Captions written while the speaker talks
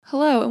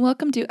Hello, and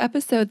welcome to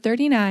episode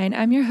 39.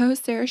 I'm your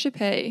host, Sarah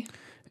Chappé.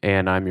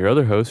 And I'm your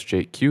other host,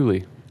 Jake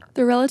Cooley.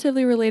 The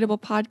Relatively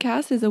Relatable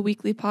podcast is a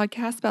weekly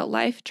podcast about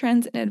life,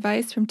 trends, and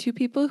advice from two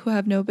people who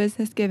have no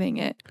business giving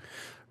it.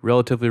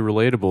 Relatively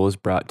Relatable is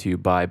brought to you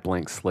by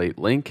Blank Slate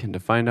Link, and to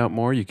find out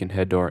more, you can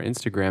head to our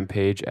Instagram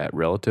page at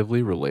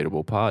Relatively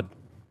Relatable Pod.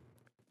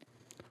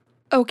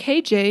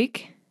 Okay,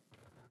 Jake.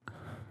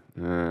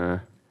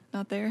 Not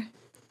there.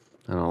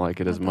 I don't like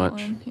it as Not that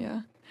much. one,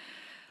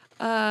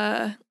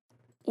 yeah.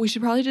 We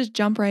should probably just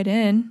jump right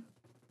in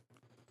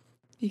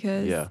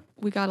because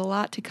we got a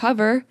lot to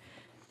cover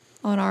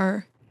on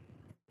our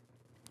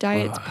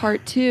Diets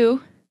Part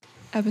 2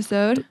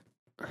 episode.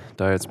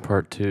 Diets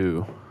Part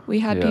 2.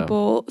 We had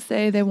people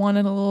say they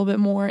wanted a little bit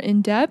more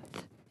in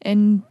depth,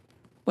 and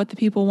what the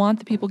people want,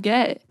 the people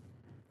get.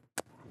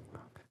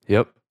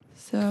 Yep.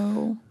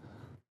 So,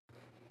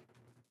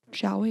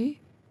 shall we?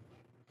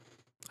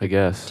 I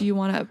guess. Do you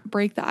want to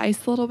break the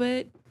ice a little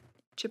bit?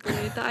 Chip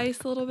away at the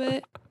ice a little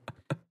bit?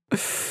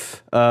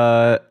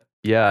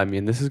 Yeah, I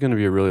mean, this is going to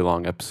be a really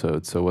long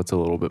episode, so what's a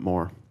little bit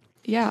more?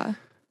 Yeah.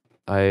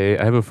 I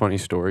have a funny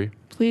story.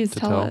 Please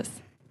tell us.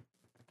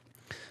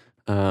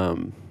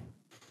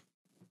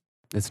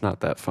 It's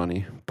not that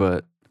funny,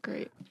 but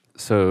great.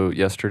 So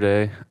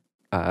yesterday,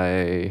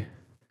 I'm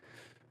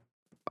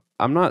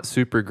not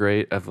super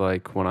great at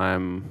like when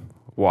I'm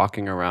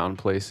walking around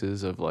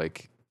places of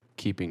like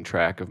keeping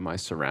track of my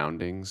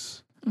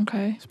surroundings.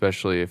 Okay.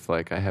 Especially if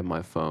like I have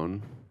my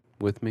phone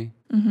with me,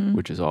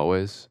 which is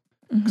always.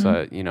 Mm-hmm.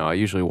 So I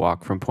usually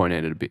walk from point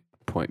A to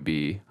point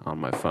B on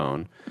my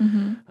phone.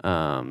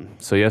 Mm-hmm.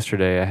 So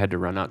yesterday I had to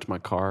run out to my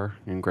car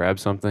and grab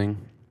something,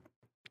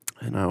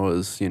 and I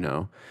was,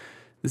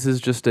 this is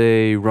just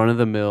a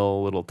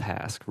run-of-the-mill little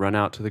task. Run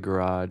out to the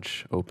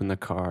garage, open the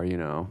car,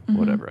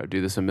 whatever. I do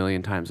this a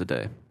million times a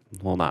day.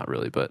 Well, not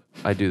really, but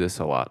I do this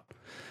a lot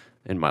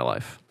in my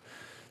life.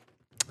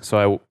 So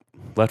I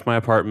left my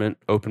apartment,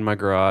 opened my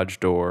garage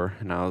door,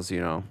 and I was,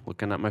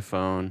 looking at my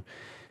phone.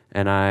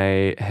 And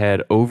I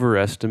had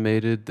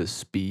overestimated the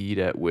speed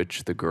at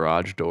which the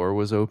garage door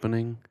was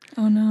opening.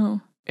 Oh, no.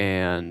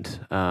 And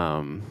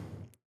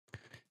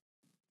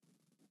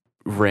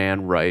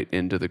ran right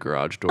into the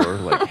garage door,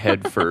 like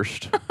head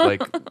first.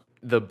 Like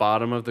the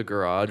bottom of the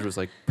garage was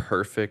like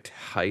perfect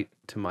height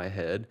to my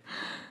head.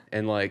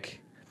 And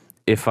like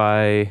if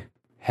I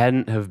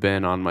hadn't have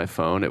been on my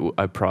phone,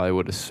 I probably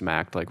would have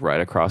smacked like right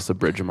across the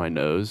bridge of my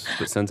nose.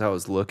 But since I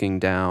was looking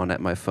down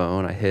at my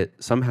phone, I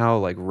somehow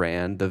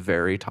ran the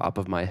very top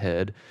of my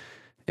head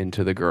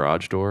into the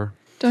garage door.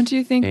 Don't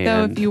you think,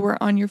 though, if you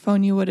were on your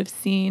phone, you would have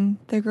seen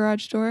the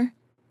garage door?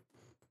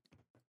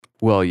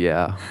 Well,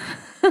 yeah.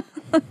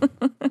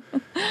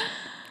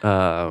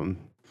 But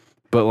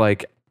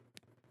like,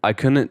 I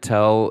couldn't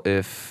tell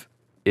if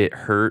it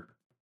hurt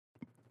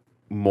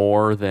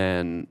more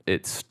than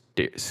it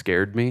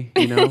scared me,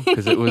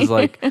 because it was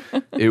like,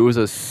 it was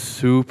a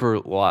super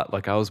lot.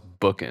 Like I was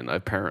booking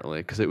apparently,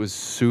 because it was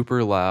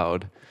super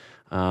loud.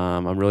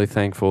 I'm really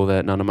thankful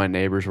that none of my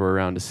neighbors were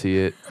around to see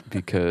it,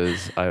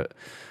 because I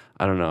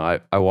don't know.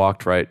 I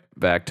walked right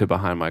back to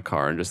behind my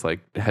car and just like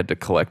had to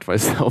collect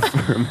myself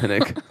for a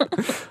minute.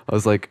 I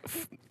was like,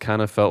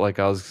 kind of felt like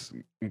I was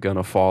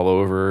gonna fall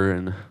over,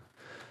 and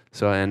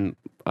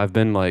I've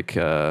been like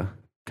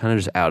kind of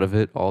just out of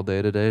it all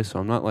day today, so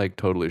I'm not like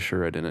totally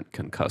sure I didn't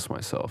concuss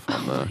myself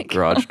on the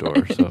garage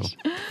door. So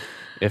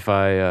if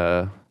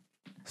I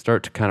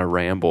start to kind of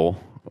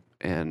ramble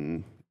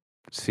and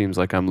seems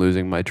like I'm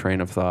losing my train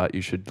of thought,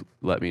 you should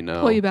let me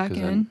know. Pull you back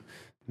in.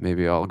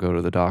 Maybe I'll go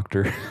to the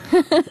doctor.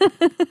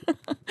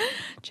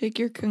 Jake,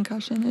 your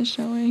concussion is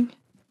showing.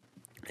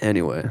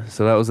 Anyway,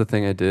 so that was the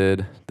thing I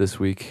did this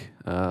week.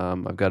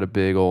 I've got a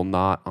big old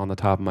knot on the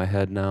top of my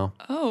head now.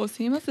 Oh,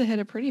 so you must have hit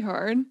it pretty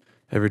hard.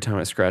 Every time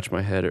I scratch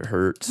my head, it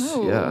hurts.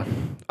 Oh. Yeah.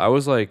 I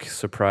was like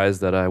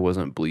surprised that I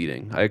wasn't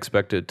bleeding. I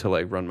expected to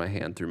like run my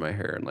hand through my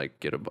hair and like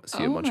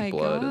see a bunch of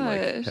blood and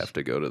like have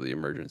to go to the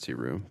emergency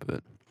room.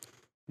 But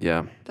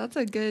yeah. That's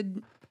a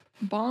good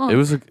bonk.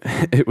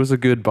 It was a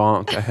good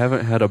bonk. I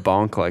haven't had a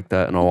bonk like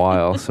that in a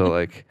while. So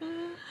like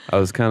I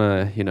was kind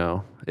of,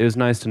 it was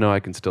nice to know I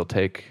can still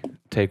take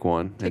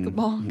one. Take a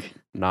bonk.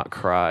 Not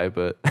cry,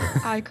 but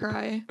I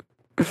cry.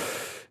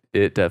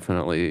 It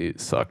definitely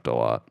sucked a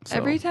lot. So.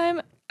 Every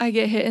time I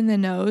get hit in the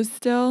nose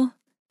still,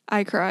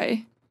 I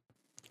cry.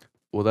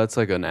 Well, that's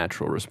like a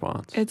natural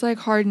response. It's like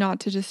hard not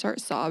to just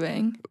start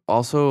sobbing.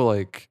 Also,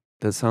 like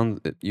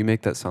you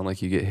make that sound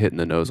like you get hit in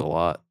the nose a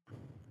lot.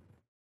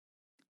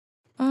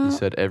 You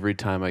said every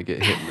time I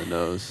get hit in the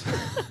nose.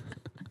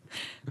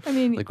 I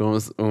mean, like when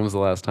was the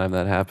last time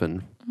that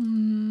happened? I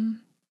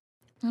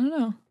don't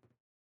know.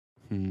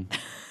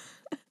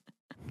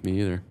 Me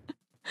either.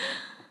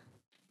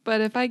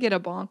 But if I get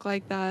a bonk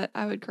like that,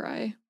 I would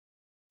cry.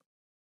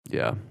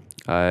 Yeah,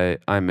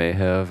 I may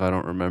have. I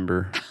don't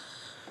remember.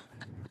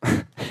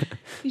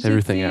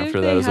 Everything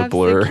after that is a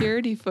blur.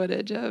 Security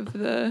footage of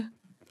the.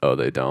 Oh,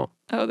 they don't.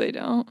 Oh, they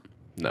don't.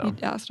 No. You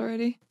asked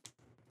already?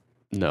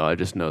 No, I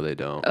just know they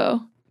don't.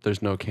 Oh.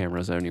 There's no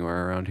cameras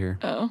anywhere around here.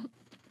 Oh.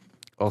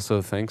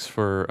 Also, thanks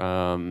for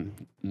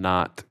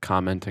not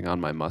commenting on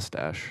my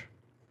mustache.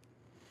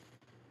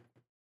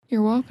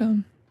 You're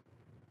welcome.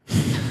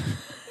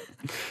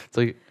 It's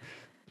like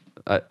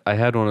I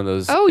had one of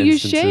those. Oh,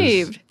 instances, you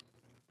shaved.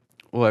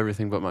 Well,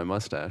 everything but my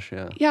mustache,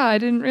 yeah. Yeah, I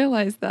didn't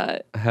realize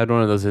that. I had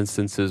one of those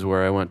instances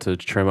where I went to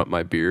trim up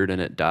my beard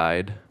and it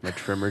died. My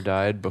trimmer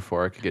died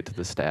before I could get to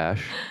the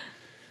stash.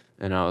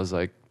 And I was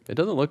like, it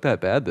doesn't look that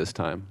bad this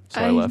time.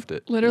 So I left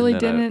it. Literally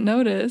didn't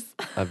notice.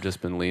 I've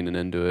just been leaning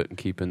into it and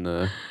keeping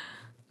the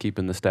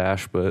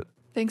stash, but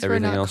thanks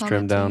everything for not else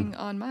trimmed down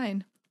on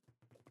mine.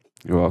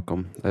 You're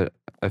welcome.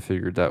 I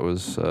figured that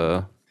was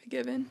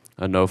given.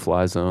 A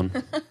no-fly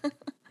zone.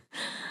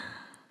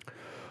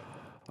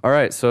 All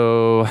right,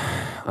 so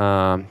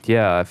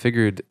I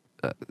figured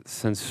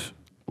since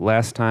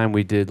last time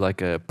we did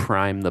like a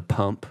prime the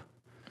pump.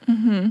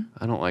 Mm-hmm.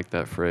 I don't like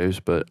that phrase,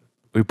 but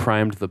we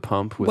primed the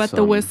pump with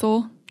the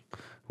whistle.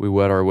 We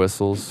wet our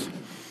whistles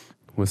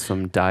with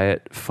some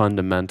diet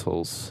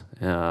fundamentals.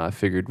 I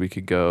figured we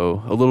could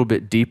go a little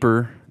bit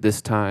deeper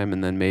this time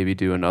and then maybe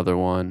do another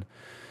one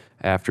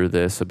after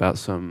this about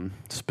some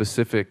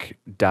specific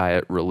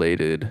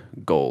diet-related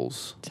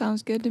goals.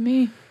 Sounds good to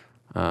me.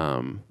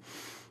 I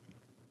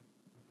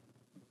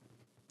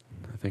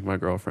think my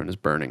girlfriend is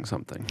burning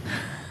something.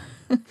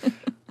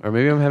 Or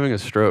maybe I'm having a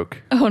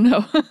stroke. Oh,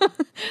 no.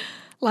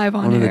 Live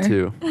on air. One air. of the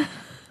two.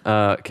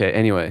 Okay,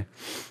 anyway.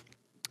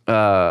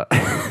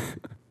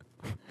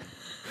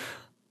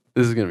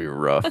 This is going to be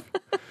rough.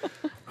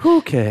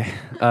 Okay.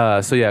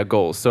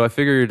 Goals. So I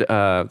figured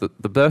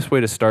the best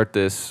way to start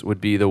this would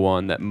be the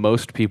one that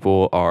most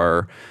people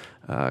are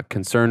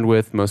concerned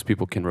with, most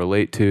people can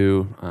relate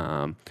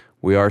to.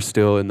 We are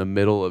still in the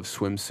middle of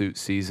swimsuit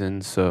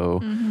season, so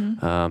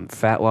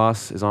fat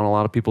loss is on a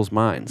lot of people's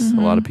minds. Mm-hmm.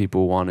 A lot of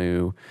people want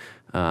to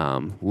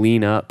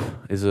lean up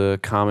is a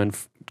common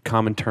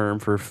term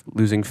for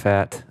losing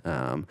fat.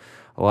 A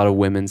lot of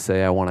women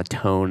say, I want to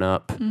tone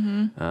up.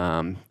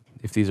 Mm-hmm.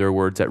 If these are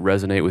words that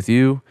resonate with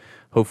you,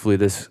 hopefully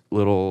this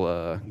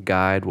little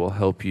guide will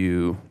help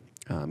you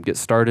get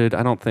started.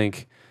 I don't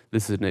think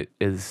this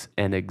is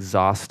an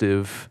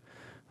exhaustive,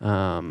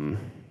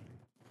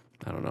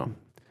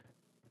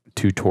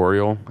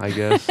 tutorial, I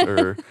guess,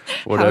 or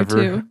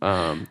whatever.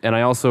 And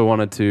I also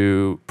wanted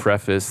to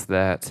preface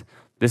that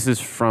this is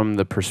from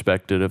the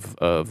perspective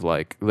of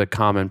like the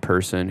common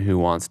person who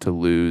wants to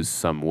lose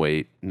some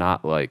weight,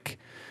 not like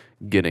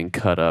getting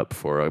cut up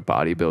for a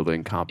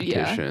bodybuilding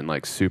competition,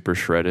 like super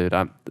shredded.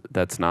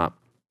 That's not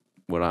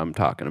what I'm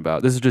talking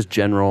about. This is just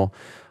general.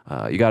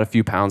 You got a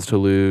few pounds to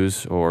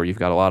lose, or you've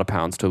got a lot of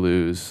pounds to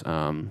lose.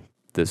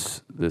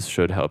 This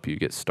should help you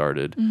get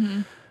started.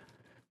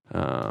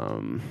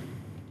 Mm-hmm.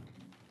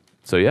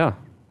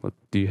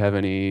 Do you have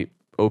any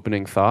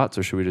opening thoughts,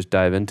 or should we just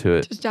dive into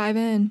it? Just dive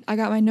in. I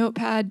got my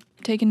notepad,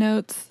 taking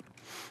notes.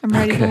 I'm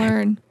ready to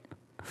learn.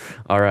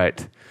 All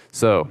right.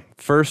 So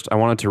first, I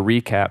wanted to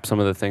recap some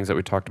of the things that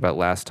we talked about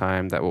last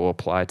time that will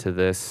apply to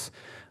this.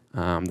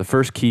 The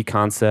first key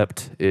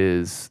concept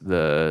is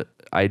the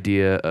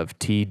idea of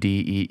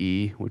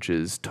TDEE, which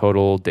is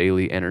total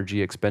daily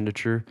energy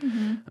expenditure.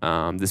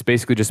 Mm-hmm. This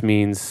basically just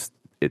means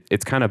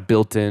it's kind of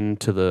built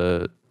into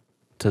the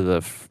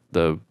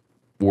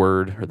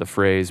word or the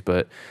phrase,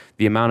 but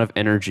the amount of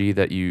energy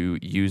that you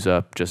use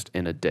up just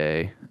in a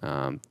day.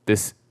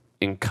 This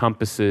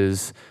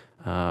encompasses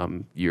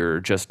your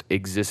just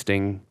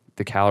existing,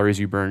 the calories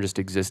you burn just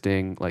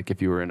existing, like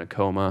if you were in a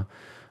coma.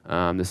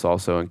 This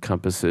also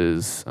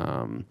encompasses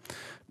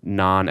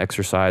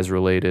non-exercise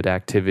related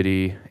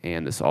activity,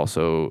 and this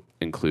also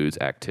includes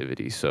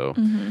activity,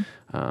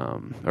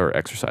 or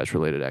exercise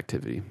related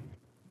activity.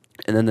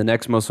 And then the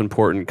next most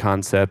important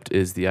concept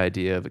is the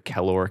idea of a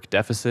caloric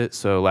deficit.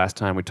 So last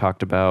time we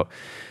talked about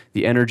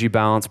the energy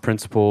balance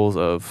principles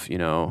of,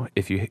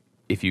 if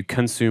you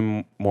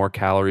consume more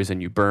calories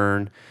than you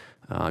burn,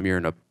 you're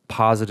in a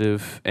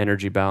positive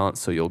energy balance,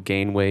 so you'll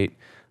gain weight.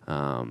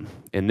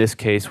 In this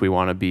case, we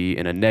want to be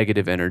in a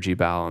negative energy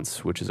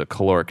balance, which is a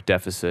caloric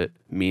deficit,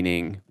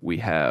 meaning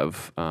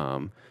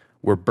we're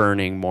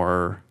burning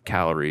more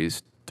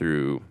calories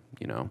through,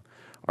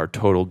 our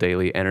total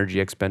daily energy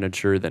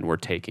expenditure than we're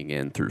taking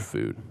in through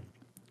food.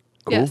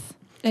 Cool? Yes.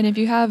 And if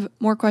you have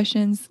more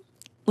questions,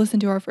 listen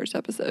to our first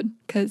episode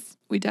because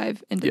we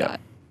dive into that.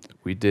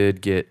 We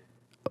did get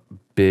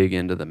big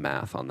into the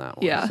math on that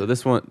one. Yeah. So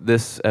this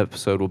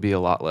episode will be a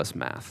lot less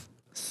math.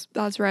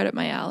 That's right up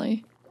my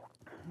alley.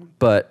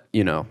 But,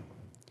 you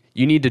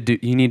need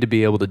to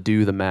be able to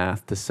do the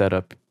math to set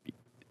up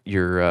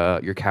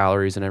your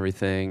calories and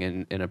everything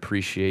and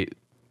appreciate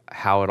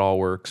how it all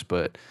works,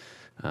 but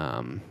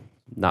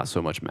not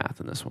so much math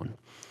in this one.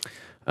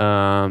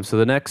 So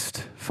the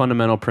next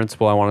fundamental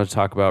principle I wanted to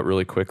talk about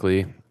really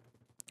quickly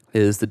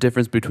is the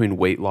difference between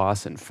weight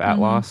loss and fat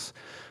loss.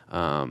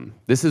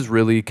 This is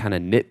really kind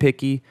of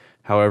nitpicky.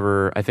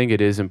 However, I think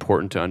it is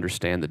important to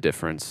understand the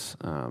difference.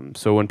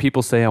 So when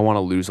people say I want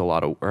to lose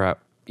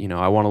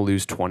I want to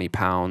lose 20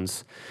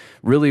 pounds,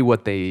 really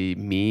what they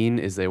mean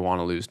is they want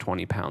to lose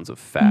 20 pounds of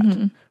fat,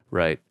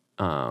 right?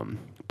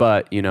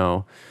 But,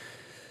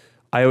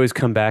 I always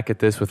come back at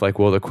this with like,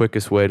 well, the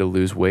quickest way to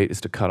lose weight is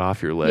to cut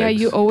off your legs. Yeah,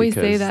 you always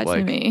say that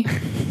to me.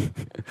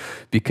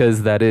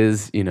 Because that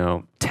is, you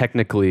know,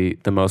 technically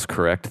the most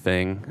correct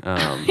thing.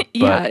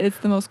 Yeah, it's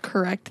the most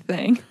correct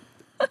thing.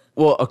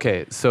 Well,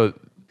 okay, so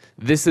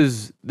this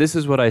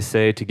is what I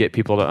say to get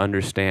people to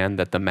understand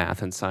that the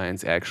math and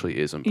science actually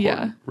is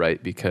important,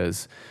 right?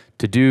 Because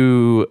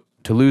to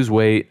lose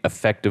weight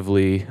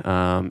effectively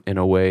in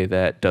a way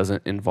that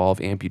doesn't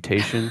involve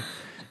amputation,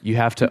 you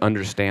have to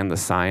understand the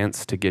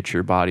science to get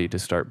your body to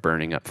start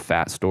burning up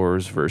fat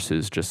stores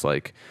versus just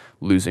like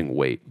losing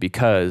weight.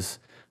 Because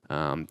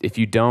if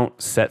you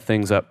don't set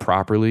things up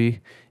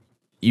properly,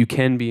 you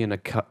can be in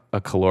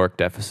a caloric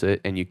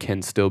deficit and you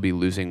can still be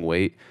losing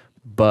weight,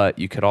 but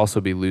you could also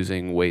be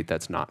losing weight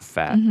that's not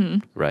fat,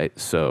 right?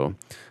 So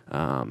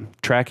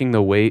tracking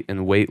the weight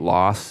and weight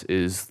loss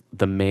is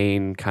the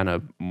main kind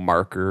of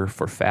marker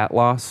for fat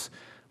loss,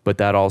 but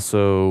that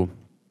also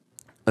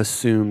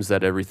assumes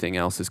that everything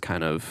else is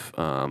kind of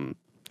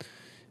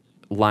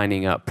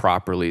lining up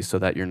properly so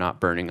that you're not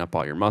burning up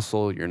all your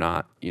muscle, you're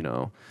not, you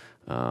know,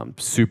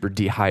 super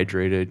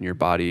dehydrated and your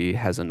body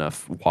has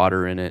enough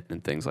water in it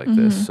and things like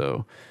this.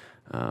 So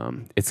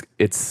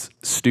it's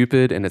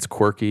stupid and it's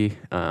quirky,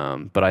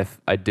 but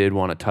I did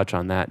want to touch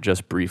on that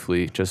just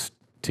briefly, just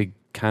to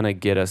kind of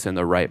get us in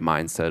the right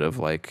mindset of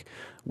like,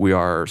 we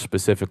are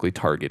specifically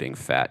targeting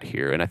fat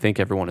here. And I think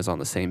everyone is on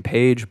the same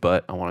page,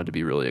 but I wanted to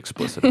be really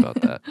explicit about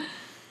that.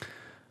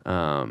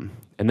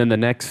 And then the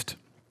next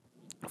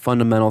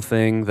fundamental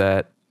thing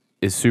that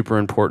is super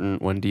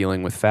important when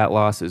dealing with fat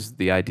loss is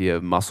the idea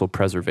of muscle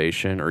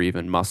preservation or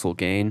even muscle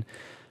gain.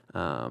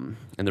 And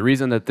the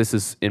reason that this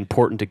is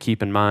important to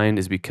keep in mind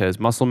is because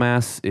muscle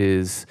mass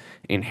is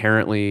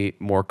inherently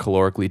more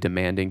calorically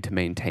demanding to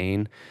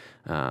maintain.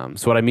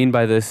 So what I mean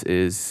by this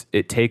is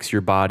it takes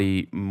your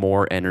body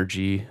more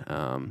energy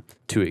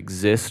to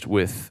exist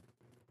with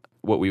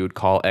what we would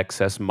call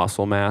excess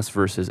muscle mass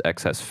versus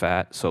excess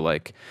fat. So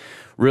like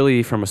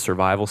really from a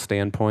survival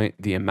standpoint,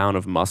 the amount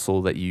of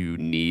muscle that you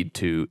need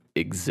to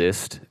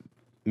exist,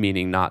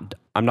 meaning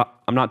I'm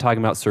not talking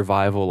about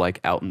survival like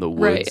out in the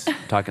woods. Right.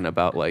 I'm talking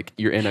about like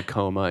you're in a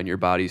coma and your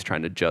body's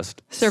trying to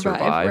just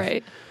survive.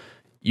 Right.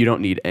 You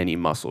don't need any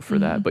muscle for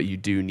that, but you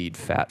do need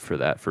fat for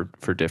that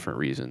for different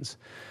reasons.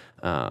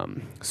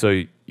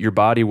 So your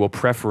body will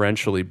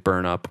preferentially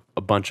burn up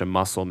a bunch of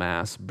muscle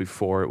mass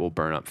before it will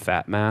burn up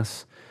fat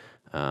mass.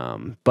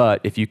 But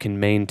if you can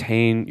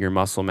maintain your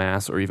muscle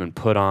mass or even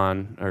put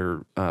on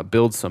or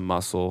build some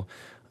muscle,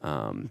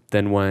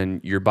 then when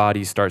your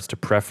body starts to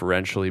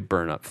preferentially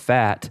burn up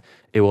fat,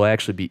 it will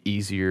actually be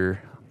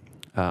easier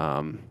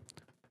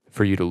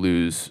for you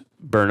to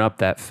burn up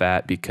that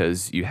fat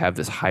because you have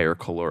this higher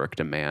caloric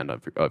demand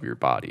of your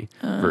body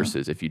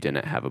versus if you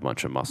didn't have a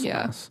bunch of muscle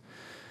mass.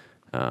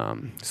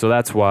 So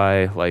that's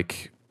why,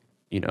 like,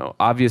 you know,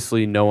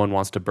 obviously no one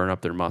wants to burn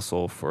up their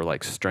muscle for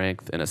like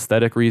strength and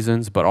aesthetic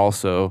reasons, but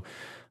also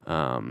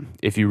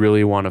if you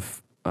really want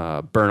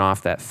to burn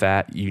off that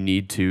fat, you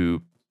need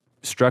to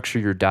structure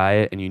your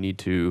diet and you need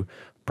to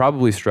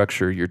probably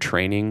structure your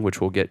training,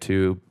 which we'll get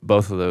to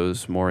both of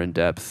those more in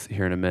depth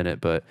here in a minute,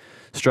 but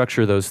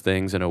structure those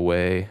things in a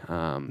way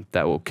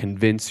that will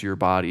convince your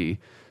body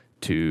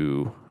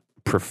to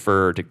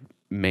prefer to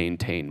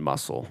maintain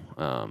muscle.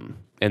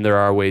 And there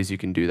are ways you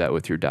can do that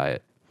with your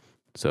diet.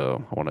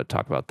 So I want to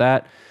talk about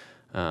that.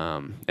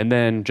 And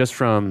then just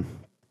from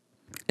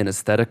an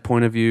aesthetic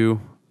point of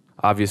view,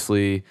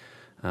 obviously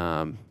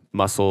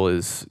muscle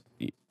is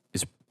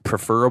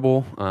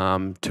preferable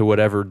to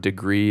whatever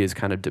degree is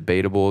kind of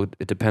debatable.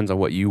 It depends on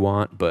what you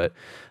want, but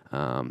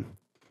kind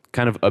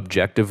of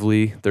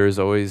objectively, there's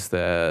always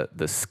the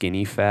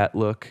skinny fat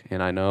look.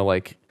 And I know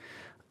like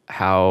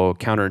how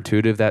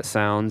counterintuitive that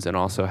sounds and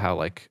also how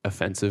like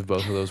offensive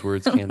both of those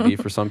words can be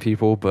for some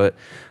people. But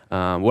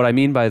what I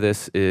mean by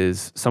this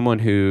is someone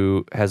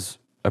who has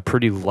a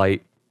pretty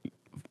light,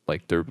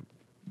 like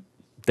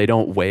they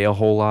don't weigh a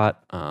whole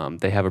lot.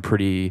 They have a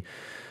pretty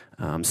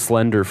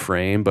slender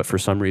frame, but for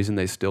some reason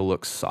they still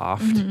look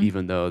soft,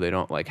 even though they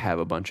don't like have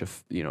a bunch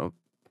of, you know,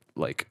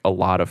 like a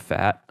lot of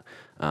fat.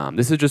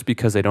 This is just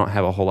because they don't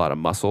have a whole lot of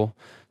muscle.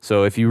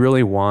 So if you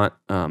really want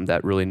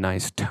that really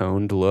nice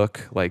toned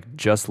look, like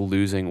just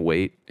losing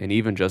weight and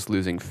even just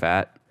losing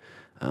fat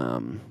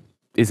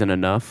isn't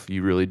enough.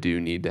 You really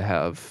do need to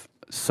have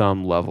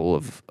some level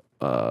of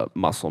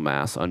muscle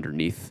mass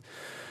underneath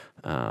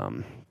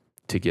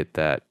to get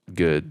that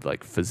good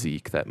like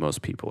physique that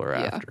most people are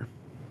after.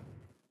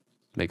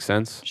 Make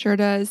sense? Sure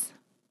does.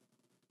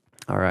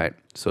 All right.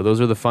 So those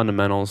are the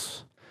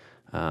fundamentals.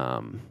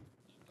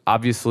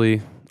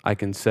 Obviously, I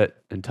can sit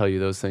and tell you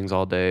those things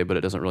all day, but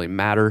it doesn't really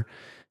matter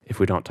if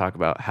we don't talk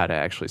about how to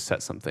actually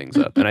set some things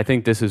up. And I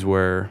think this is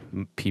where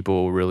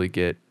people really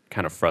get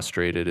kind of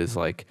frustrated is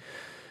like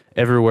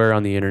everywhere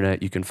on the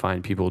internet, you can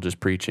find people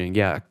just preaching,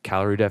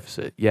 calorie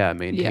deficit.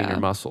 Maintain your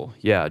muscle.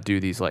 Do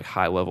these like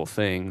high level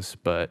things.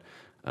 But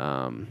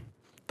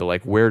the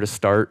like where to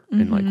start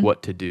and like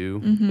what to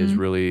do is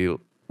really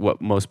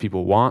what most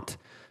people want.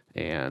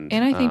 And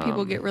I think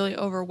people get really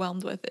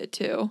overwhelmed with it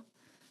too.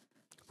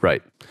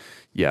 Right.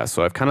 Yeah.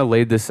 So I've kind of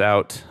laid this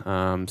out.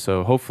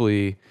 So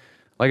hopefully,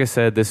 like I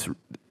said, this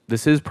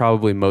is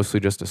probably mostly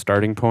just a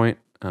starting point.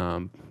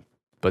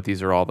 But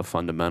these are all the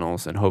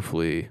fundamentals, and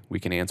hopefully we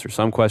can answer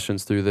some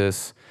questions through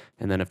this.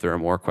 And then if there are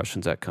more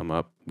questions that come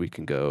up, we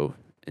can go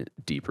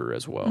deeper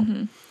as well.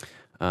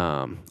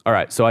 All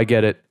right. So I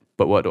get it,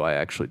 but what do I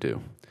actually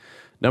do?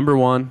 Number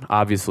one,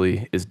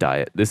 obviously, is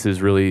diet. This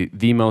is really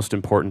the most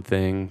important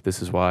thing.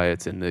 This is why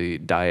it's in the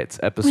diets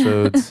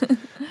episodes.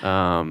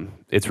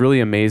 It's really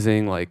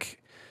amazing, like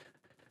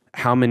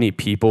how many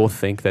people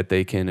think that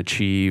they can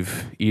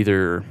achieve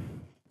either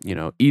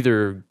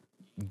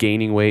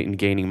gaining weight and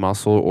gaining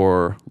muscle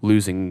or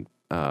losing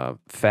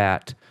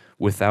fat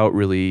without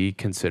really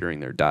considering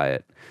their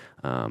diet.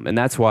 And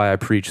that's why I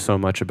preach so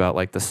much about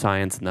like the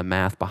science and the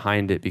math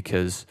behind it,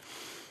 because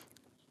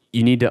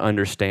you need to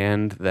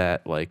understand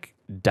that like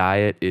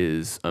diet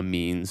is a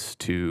means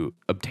to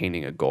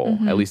obtaining a goal,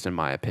 at least in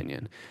my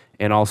opinion.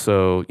 And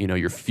also,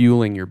 you're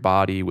fueling your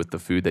body with the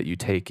food that you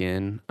take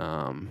in,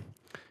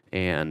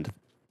 and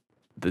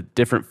the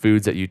different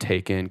foods that you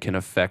take in can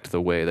affect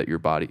the way that your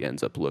body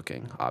ends up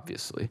looking,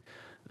 obviously.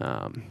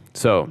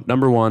 So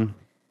number one,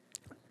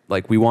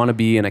 like we want to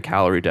be in a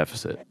calorie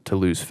deficit to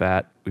lose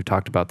fat. We've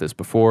talked about this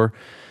before,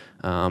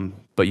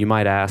 but you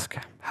might ask,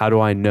 how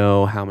do I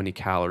know how many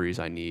calories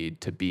I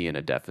need to be in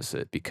a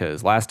deficit?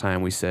 Because last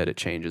time we said it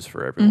changes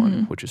for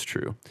everyone, which is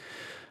true.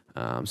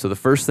 So the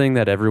first thing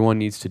that everyone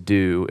needs to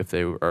do if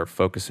they are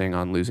focusing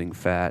on losing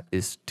fat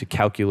is to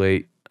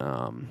calculate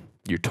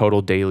your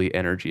total daily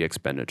energy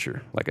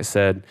expenditure. Like I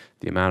said,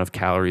 the amount of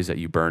calories that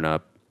you burn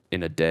up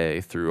in a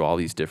day through all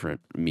these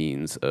different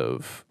means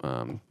of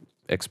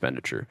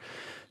expenditure.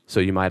 So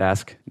you might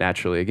ask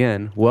naturally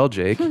again, well,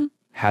 Jake,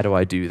 how do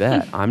I do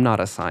that? I'm not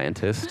a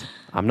scientist.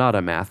 I'm not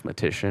a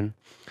mathematician.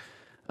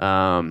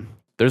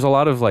 There's a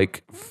lot of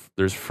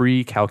there's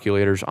free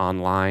calculators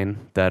online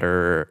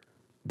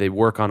they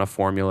work on a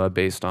formula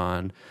based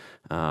on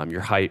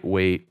your height,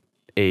 weight,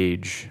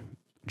 age,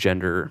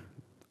 gender,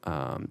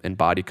 and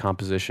body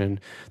composition.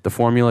 The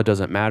formula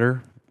doesn't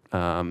matter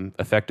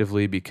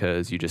effectively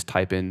because you just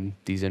type in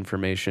these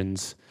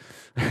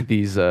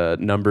these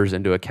numbers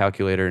into a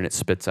calculator and it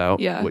spits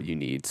out what you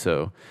need.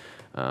 So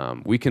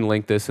we can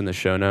link this in the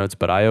show notes,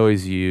 but I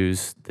always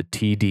use the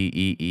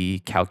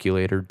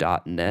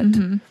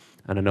tdeecalculator.net.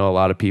 And I know a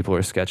lot of people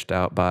are sketched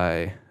out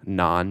by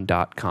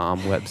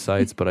non.com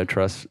websites, but I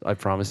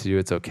promise you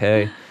it's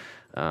okay.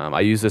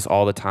 I use this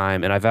all the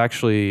time, and I've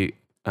actually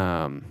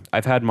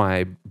I've had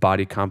my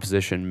body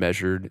composition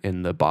measured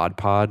in the Bod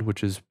Pod,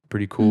 which is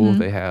pretty cool.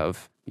 They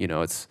have,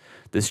 it's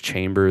this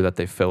chamber that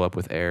they fill up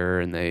with air,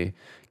 and they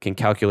can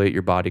calculate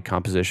your body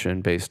composition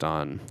based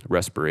on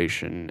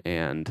respiration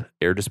and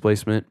air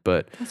displacement.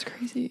 But that's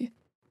crazy.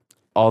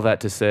 All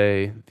that to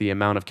say, the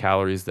amount of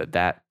calories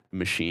that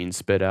machine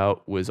spit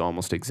out was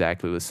almost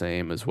exactly the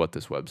same as what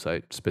this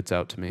website spits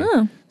out to me.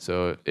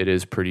 So it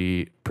is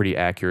pretty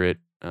accurate.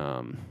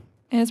 And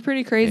it's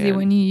pretty crazy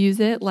when you use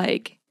it.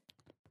 Like,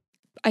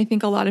 I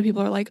think a lot of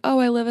people are like, oh,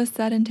 I live a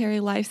sedentary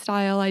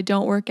lifestyle. I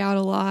don't work out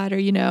a lot, or,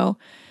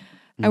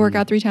 I work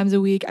out 3 times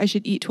a week. I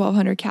should eat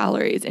 1,200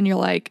 calories. And you're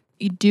like,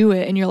 you do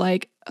it and you're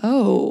like,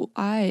 oh,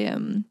 I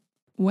am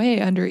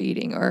way under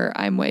eating, or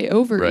I'm way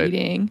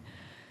overeating.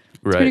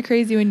 It's pretty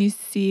crazy when you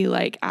see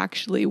like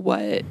actually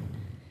what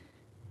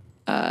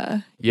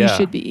you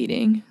should be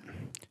eating.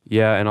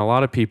 Yeah, and a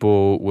lot of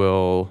people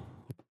will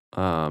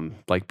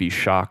be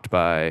shocked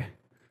by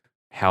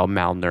how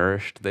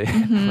malnourished they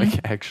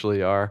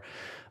actually are.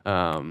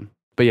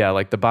 But yeah,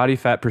 like the body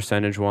fat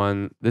percentage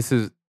one,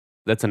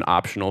 that's an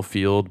optional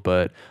field,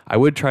 but I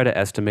would try to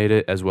estimate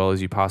it as well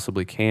as you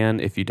possibly can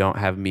if you don't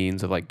have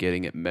means of like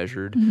getting it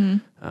measured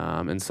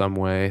in some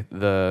way.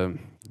 The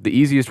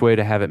easiest way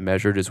to have it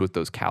measured is with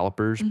those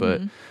calipers,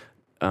 but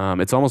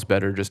it's almost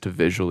better just to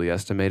visually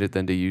estimate it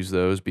than to use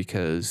those,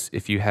 because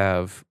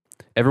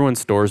everyone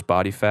stores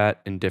body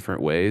fat in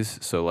different ways.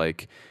 So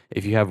like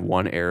if you have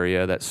one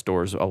area that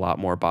stores a lot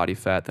more body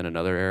fat than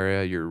another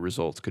area, your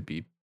results could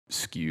be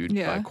skewed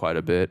by quite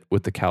a bit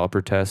with the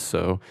caliper test.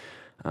 So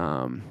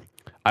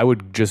I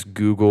would just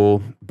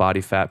Google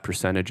body fat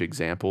percentage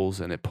examples,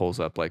 and it pulls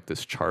up like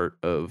this chart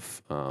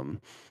of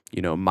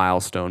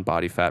milestone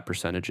body fat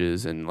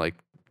percentages and like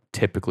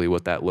typically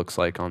what that looks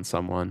like on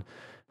someone.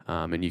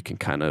 And you can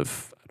kind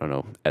of,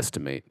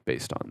 estimate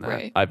based on that.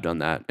 Right. I've done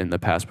that in the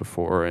past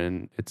before,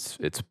 and it's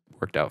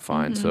worked out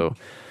fine. So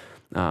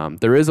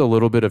there is a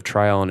little bit of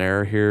trial and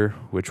error here,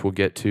 which we'll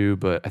get to,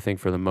 but I think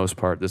for the most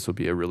part, this will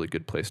be a really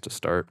good place to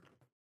start.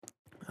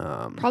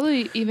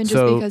 Probably even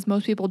just because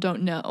most people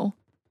don't know.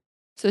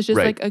 So it's just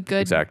like a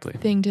good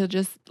thing to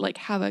just like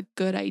have a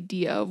good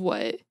idea of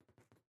what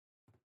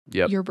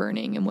you're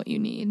burning and what you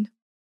need.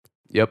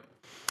 Yep.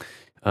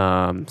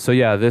 So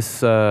yeah,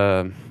 this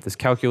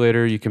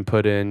calculator, you can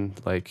put in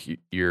like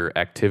your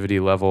activity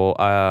level.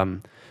 I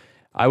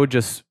would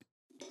just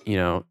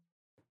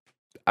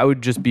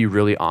be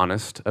really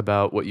honest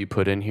about what you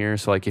put in here.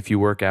 So like if you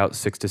work out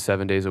 6 to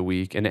 7 days a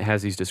week, and it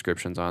has these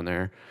descriptions on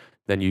there,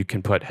 then you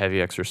can put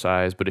heavy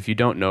exercise. But if you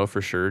don't know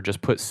for sure,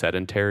 just put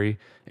sedentary,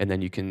 and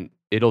then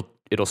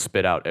it'll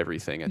spit out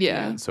everything at the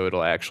end. So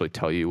it'll actually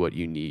tell you what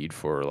you need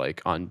for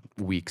like on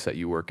weeks that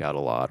you work out a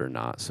lot or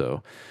not.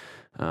 So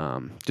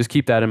just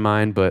keep that in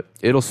mind, but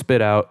it'll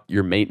spit out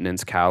your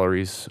maintenance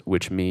calories,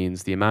 which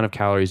means the amount of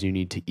calories you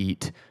need to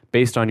eat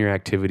based on your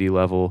activity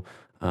level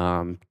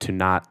to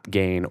not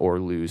gain or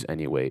lose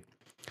any weight.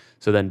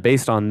 So then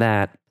based on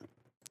that,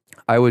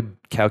 I would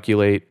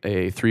calculate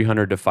a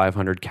 300 to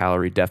 500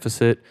 calorie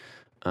deficit.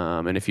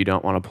 And if you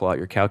don't want to pull out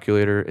your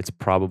calculator, it's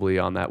probably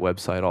on that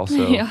website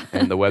also.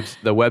 And the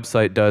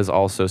website does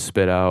also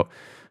spit out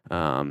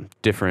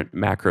different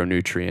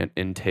macronutrient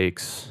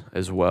intakes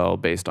as well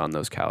based on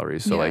those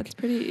calories. So like, it's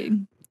pretty.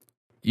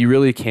 You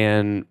really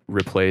can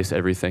replace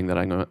everything that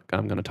I'm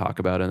going to talk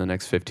about in the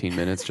next 15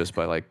 minutes just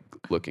by like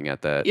looking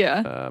at that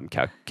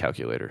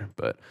calculator.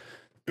 But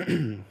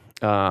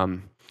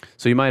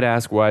so you might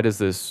ask, where does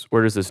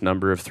this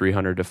number of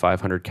 300 to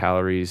 500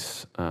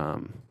 calories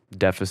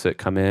deficit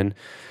come in?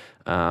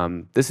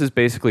 This is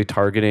basically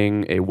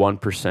targeting a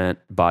 1%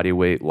 body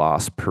weight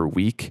loss per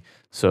week.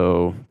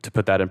 So to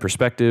put that in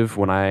perspective,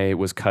 when I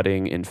was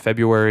cutting in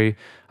February,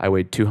 I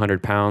weighed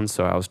 200 pounds.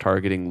 So I was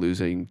targeting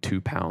losing 2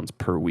 pounds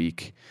per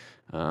week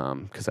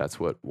because that's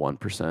what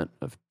 1%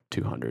 of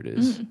 200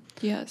 is.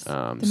 Yes,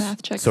 the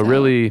math checks out. So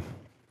really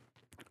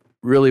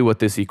what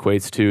this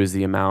equates to is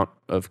the amount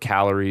of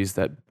calories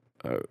that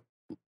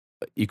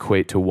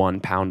equate to 1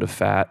 pound of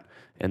fat,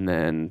 and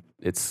then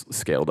it's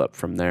scaled up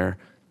from there.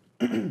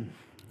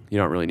 You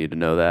don't really need to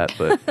know that,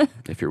 but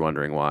if you're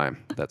wondering why,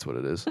 that's what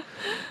it is.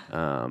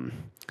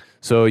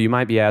 So you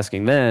might be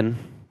asking then,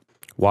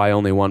 why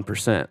only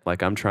 1%?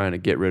 Like, I'm trying to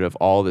get rid of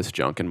all this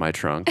junk in my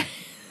trunk.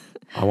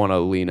 I want to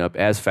lean up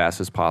as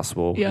fast as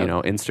possible. You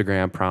know,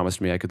 Instagram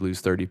promised me I could lose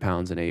 30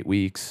 pounds in 8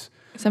 weeks.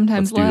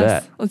 Sometimes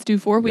less. Let's do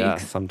 4 weeks. Yeah,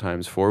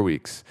 sometimes 4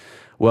 weeks.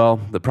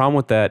 Well, the problem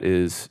with that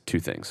is two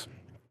things.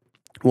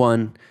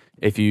 One,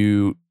 if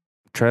you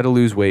try to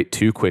lose weight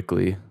too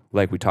quickly,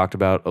 like we talked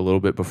about a little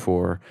bit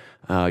before,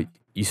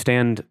 you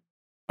stand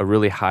a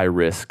really high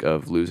risk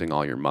of losing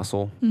all your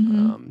muscle.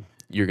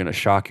 You're going to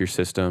shock your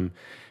system,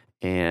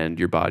 and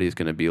your body is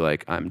going to be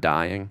like, I'm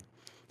dying.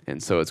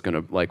 And so it's going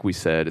to, like we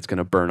said, it's going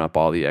to burn up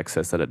all the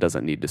excess that it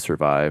doesn't need to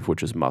survive,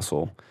 which is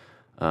muscle.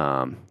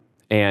 And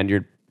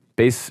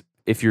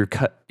if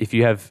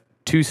you have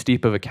too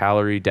steep of a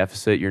calorie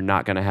deficit, you're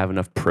not going to have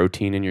enough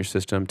protein in your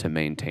system to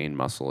maintain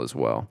muscle as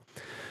well.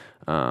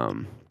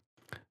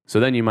 So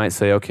then you might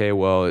say, okay,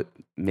 well,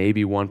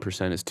 maybe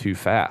 1% is too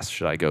fast.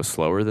 Should I go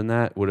slower than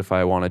that? What if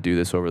I want to do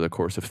this over the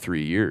course of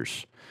 3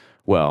 years?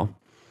 Well,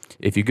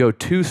 if you go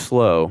too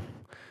slow,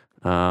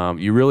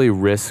 you really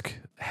risk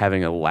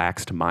having a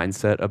laxed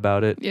mindset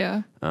about it.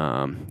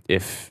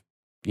 If,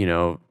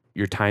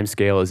 your time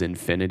scale is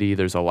infinity,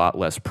 there's a lot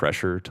less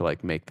pressure to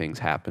like make things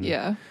happen.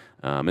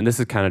 And this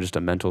is kind of just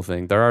a mental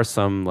thing. There are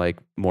some like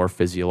more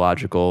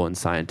physiological and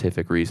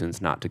scientific reasons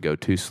not to go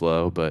too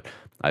slow, but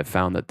I've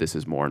found that this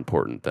is more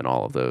important than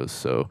all of those.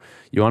 So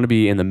you want to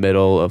be in the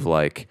middle of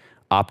like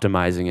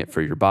optimizing it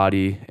for your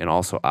body and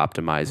also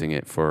optimizing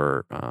it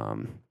for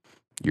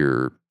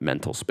your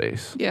mental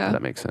space. Does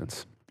that make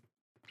sense?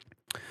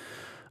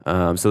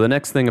 So the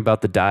next thing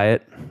about the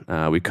diet,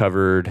 we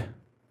covered,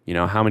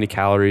 how many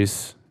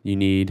calories you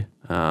need.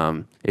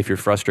 If you're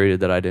frustrated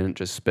that I didn't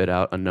just spit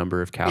out a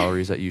number of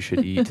calories that you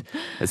should eat,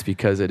 it's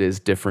because it is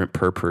different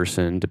per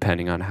person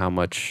depending on how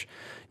much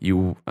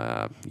you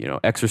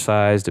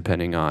exercise,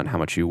 depending on how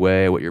much you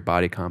weigh, what your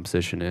body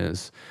composition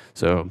is.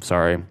 So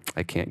sorry,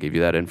 I can't give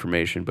you that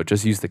information, but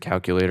just use the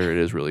calculator. It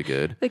is really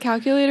good. The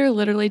calculator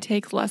literally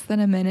takes less than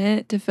a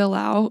minute to fill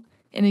out,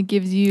 and it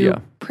gives you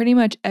pretty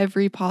much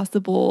every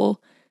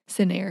possible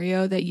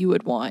scenario that you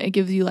would want. It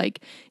gives you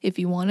like, if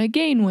you want to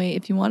gain weight,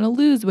 if you want to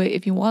lose weight,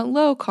 if you want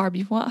low carb, if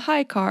you want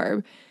high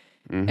carb,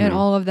 and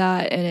all of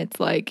that. And it's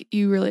like,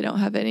 you really don't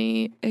have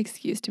any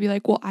excuse to be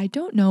like, well, I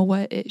don't know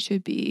what it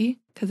should be,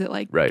 because it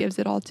like gives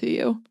it all to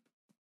you.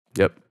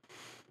 Yep.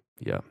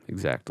 Yeah,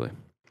 exactly.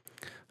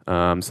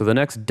 So the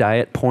next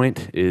diet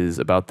point is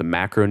about the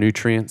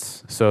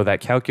macronutrients. So that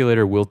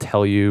calculator will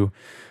tell you,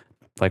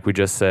 like we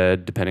just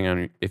said, depending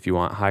on if you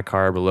want high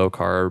carb or low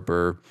carb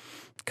or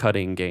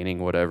cutting, gaining,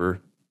 whatever,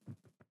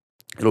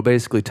 it'll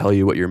basically tell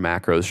you what your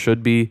macros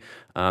should be.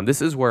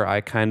 This is where I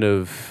kind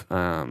of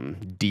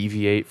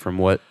deviate from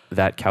what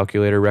that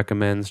calculator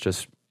recommends,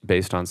 just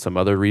based on some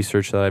other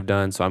research that I've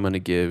done. So I'm going to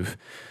give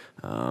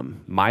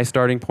my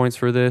starting points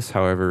for this.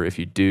 However, if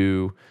you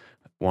do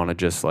want to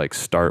just like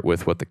start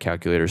with what the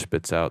calculator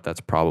spits out,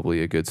 that's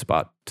probably a good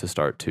spot to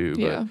start too.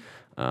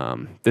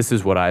 But this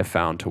is what I've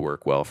found to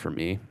work well for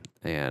me,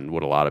 and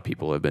what a lot of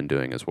people have been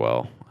doing as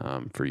well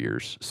for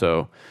years.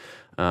 So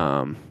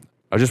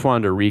I just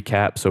wanted to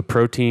recap. So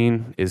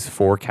protein is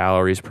 4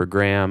 calories per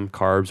gram,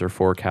 carbs are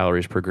 4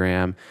 calories per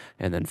gram,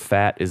 and then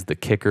fat is the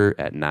kicker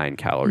at 9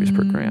 calories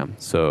per gram.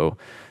 So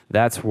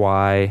that's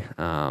why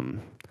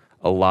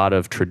a lot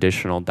of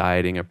traditional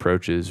dieting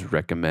approaches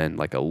recommend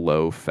like a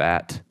low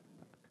fat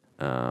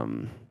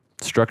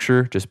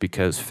structure, just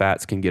because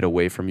fats can get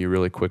away from you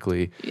really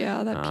quickly.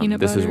 Yeah, that peanut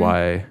butter.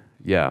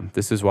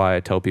 This is why I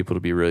tell people to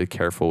be really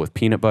careful with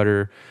peanut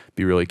butter,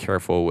 be really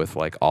careful with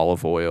like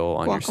olive oil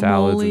on your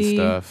salads and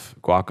stuff,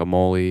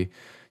 guacamole,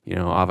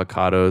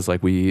 avocados,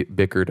 like we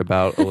bickered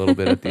about a little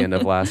bit at the end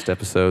of last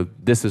episode.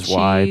 This is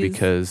why,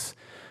 because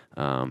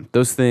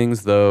those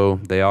things, though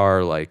they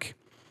are like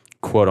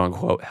quote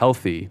unquote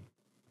healthy,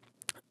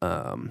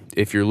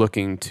 if you're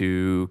looking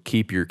to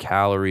keep your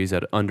calories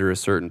at under a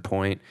certain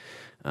point,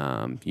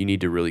 you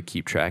need to really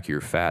keep track of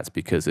your fats,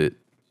 because it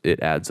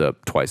adds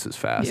up twice as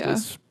fast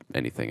as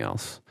anything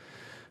else.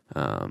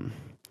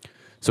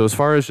 So as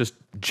far as just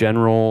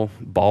general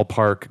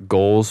ballpark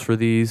goals for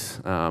these,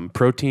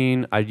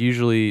 protein, I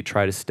usually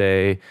try to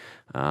stay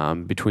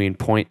between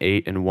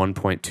 0.8 and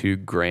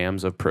 1.2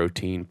 grams of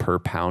protein per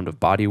pound of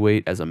body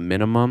weight as a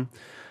minimum.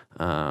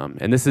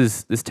 And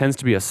this tends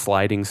to be a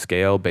sliding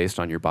scale based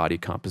on your body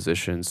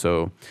composition.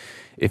 So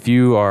if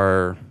you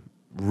are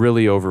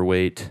really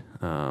overweight,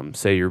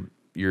 say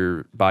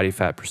your body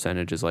fat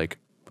percentage is like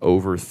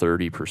over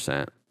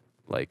 30%,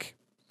 like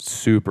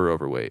super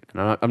overweight.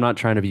 And I'm not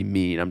trying to be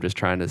mean. I'm just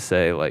trying to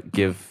say, like,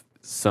 give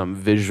some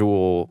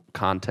visual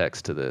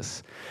context to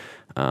this.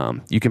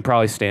 You can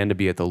probably stand to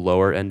be at the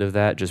lower end of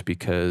that, just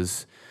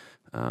because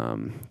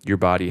your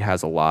body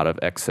has a lot of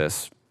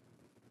excess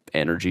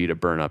energy to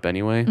burn up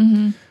anyway.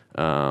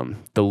 The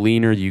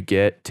leaner you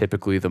get,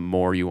 typically the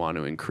more you want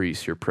to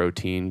increase your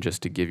protein,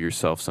 just to give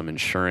yourself some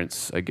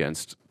insurance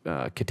against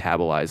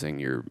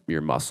catabolizing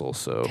your muscle.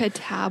 So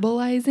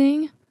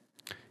catabolizing?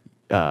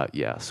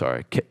 Yeah,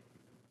 sorry.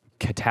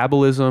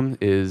 Catabolism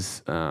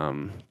is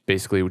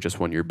basically just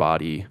when your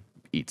body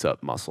eats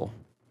up muscle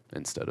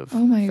instead of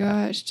Oh my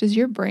fat. gosh. Does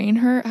your brain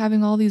hurt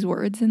having all these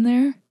words in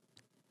there?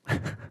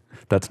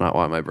 That's not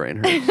why my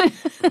brain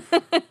hurts.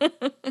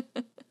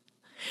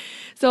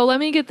 So let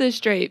me get this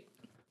straight.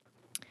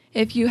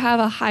 If you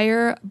have a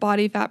higher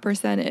body fat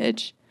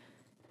percentage,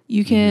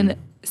 you can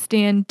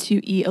stand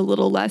to eat a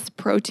little less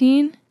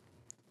protein?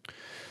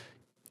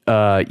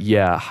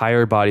 Yeah,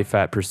 higher body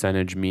fat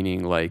percentage,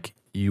 meaning like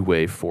you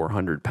weigh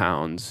 400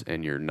 pounds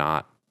and you're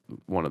not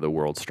one of the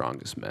world's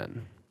strongest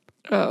men.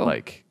 Oh.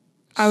 Like,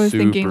 I was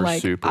thinking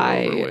like super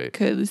I overweight.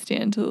 could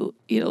stand to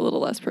eat a little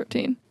less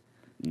protein.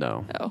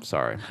 No,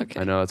 sorry.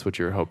 Okay. I know that's what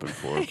you're hoping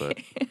for, but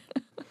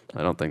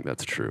I don't think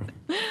that's true.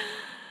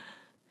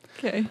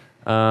 Okay.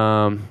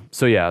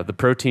 So yeah, the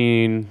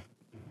protein,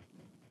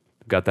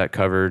 got that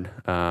covered.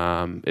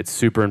 It's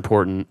super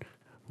important.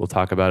 We'll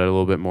talk about it a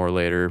little bit more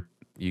later.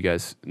 You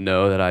guys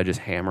know that I just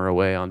hammer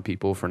away on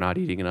people for not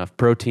eating enough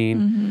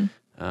protein.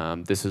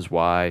 This is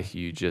why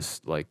you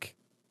just like,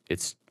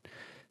 it's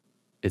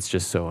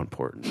just so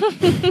important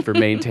for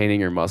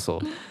maintaining your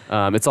muscle.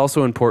 It's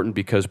also important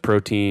because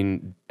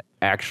protein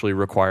actually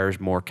requires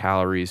more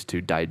calories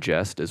to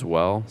digest as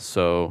well.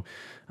 So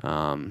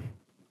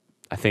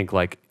I think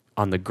like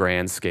on the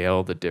grand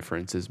scale, the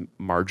difference is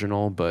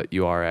marginal, but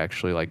you are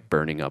actually like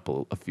burning up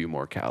a few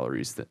more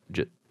calories than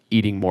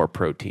eating more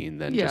protein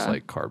than just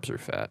like carbs or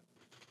fat.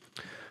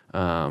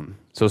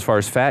 So as far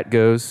as fat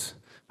goes,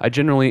 I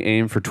generally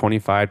aim for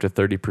 25 to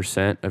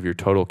 30% of your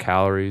total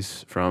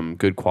calories from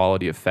good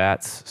quality of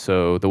fats.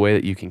 So the way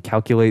that you can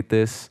calculate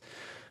this,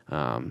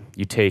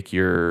 you take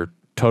your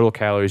total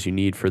calories you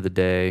need for the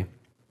day,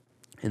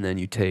 and then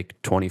you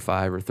take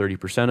 25 or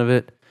 30% of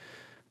it.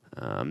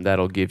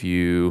 That'll give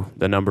you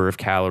the number of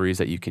calories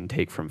that you can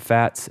take from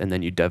fats, and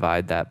then you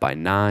divide that by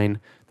 9.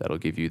 That'll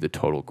give you the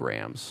total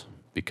grams,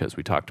 because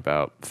we talked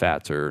about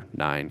fats are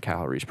 9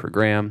 calories per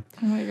gram.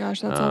 Oh my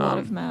gosh, that's a lot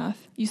of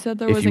math. You said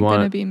there wasn't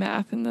going to be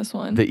math in this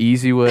one. The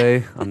easy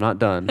way, I'm not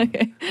done.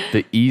 Okay.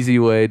 The easy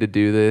way to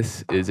do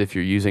this is if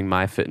you're using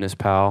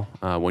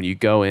MyFitnessPal. When you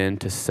go in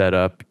to set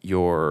up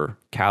your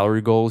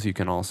calorie goals, you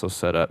can also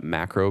set up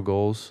macro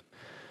goals.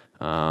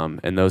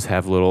 And those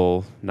have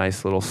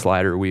nice little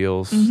slider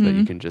wheels that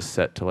you can just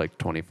set to like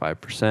 25%,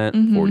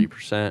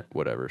 40%,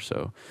 whatever.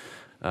 So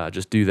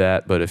just do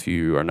that. But if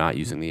you are not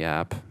using the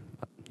app,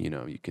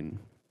 you can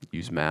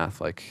use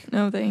math like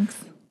no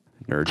thanks.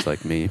 Nerds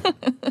like me.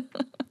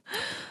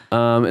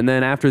 And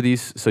then after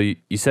these, so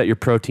you set your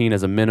protein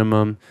as a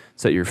minimum,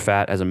 set your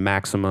fat as a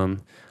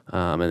maximum,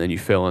 and then you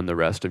fill in the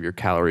rest of your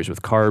calories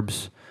with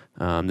carbs.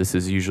 This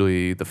is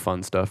usually the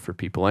fun stuff for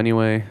people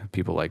anyway.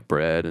 People like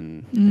bread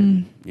and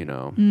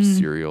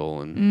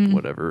cereal and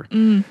whatever.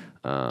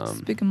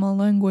 Speaking my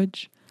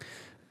language.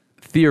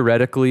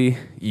 Theoretically,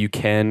 you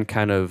can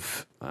kind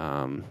of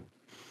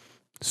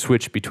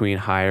switch between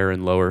higher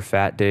and lower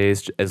fat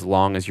days as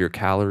long as your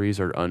calories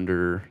are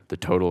under the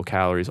total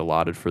calories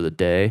allotted for the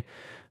day.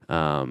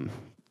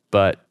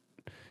 But,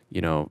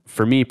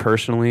 for me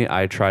personally,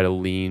 I try to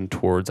lean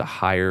towards a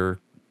higher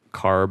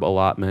carb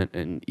allotment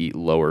and eat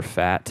lower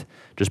fat,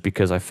 just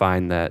because I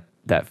find that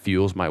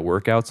fuels my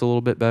workouts a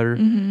little bit better.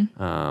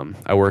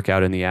 I work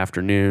out in the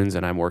afternoons,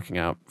 and I'm working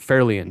out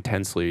fairly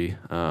intensely.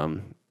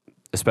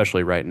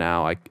 Especially right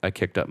now, I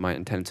kicked up my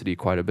intensity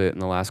quite a bit in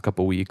the last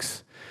couple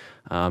weeks.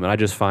 And I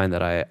just find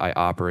that I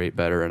operate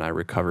better and I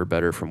recover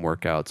better from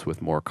workouts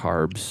with more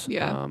carbs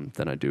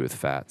than I do with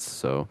fats.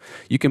 So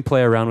you can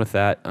play around with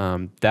that.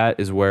 That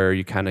is where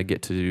you kind of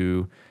get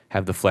to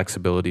have the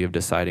flexibility of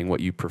deciding what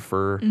you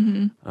prefer,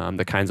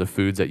 the kinds of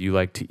foods that you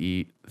like to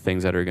eat,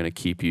 things that are going to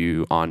keep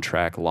you on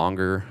track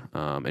longer,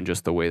 and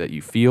just the way that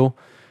you feel.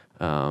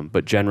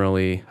 But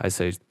generally, I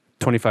say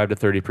 25 to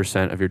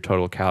 30% of your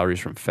total calories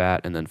from fat,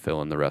 and then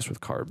fill in the rest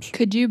with carbs.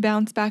 Could you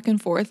bounce back and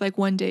forth? Like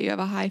one day you have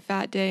a high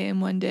fat day and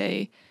one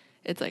day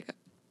it's like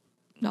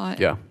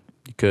not. Yeah,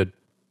 you could.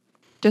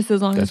 Just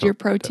as long as your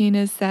protein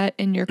is set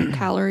and your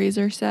calories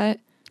are set.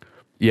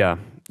 Yeah.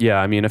 Yeah.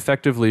 I mean,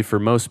 effectively for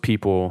most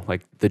people,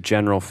 like the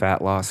general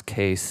fat loss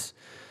case,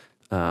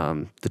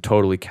 the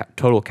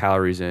total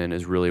calories in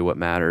is really what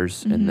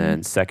matters. And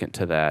then second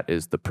to that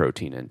is the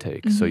protein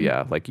intake. So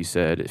yeah, like you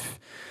said, if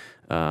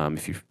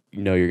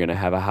you know you're going to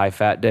have a high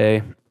fat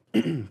day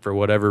for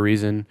whatever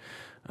reason,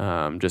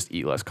 just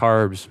eat less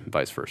carbs,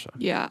 vice versa.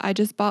 Yeah, I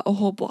just bought a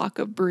whole block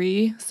of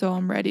brie, so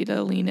I'm ready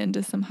to lean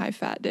into some high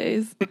fat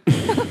days.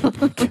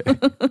 Okay.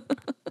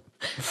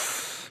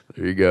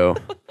 There you go.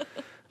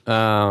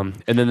 And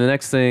then the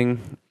next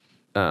thing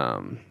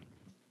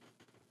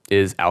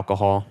is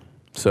alcohol.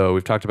 So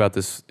we've talked about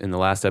this in the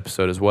last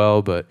episode as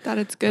well, but that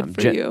it's good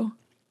for you.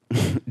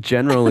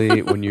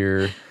 Generally,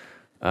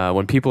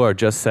 when people are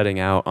just setting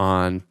out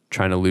on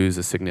trying to lose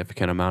a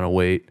significant amount of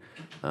weight,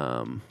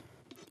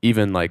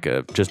 even like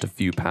just a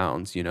few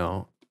pounds,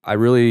 I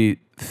really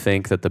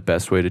think that the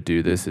best way to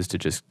do this is to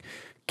just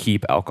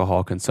keep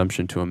alcohol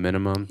consumption to a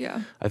minimum.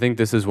 Yeah. I think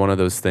this is one of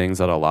those things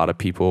that a lot of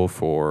people,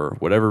 for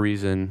whatever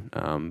reason,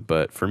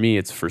 but for me,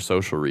 it's for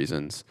social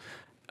reasons,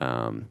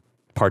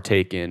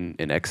 partake in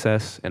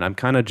excess. And I'm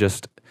kind of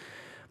just,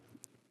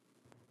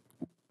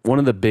 one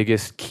of the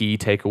biggest key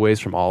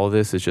takeaways from all of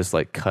this is just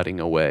like cutting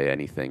away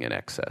anything in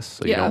excess.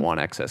 So you don't want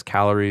excess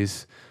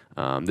calories.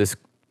 This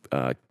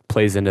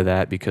plays into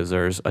that because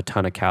there's a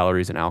ton of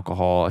calories in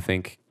alcohol. I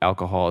think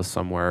alcohol is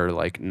somewhere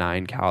like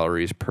 9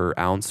 calories per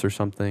ounce or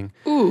something.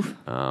 Ooh.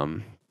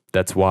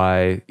 That's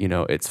why,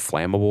 it's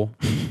flammable.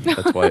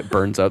 That's why it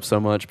burns up so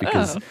much,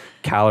 because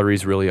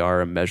calories really are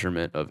a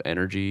measurement of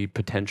energy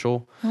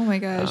potential. Oh my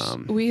gosh.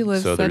 We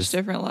live such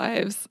different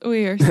lives.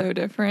 We are so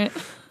different.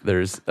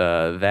 There's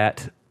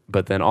that.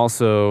 But then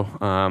also,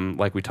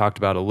 like we talked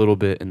about a little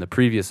bit in the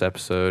previous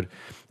episode,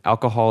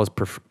 alcohol is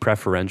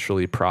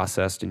preferentially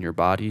processed in your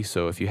body.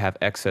 So if you have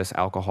excess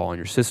alcohol in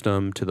your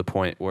system to the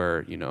point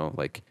where,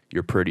 like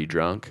you're pretty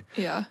drunk,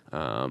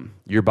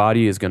 your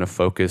body is going to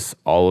focus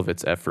all of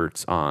its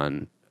efforts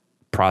on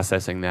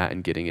processing that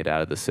and getting it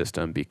out of the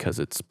system, because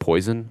it's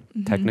poison,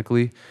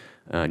 technically,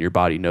 and your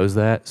body knows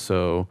that.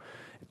 So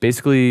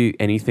basically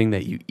anything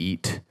that you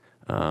eat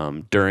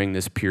during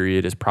this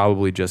period is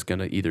probably just going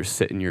to either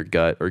sit in your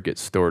gut or get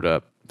stored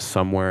up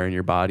somewhere in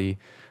your body.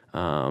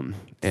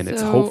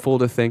 It's hopeful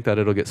to think that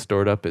it'll get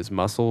stored up as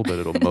muscle, but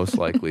it'll most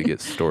likely get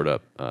stored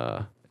up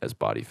as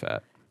body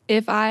fat.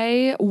 If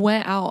I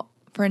went out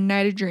for a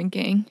night of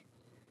drinking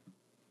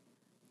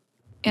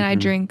and I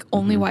drink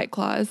only White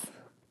Claws,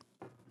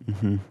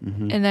 and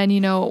then,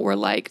 we're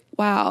like,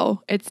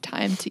 wow, it's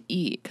time to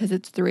eat because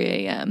it's 3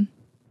 a.m.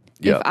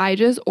 Yep. If I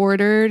just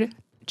ordered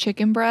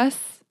chicken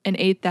breasts and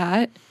ate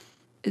that,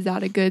 is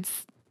that a good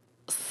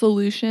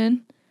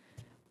solution?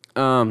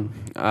 I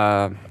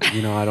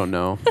don't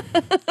know.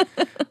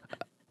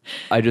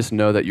 I just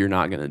know that you're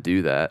not going to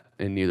do that,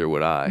 and neither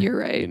would I. You're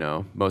right.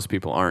 Most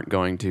people aren't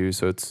going to,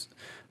 so it's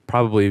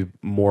probably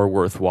more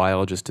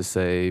worthwhile just to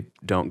say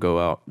don't go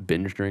out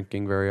binge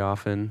drinking very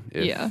often.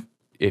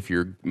 If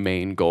your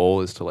main goal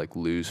is to like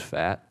lose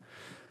fat,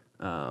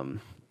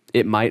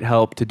 it might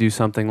help to do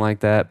something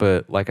like that.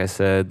 But like I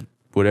said,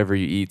 whatever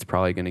you eat is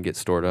probably going to get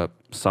stored up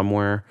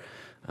somewhere.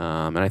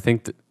 And I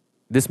think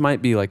this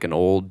might be like an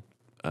old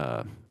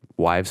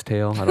wives'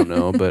 tale. I don't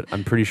know, but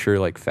I'm pretty sure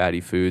like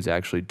fatty foods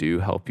actually do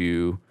help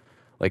you.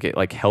 Like it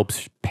like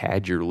helps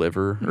pad your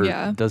liver,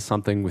 or does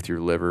something with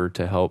your liver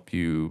to help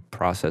you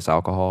process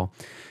alcohol.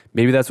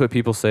 Maybe that's what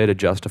people say to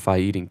justify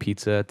eating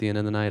pizza at the end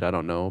of the night. I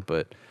don't know,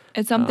 but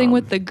it's something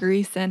with the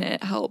grease in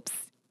it helps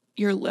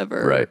your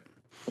liver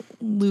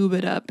lube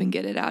it up and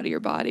get it out of your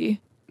body.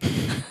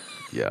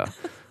 Yeah.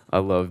 I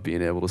love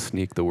being able to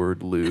sneak the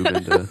word lube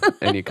into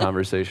any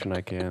conversation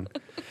I can.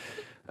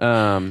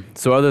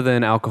 So other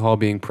than alcohol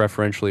being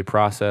preferentially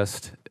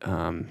processed,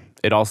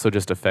 it also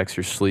just affects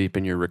your sleep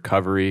and your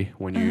recovery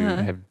when you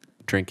have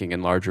drinking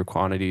in larger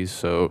quantities.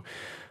 So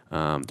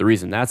the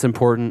reason that's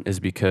important is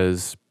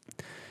because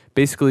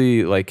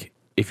basically, like,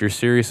 if you're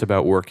serious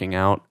about working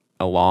out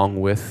along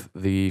with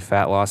the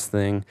fat loss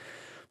thing,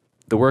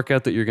 the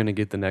workout that you're going to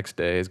get the next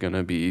day is going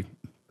to be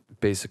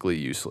basically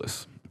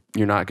useless.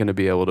 You're not going to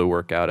be able to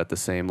work out at the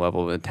same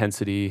level of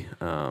intensity,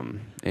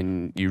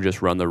 and you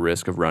just run the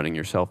risk of running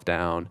yourself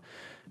down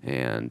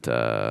and,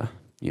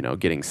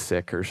 getting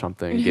sick or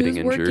something, and getting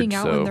injured. Who's working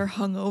out when they're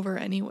hungover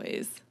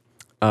anyways?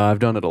 I've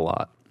done it a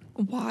lot.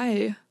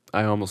 Why?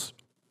 I almost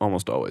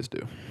always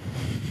do.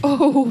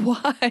 Oh,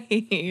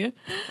 why?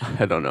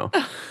 I don't know.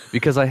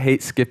 Because I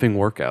hate skipping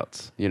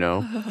workouts, you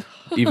know,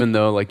 even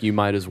though like you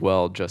might as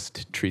well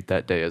just treat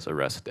that day as a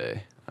rest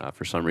day.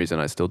 For some reason,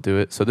 I still do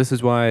it. So this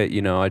is why,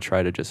 you know, I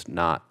try to just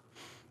not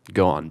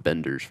go on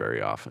benders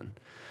very often.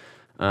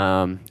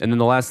 And then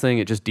the last thing,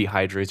 it just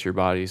dehydrates your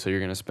body. So you're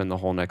going to spend the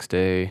whole next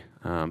day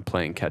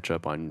playing catch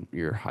up on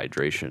your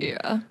hydration.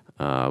 Yeah.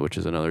 Which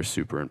is another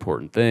super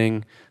important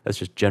thing. That's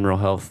just general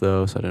health,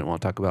 though, so I didn't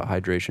want to talk about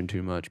hydration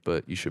too much,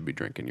 but you should be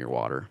drinking your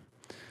water.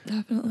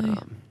 Definitely.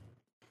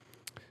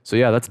 So,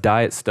 yeah, that's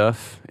diet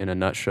stuff in a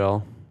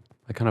nutshell.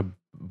 I kind of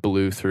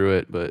blew through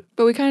it, but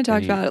we kind of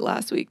talked about it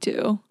last week,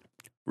 too.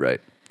 Right.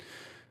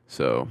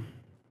 So,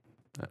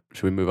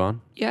 should we move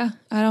on? Yeah,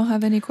 I don't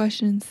have any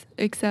questions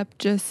except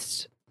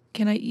just,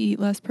 can I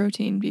eat less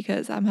protein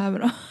because I'm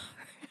having a...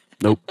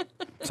 Nope.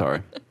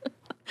 Sorry.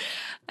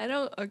 I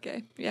don't...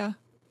 Okay, yeah.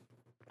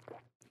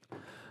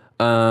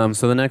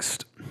 So the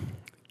next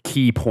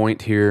key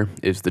point here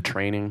is the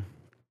training.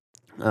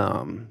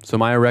 So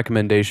my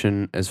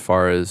recommendation, as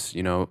far as,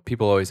 you know,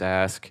 people always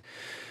ask,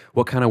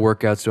 what kind of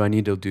workouts do I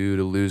need to do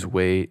to lose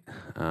weight?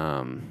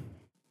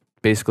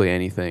 Basically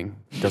anything.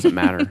 Doesn't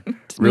matter.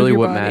 Really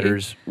what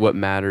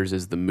matters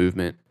is the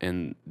movement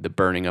and the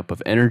burning up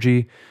of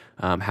energy.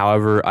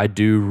 However, I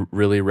do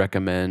really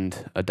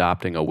recommend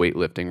adopting a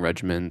weightlifting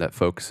regimen that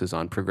focuses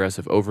on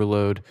progressive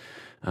overload.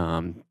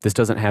 This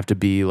doesn't have to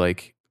be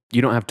like,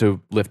 you don't have to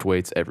lift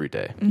weights every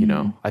day. You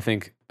know, I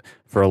think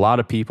for a lot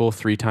of people,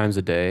 3 times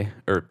a day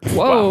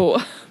Whoa,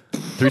 wow,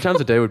 3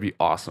 times a day would be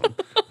awesome.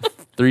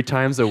 3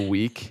 times a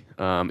week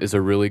is a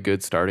really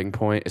good starting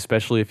point,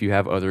 especially if you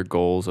have other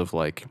goals of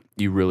like,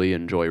 you really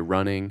enjoy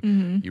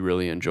running, you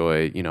really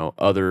enjoy, you know,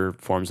 other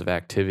forms of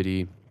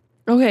activity.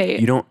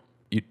 Okay.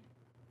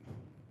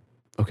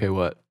 Okay,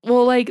 what?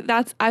 Well, like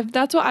that's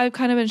what I've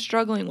kind of been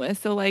struggling with.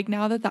 So like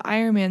now that the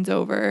Ironman's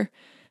over,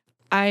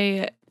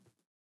 I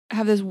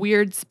have this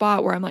weird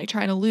spot where I'm like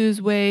trying to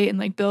lose weight and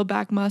like build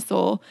back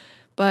muscle,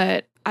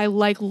 but I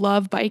like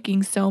love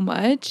biking so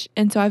much.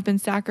 And so I've been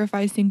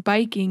sacrificing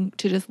biking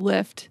to just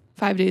lift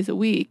 5 days a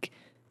week.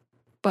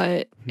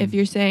 But if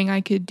you're saying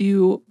I could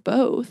do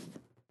both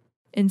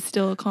and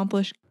still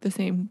accomplish the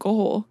same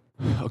goal.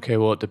 Okay,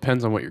 well, it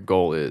depends on what your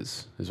goal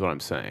is what I'm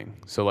saying.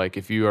 So like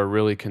if you are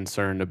really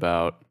concerned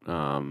about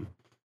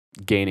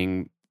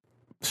gaining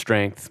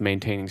strength,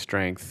 maintaining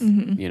strength,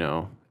 you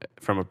know,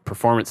 from a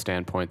performance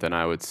standpoint, then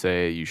I would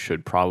say you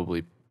should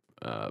probably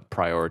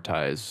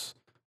prioritize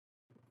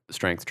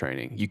strength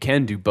training. You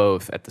can do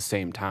both at the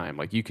same time.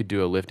 Like you could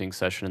do a lifting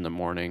session in the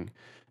morning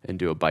and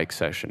do a bike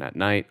session at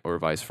night or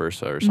vice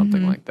versa or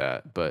something like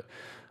that. But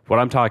what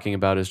I'm talking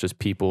about is just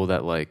people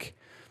that like,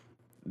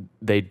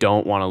 they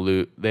don't want to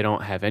lose, they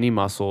don't have any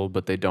muscle,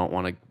 but they don't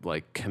want to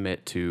like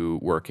commit to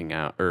working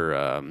out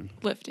or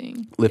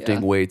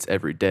lifting weights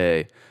every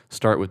day.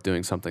 Start with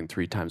doing something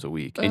 3 times a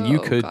week. And you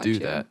could do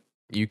that.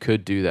 You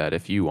could do that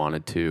if you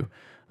wanted to.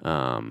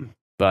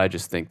 But I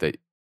just think that,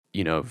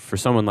 you know, for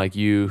someone like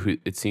you, who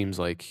it seems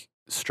like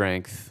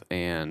strength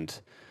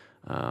and,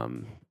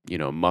 you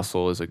know,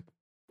 muscle is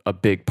a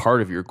big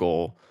part of your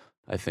goal.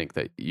 I think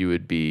that you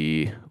would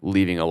be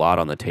leaving a lot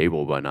on the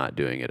table by not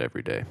doing it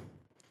every day.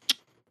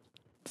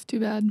 It's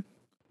too bad.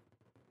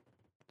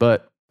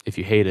 But if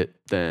you hate it,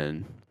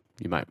 then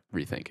you might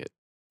rethink it.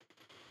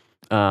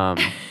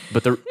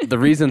 But the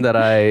reason that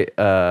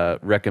I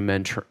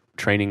recommend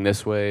training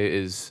this way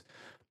is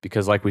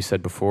because, like we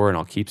said before, and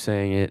I'll keep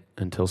saying it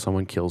until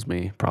someone kills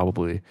me,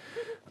 probably,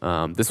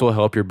 this will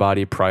help your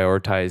body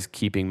prioritize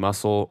keeping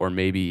muscle or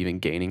maybe even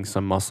gaining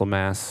some muscle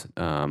mass,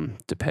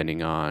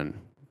 depending on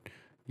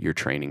your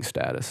training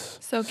status.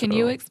 So can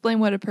you explain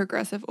what a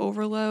progressive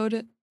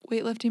overload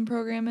weightlifting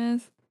program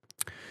is?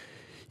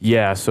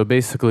 Yeah, so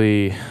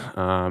basically,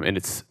 in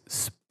its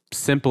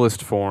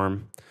simplest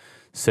form,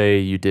 say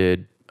you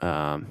did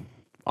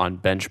on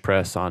bench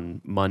press on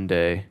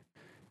Monday,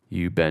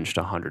 you benched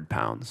 100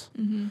 pounds.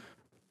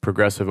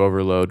 Progressive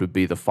overload would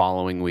be the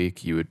following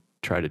week, you would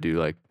try to do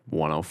like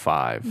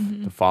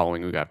 105. The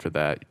following week after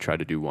that, you try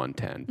to do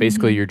 110.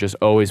 Basically, you're just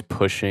always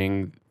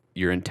pushing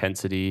your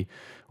intensity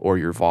or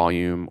your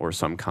volume or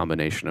some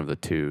combination of the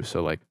two.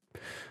 So like,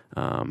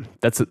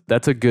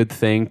 that's a good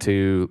thing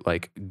to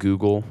like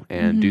Google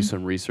and do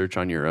some research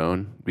on your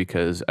own,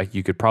 because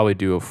you could probably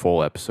do a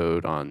full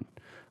episode on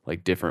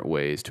like different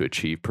ways to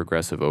achieve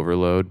progressive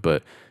overload.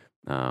 But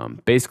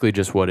basically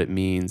just what it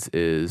means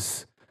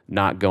is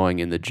not going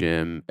in the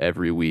gym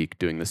every week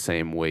doing the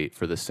same weight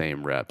for the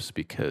same reps,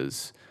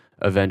 because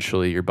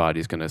eventually your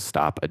body's going to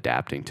stop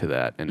adapting to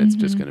that, and it's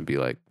just going to be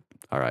like,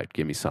 all right,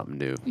 give me something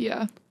new.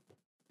 Yeah.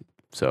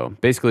 So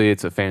basically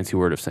it's a fancy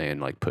word of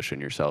saying like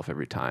pushing yourself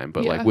every time,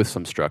 but like with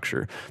some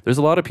structure. There's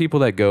a lot of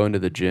people that go into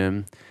the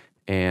gym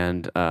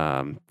and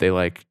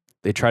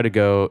they try to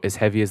go as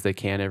heavy as they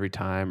can every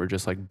time, or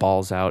just like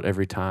balls out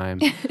every time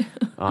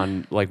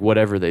on like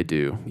whatever they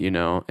do, you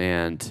know.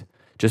 And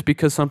just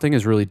because something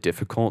is really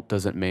difficult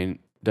doesn't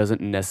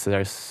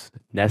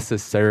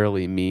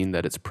necessarily mean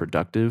that it's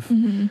productive.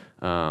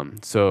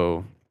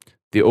 So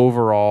the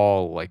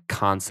overall like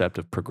concept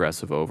of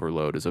progressive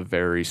overload is a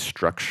very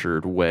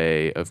structured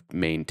way of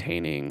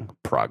maintaining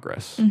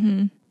progress.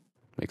 Mm-hmm.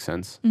 Make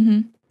sense?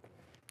 Mm-hmm.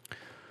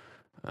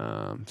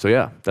 So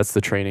yeah, that's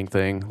the training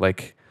thing.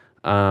 Like,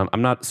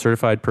 I'm not a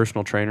certified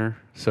personal trainer,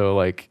 so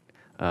like,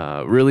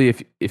 really,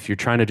 if you're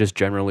trying to just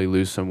generally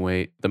lose some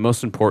weight, the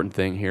most important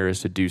thing here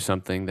is to do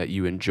something that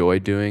you enjoy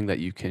doing, that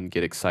you can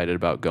get excited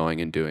about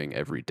going and doing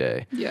every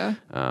day. Yeah.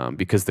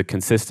 Because the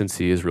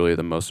consistency is really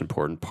the most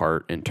important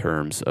part in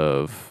terms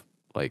of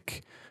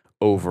like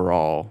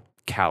overall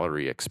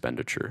calorie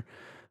expenditure.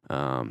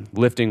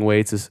 Lifting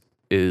weights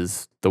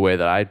is the way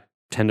that I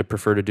tend to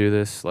prefer to do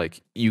this.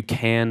 Like, you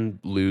can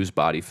lose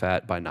body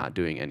fat by not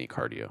doing any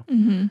cardio.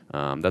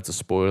 Mm-hmm. That's a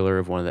spoiler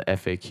of one of the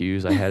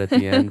FAQs I had at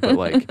the end, but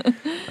like,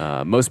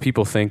 most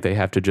people think they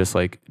have to just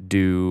like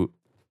do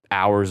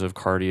hours of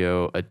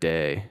cardio a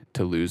day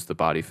to lose the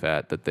body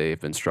fat that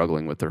they've been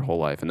struggling with their whole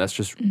life. And that's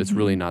just, it's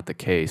really not the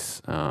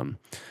case.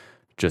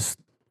 Just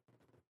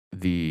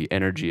the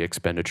energy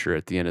expenditure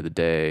at the end of the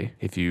day,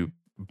 if you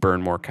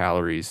burn more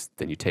calories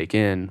than you take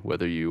in,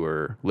 whether you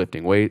were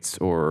lifting weights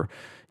or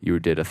you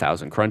did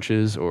 1,000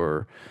 crunches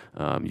or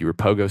you were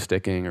pogo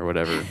sticking or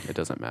whatever, it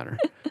doesn't matter.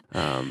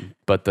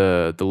 But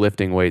the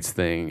lifting weights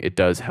thing, it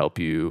does help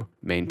you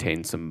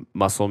maintain some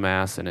muscle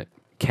mass, and it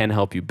can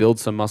help you build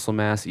some muscle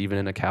mass even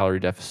in a calorie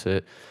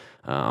deficit.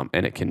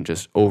 And it can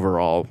just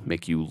overall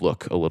make you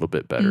look a little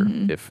bit better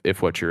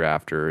if what you're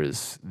after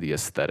is the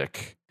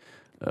aesthetic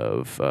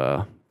of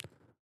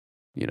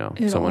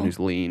someone who's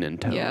lean and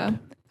toned. Yeah.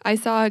 I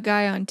saw a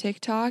guy on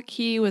TikTok.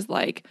 He was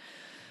like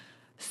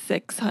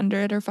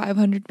 600 or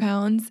 500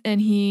 pounds, and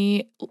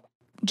he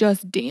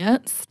just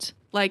danced.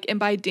 Like, and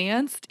by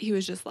danced, he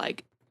was just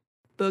like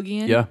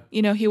boogieing.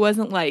 Yeah. He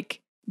wasn't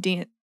like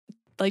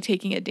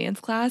taking a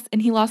dance class,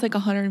 and he lost like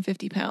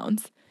 150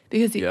 pounds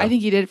because I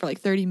think he did it for like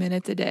 30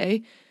 minutes a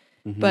day.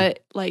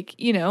 But like,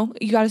 you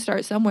got to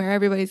start somewhere.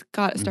 Everybody's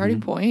got a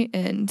starting point,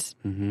 and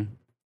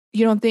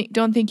you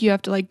don't think you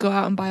have to like go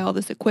out and buy all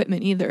this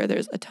equipment either.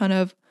 There's a ton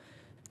of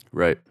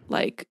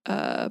like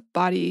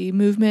body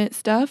movement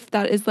stuff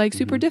that is like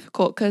super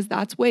difficult because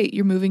that's weight.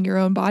 You're moving your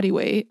own body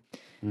weight.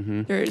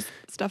 There's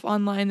stuff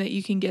online that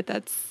you can get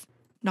that's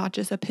not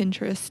just a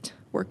Pinterest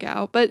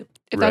workout. But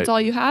if that's all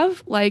you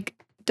have, like,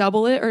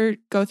 double it or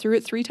go through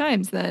it 3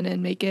 times then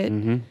and make it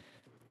a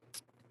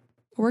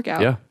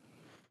workout. Yeah.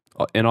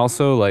 And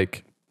also,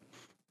 like,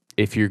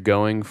 if you're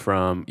going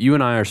from, you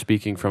and I are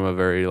speaking from a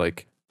very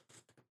like,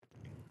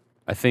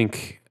 I'm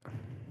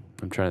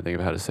trying to think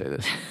of how to say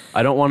this.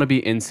 I don't want to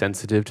be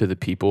insensitive to the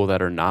people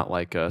that are not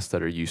like us,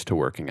 that are used to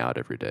working out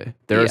every day.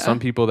 There are some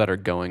people that are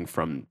going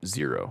from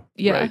zero.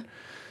 Yeah. Right?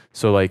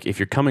 So like, if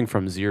you're coming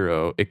from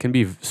zero, it can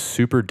be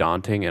super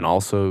daunting and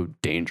also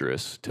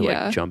dangerous to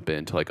like jump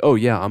into like, oh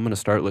yeah, I'm going to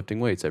start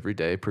lifting weights every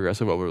day,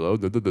 progressive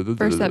overload.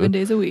 For 7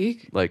 days a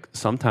week. Like,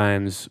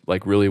 sometimes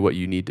like really what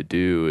you need to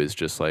do is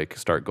just like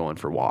start going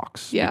for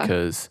walks. Yeah.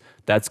 Because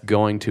that's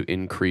going to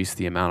increase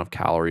the amount of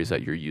calories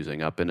that you're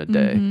using up in a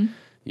day.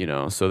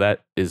 So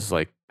that is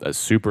like a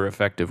super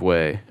effective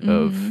way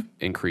of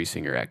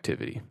increasing your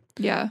activity.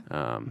 Yeah.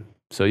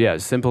 So yeah,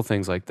 simple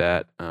things like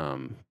that.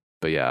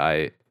 But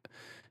yeah,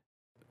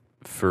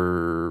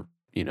 for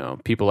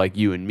people like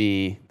you and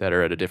me that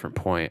are at a different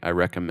point, I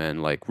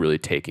recommend like really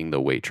taking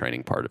the weight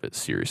training part of it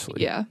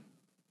seriously. Yeah.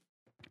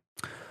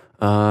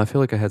 I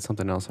feel like I had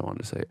something else I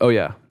wanted to say. Oh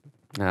yeah.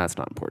 Nah, that's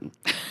not important.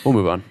 We'll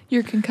move on.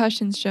 Your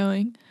concussion's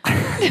showing.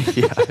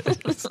 Yeah.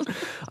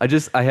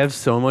 I have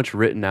so much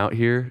written out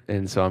here,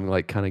 and so I'm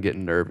like kind of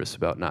getting nervous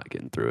about not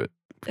getting through it.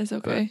 It's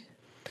okay.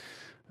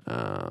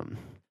 But,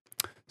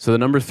 so the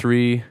number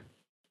 3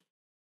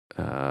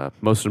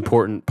 most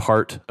important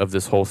part of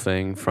this whole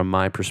thing from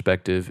my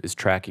perspective is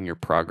tracking your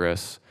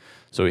progress.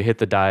 So we hit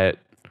the diet,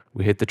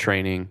 we hit the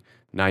training,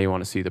 now you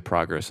want to see the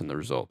progress and the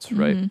results,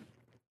 right?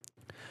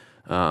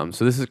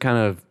 So this is kind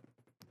of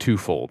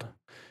twofold.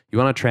 You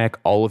want to track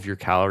all of your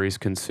calories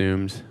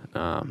consumed,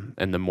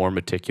 and the more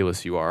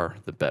meticulous you are,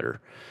 the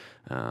better.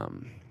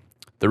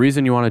 The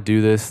reason you want to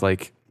do this,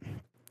 like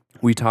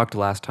we talked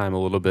last time a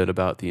little bit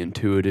about the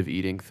intuitive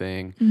eating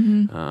thing.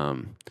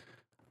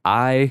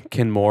 I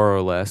can more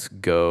or less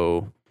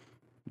go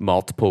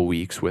multiple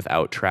weeks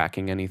without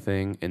tracking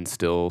anything and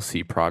still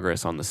see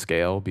progress on the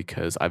scale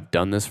because I've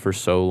done this for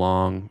so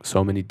long,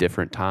 so many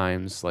different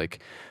times.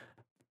 Like,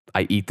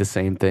 I eat the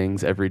same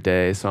things every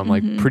day. So I'm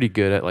like pretty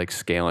good at like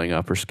scaling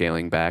up or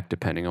scaling back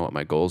depending on what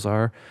my goals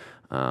are.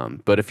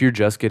 But if you're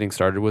just getting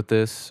started with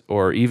this,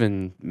 or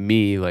even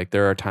me, like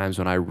there are times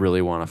when I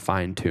really want to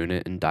fine tune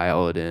it and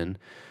dial it in.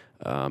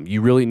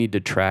 You really need to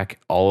track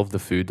all of the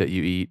food that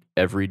you eat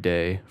every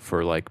day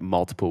for like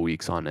multiple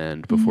weeks on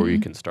end before you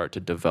can start to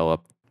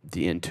develop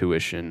the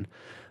intuition.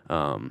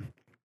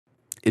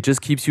 It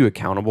just keeps you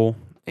accountable,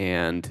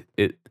 and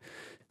it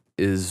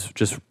is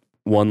just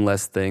one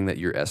less thing that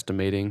you're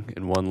estimating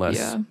and one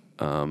less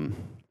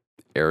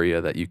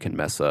area that you can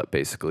mess up,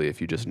 basically.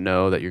 If you just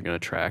know that you're going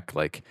to track,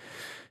 like,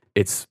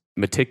 it's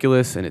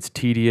meticulous and it's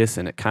tedious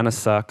and it kind of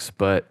sucks,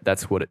 but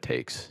that's what it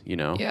takes, you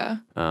know? Yeah.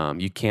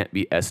 You can't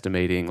be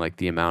estimating like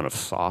the amount of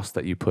sauce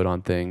that you put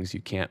on things.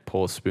 You can't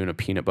pull a spoon of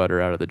peanut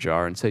butter out of the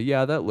jar and say,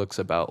 yeah, that looks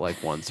about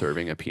like one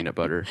serving of peanut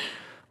butter.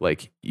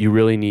 Like you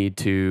really need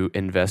to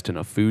invest in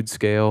a food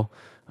scale.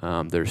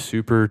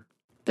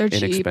 They're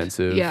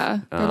inexpensive. Cheap. Yeah.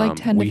 They're like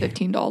 $10 to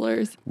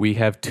 $15. We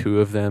have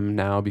 2 of them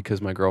now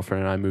because my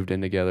girlfriend and I moved in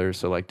together.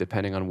 So like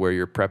depending on where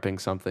you're prepping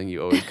something,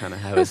 you always kind of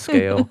have a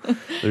scale.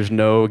 There's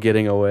no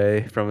getting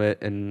away from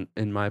it in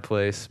my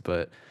place.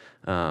 But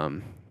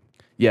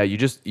yeah,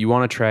 you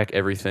want to track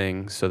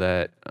everything so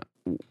that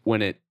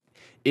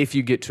if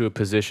you get to a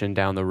position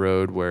down the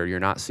road where you're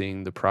not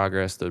seeing the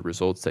progress, the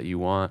results that you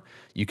want,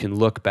 you can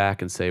look back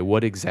and say,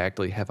 what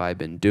exactly have I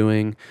been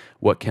doing?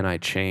 What can I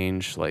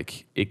change?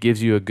 Like it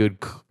gives you a good,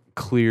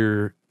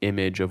 clear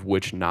image of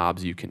which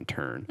knobs you can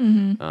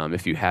turn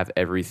if you have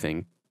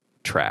everything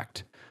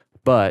tracked.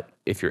 But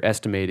if you're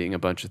estimating a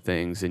bunch of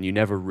things, then you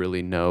never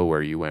really know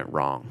where you went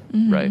wrong,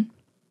 right?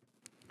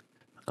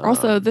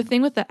 Also, the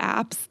thing with the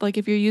apps, like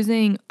if I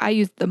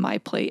use the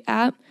MyPlate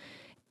app,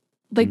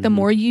 like the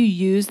more you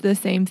use the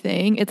same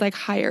thing, it's like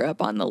higher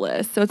up on the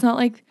list. So it's not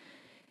like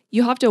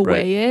you have to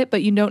weigh it,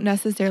 but you don't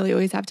necessarily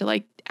always have to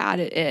like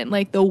add it in.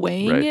 Like the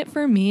weighing it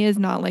for me is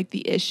not like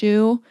the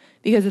issue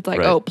because it's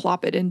like, oh,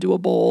 plop it into a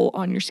bowl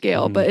on your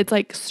scale. But it's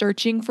like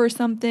searching for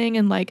something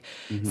and like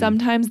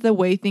sometimes the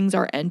way things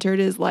are entered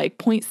is like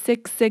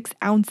 0.66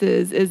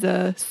 ounces is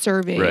a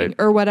serving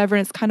or whatever.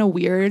 And it's kind of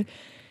weird.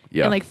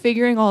 Yeah. And like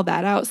figuring all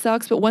that out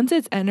sucks. But once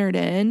it's entered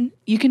in,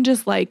 you can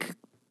just like,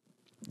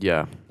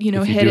 if you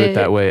do it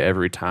that way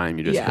every time,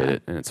 you just hit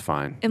it and it's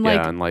fine. And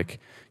and like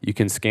you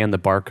can scan the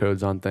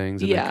barcodes on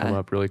things and they come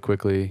up really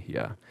quickly.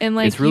 Yeah. And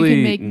like it's really you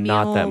can make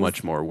not meals, that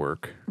much more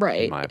work,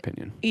 in my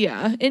opinion.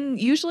 Yeah. And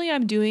usually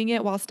I'm doing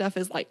it while stuff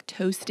is like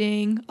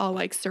toasting. I'll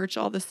like search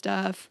all the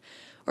stuff.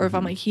 Or if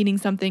I'm like heating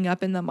something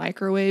up in the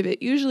microwave,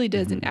 it usually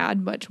doesn't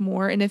add much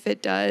more. And if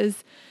it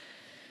does,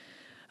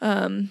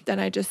 then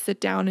I just sit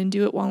down and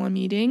do it while I'm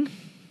eating.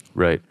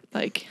 Right.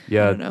 Like,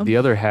 yeah, the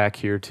other hack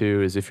here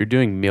too is if you're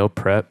doing meal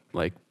prep,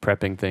 like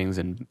prepping things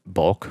in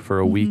bulk for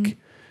a week,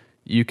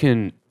 you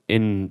can,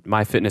 in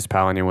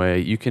MyFitnessPal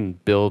anyway, you can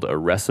build a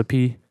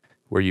recipe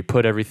where you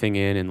put everything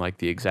in like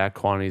the exact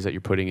quantities that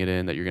you're putting it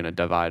in, that you're going to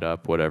divide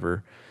up,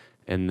 whatever.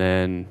 And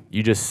then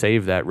you just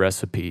save that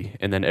recipe.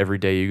 And then every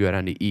day you go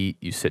down to eat,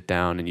 you sit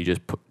down and you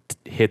just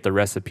hit the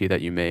recipe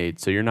that you made.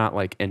 So you're not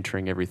like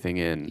entering everything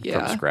in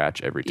from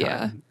scratch every time.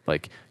 Yeah.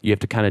 Like you have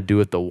to kind of do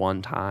it the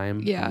one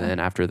time. Yeah. And then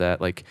after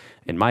that, like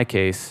in my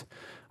case,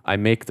 I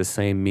make the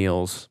same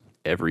meals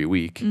every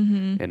week.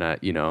 And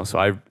so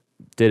I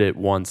did it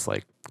once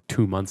like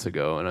 2 months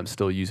ago and I'm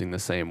still using the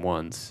same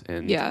ones.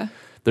 And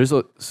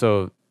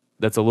so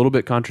that's a little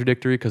bit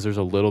contradictory because there's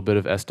a little bit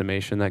of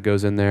estimation that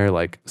goes in there.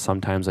 Like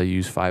sometimes I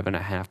use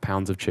 5.5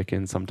 pounds of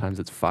chicken. Sometimes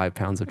it's 5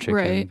 pounds of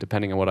chicken,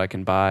 depending on what I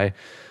can buy.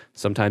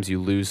 Sometimes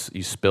you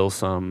spill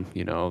some,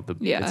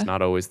 it's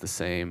not always the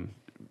same.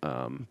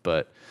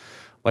 But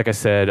like I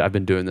said, I've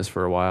been doing this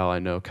for a while. I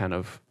know kind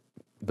of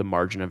the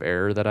margin of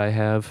error that I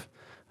have.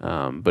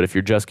 But if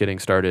you're just getting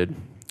started,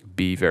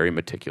 be very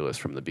meticulous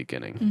from the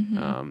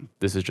beginning.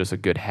 This is just a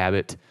good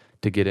habit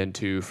to get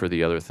into for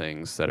the other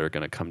things that are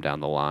going to come down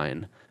the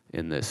line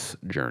in this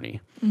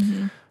journey.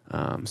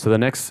 So the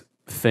next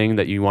thing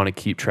that you want to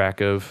keep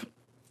track of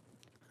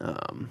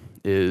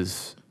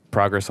is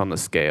progress on the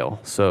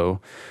scale.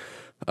 So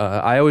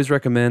I always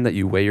recommend that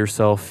you weigh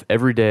yourself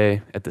every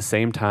day at the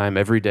same time,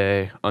 every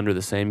day, under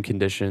the same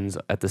conditions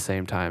at the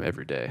same time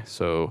every day.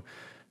 So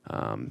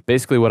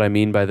basically what I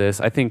mean by this,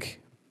 I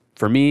think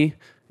for me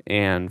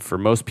and for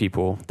most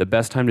people, the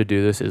best time to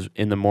do this is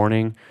in the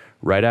morning,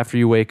 right after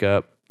you wake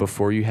up,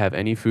 before you have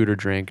any food or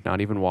drink, not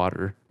even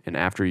water, and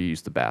after you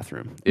use the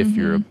bathroom, if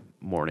you're a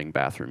morning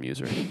bathroom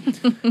user.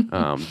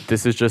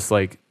 This is just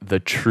like the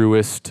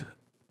truest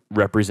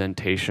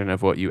representation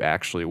of what you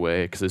actually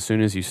weigh, because as soon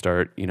as you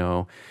start,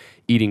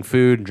 eating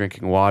food and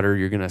drinking water,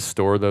 you're going to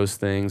store those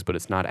things, but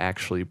it's not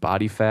actually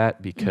body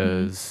fat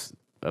because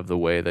of the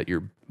way that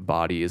your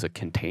body is a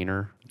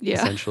container,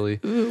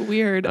 essentially. Ooh,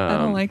 weird. I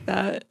don't like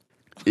that.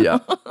 Yeah.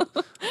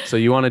 So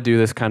you want to do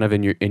this kind of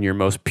in your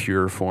most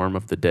pure form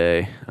of the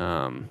day.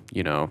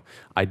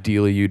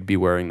 Ideally you'd be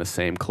wearing the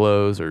same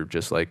clothes or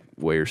just like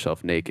weigh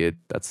yourself naked.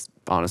 That's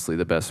honestly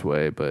the best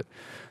way. But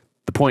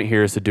the point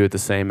here is to do it the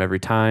same every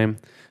time.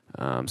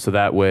 So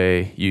that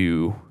way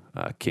you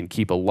can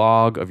keep a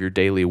log of your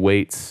daily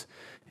weights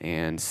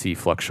and see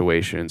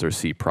fluctuations or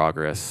see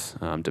progress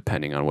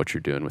depending on what you're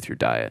doing with your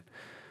diet.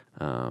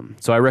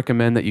 So I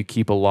recommend that you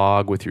keep a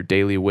log with your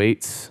daily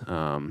weights.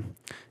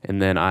 And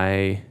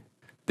then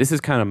this is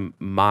kind of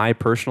my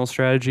personal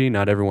strategy.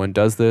 Not everyone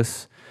does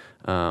this.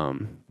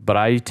 But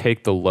I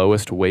take the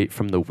lowest weight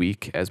from the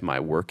week as my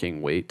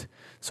working weight.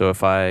 So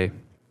if I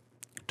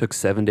took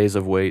 7 days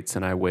of weights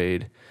and I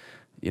weighed,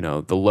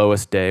 the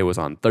lowest day was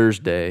on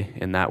Thursday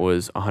and that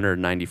was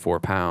 194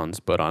 pounds,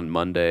 but on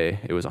Monday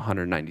it was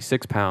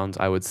 196 pounds,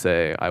 I would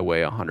say I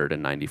weigh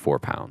 194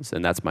 pounds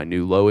and that's my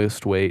new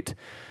lowest weight.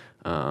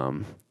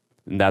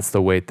 And that's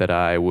the weight that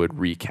I would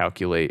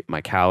recalculate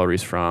my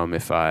calories from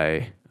if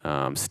I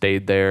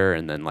stayed there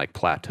and then like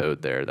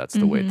plateaued there. That's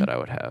the weight that I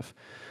would have.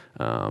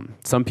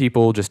 Some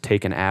people just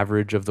take an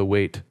average of the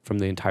weight from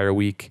the entire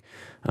week.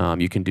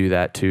 You can do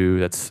that too.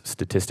 That's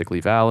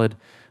statistically valid.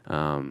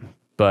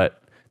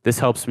 But this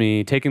helps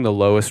me. Taking the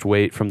lowest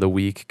weight from the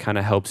week kind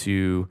of helps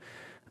you,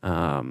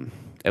 at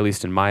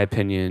least in my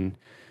opinion,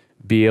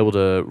 be able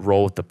to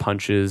roll with the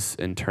punches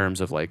in terms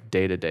of like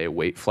day-to-day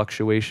weight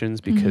fluctuations,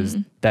 because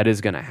that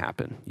is going to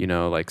happen. You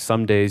know, like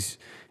some days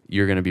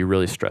you're going to be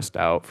really stressed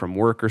out from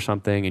work or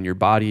something, and your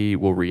body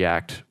will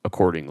react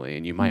accordingly,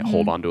 and you might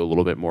hold on to a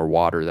little bit more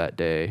water that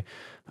day,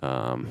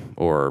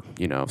 or,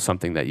 you know,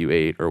 something that you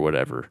ate or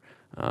whatever.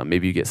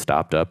 Maybe you get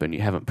stopped up and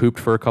you haven't pooped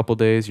for a couple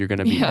days. You're going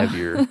to be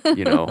heavier,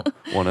 you know,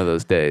 one of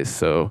those days.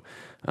 So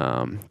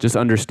just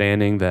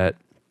understanding that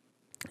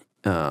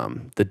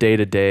the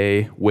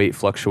day-to-day weight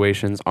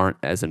fluctuations aren't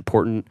as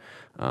important.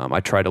 I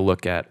try to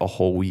look at a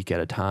whole week at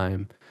a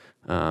time,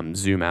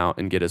 zoom out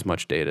and get as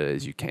much data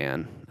as you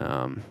can.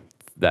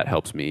 That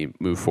helps me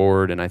move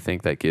forward, and I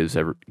think that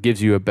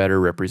gives you a better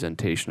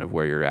representation of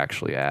where you're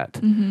actually at,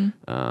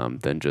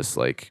 than just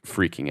like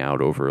freaking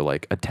out over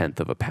like 1/10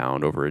 of a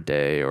pound over a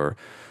day. Or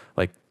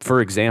like, for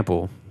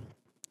example,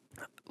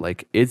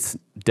 like it's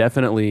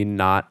definitely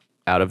not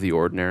out of the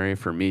ordinary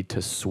for me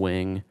to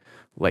swing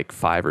like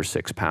 5 or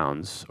 6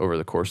 pounds over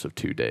the course of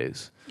 2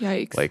 days.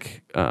 Yikes.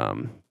 Like,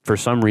 for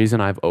some reason,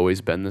 I've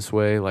always been this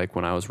way. Like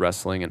when I was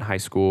wrestling in high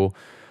school,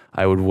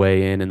 I would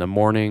weigh in the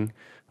morning,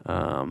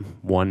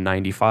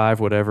 195,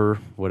 whatever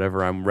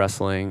I'm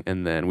wrestling.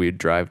 And then we'd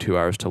drive 2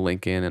 hours to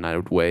Lincoln, and I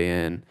would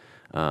weigh in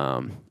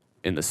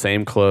the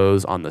same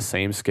clothes on the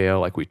same scale.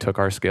 Like we took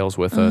our scales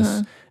with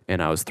us,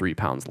 and I was 3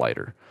 pounds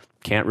lighter.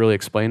 Can't really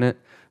explain it.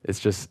 It's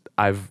just,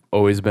 I've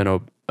always been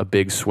a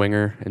big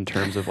swinger in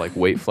terms of like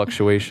weight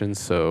fluctuations.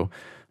 So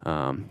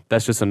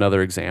that's just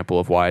another example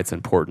of why it's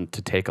important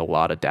to take a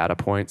lot of data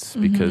points,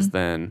 because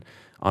then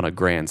on a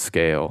grand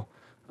scale,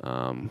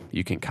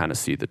 you can kind of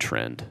see the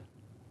trend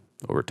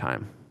over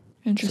time.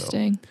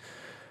 Interesting.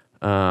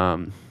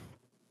 So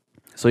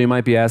you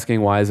might be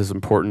asking, why is this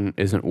important?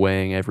 Isn't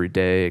weighing every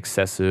day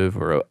excessive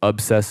or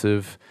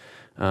obsessive?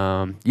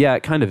 Yeah,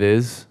 it kind of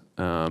is.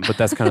 But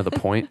that's kind of the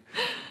point.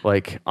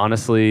 Like,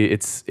 honestly,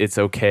 it's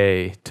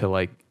okay to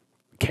like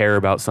care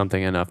about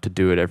something enough to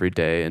do it every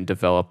day and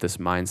develop this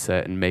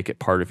mindset and make it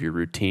part of your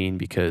routine,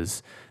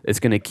 because it's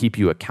going to keep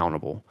you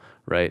accountable,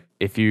 right?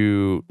 If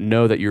you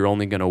know that you're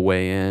only going to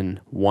weigh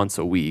in once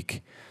a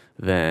week,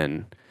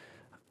 then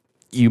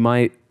you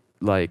might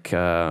like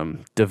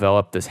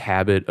develop this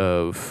habit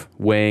of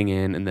weighing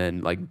in and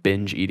then like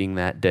binge eating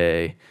that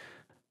day,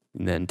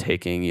 and then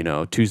taking, you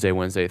know, Tuesday,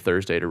 Wednesday,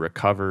 Thursday to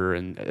recover.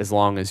 And as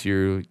long as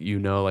you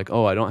know, like,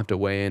 oh, I don't have to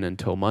weigh in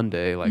until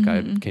Monday, like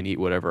I can eat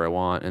whatever I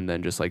want, and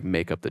then just like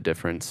make up the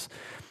difference.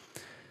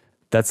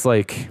 That's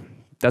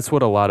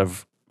what a lot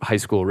of high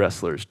school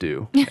wrestlers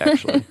do,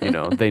 actually. You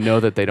know, they know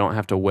that they don't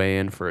have to weigh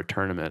in for a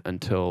tournament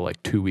until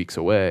like 2 weeks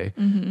away.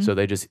 So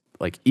they just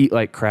like eat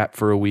like crap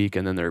for a week,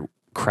 and then they're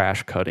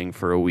crash cutting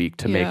for a week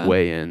to make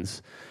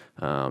weigh-ins.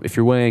 If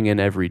you're weighing in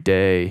every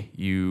day,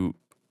 you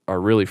are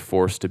really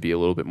forced to be a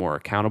little bit more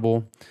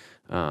accountable.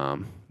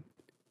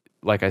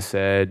 Like I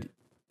said,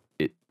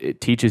 it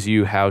teaches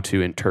you how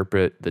to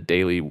interpret the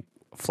daily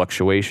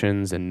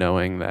fluctuations, and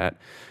knowing that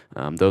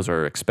those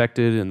are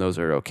expected and those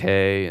are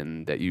okay,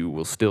 and that you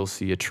will still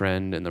see a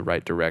trend in the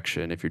right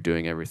direction if you're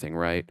doing everything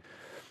right.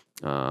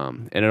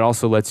 And it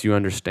also lets you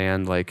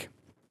understand like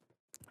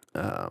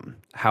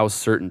how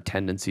certain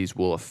tendencies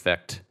will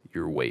affect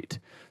your weight.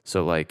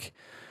 So like,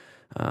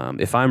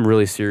 if I'm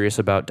really serious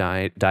about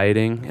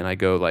dieting and I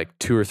go like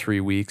 2 or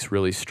 3 weeks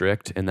really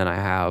strict, and then I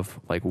have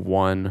like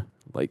one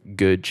like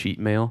good cheat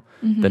meal,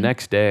 the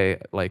next day,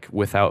 like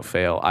without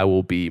fail, I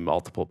will be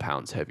multiple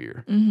pounds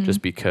heavier,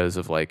 just because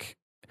of like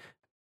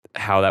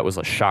how that was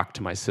a shock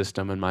to my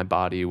system, and my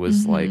body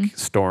was like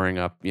storing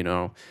up, you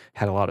know,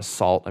 had a lot of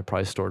salt. I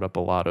probably stored up a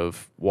lot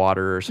of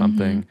water or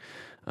something.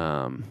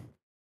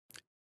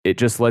 It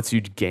just lets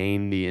you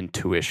gain the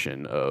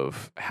intuition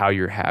of how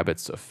your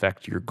habits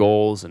affect your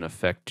goals and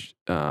affect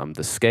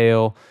the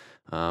scale.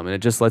 And it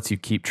just lets you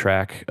keep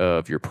track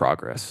of your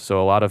progress.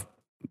 So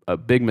a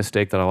big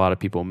mistake that a lot of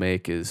people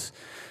make is,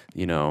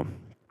 you know,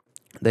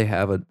 they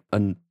have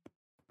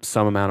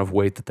some amount of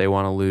weight that they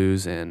want to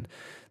lose, and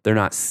they're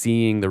not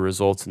seeing the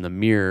results in the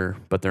mirror,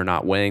 but they're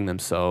not weighing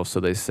themselves.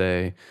 So they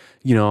say,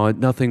 you know,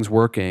 nothing's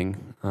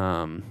working.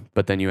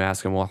 But then you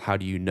ask them, well, how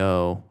do you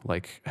know?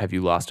 Like, have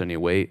you lost any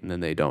weight? And then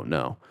they don't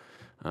know.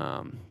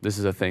 This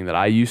is a thing that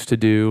I used to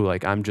do.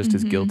 Like, I'm just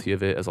as guilty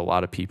of it as a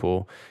lot of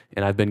people.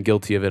 And I've been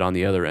guilty of it on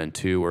the other end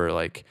too, where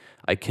like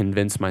I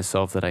convince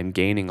myself that I'm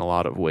gaining a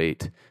lot of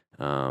weight,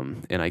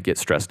 and I get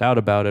stressed out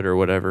about it or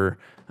whatever.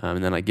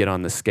 And then I get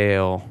on the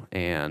scale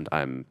and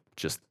I'm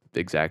just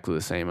exactly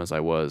the same as I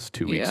was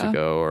 2 weeks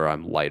ago, or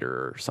I'm lighter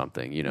or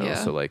something, you know? Yeah.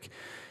 So like,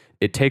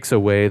 it takes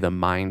away the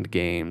mind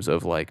games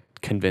of like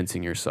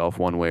convincing yourself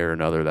one way or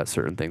another that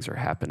certain things are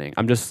happening.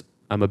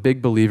 I'm a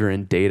big believer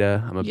in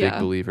data. I'm a big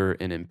believer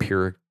in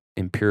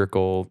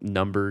empirical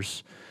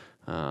numbers.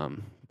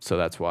 So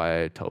that's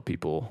why I tell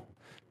people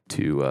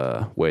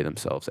to weigh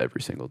themselves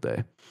every single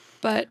day.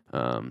 But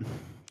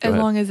as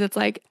long as it's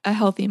like a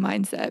healthy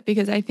mindset,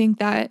 because I think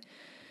that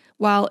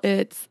while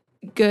it's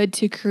good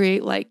to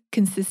create like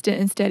consistent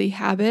and steady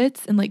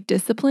habits and like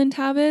disciplined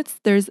habits,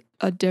 there's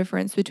a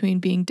difference between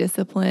being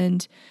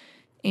disciplined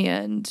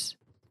and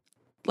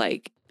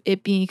like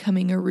it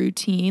becoming a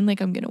routine.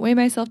 Like, I'm going to weigh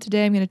myself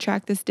today, I'm going to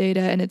track this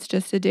data, and it's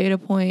just a data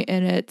point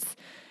and it's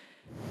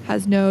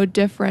has no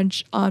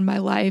difference on my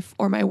life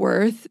or my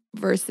worth,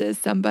 versus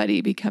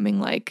somebody becoming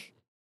like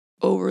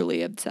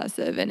overly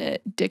obsessive and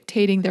it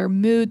dictating their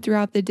mood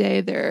throughout the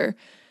day, their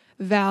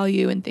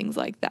value and things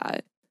like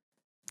that.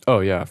 Oh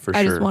yeah, for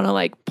sure. I just want to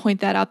like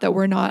point that out, that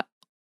we're not,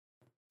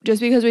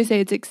 just because we say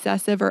it's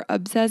excessive or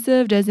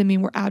obsessive doesn't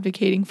mean we're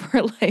advocating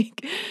for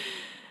like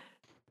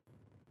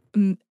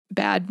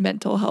bad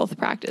mental health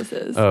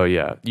practices. Oh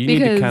yeah. You need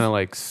to kind of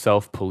like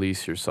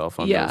self-police yourself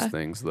on those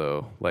things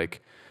though.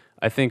 Like,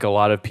 I think a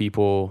lot of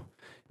people,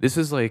 this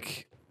is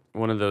like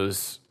one of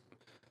those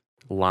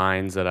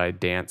lines that I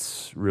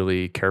dance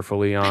really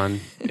carefully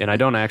on. And I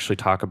don't actually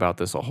talk about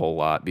this a whole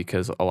lot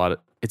because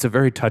it's a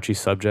very touchy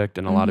subject,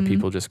 and a lot of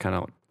people just kind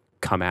of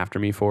come after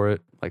me for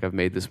it. Like, I've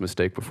made this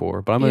mistake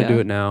before, but I'm going to do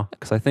it now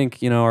because I think,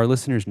 our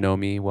listeners know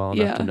me well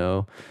enough to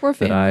know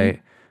that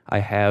I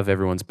have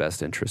everyone's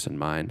best interest in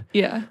mind.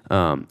 Yeah.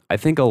 I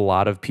think a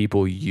lot of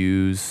people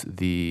use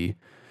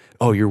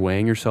oh, you're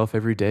weighing yourself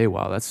every day.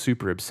 Wow, that's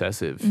super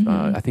obsessive.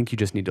 I think you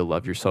just need to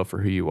love yourself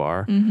for who you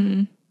are.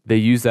 They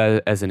use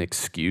that as an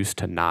excuse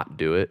to not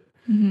do it.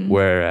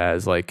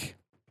 Whereas like,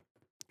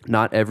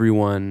 not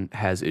everyone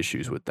has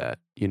issues with that.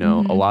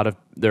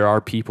 There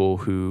are people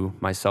who,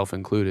 myself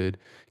included,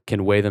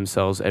 can weigh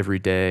themselves every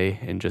day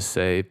and just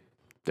say,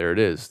 there it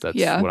is. That's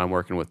what I'm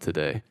working with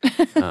today.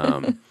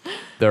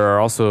 There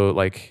are also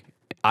like,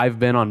 I've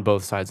been on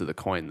both sides of the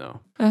coin though.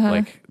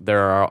 Like,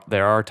 there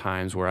are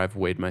times where I've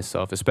weighed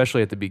myself,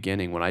 especially at the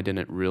beginning when I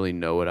didn't really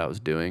know what I was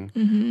doing,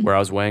 where I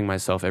was weighing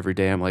myself every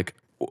day. I'm like,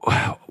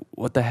 wow,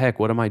 what the heck?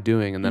 What am I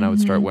doing? And then I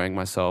would start weighing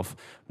myself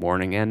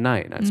morning and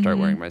night, and I'd start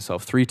weighing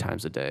myself 3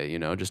 times a day,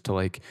 just to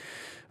like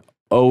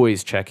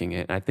always checking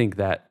it. And I think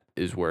that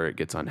is where it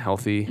gets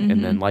unhealthy.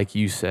 And then, like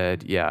you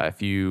said,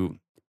 if you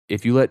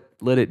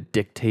let it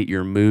dictate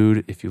your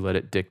mood, if you let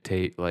it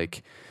dictate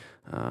like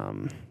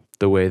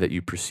the way that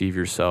you perceive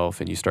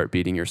yourself, and you start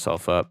beating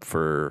yourself up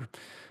for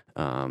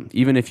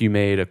even if you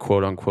made a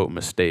quote unquote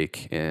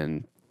mistake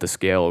and the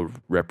scale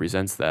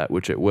represents that,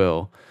 which it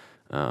will,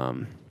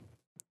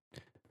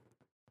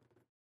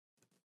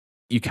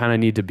 you kind of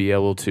need to be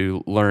able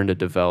to learn to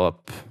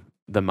develop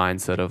the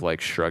mindset of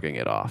like shrugging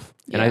it off.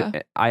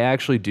 And I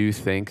actually do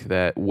think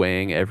that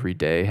weighing every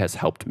day has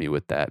helped me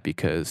with that,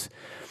 because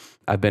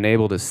I've been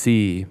able to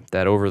see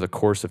that over the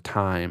course of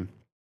time,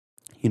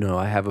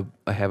 I have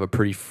a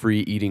pretty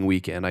free eating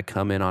weekend. I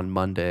come in on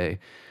Monday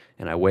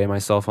and I weigh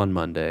myself on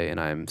Monday and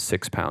I'm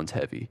 6 pounds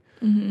heavy.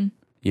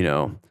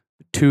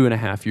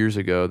 2.5 years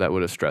ago, that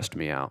would have stressed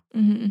me out.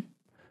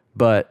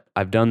 But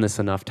I've done this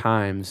enough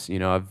times,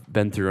 I've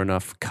been through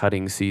enough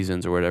cutting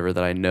seasons or whatever,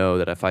 that I know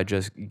that if I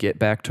just get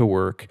back to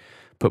work,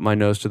 put my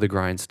nose to the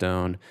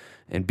grindstone,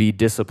 and be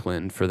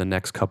disciplined for the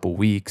next couple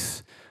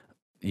weeks,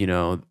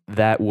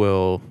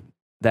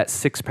 that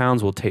 6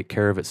 pounds will take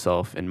care of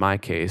itself, in my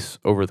case,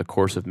 over the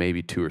course of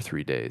maybe 2 or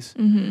 3 days.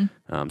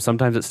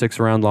 Sometimes it sticks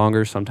around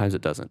longer, sometimes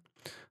it doesn't.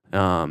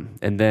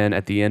 And then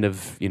at the end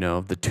of,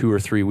 the 2 or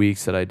 3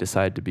 weeks that I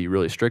decide to be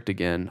really strict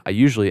again, I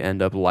usually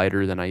end up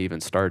lighter than I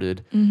even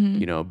started,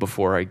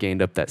 before I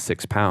gained up that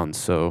 6 pounds.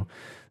 So,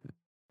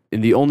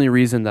 and the only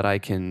reason that I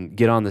can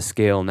get on the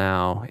scale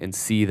now and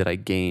see that I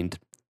gained,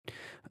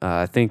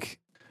 I think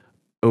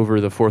over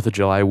the 4th of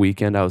July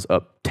weekend, I was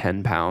up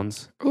 10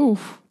 pounds.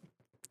 Oof.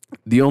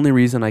 The only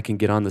reason I can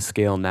get on the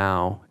scale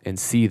now and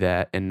see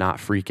that and not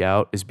freak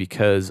out is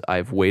because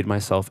I've weighed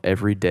myself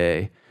every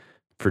day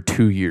for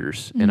 2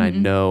 years, and I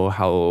know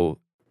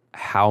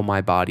how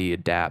my body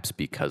adapts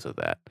because of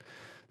that.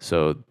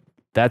 So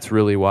that's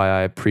really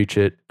why I preach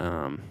it.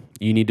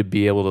 You need to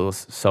be able to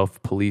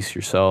self-police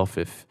yourself.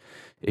 If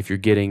you're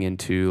getting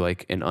into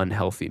like an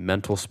unhealthy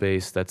mental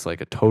space, that's like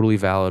a totally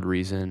valid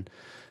reason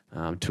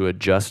to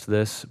adjust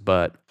this.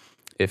 But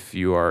if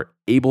you are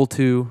able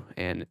to,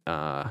 and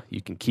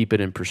you can keep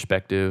it in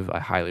perspective, I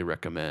highly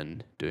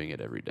recommend doing it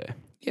every day.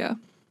 Yeah.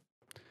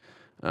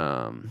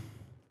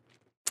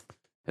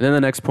 And then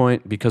the next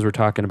point, because we're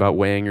talking about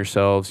weighing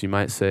yourselves, you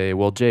might say,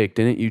 well, Jake,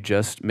 didn't you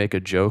just make a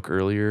joke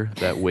earlier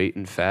that weight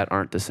and fat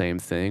aren't the same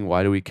thing?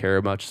 Why do we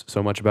care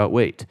so much about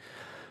weight?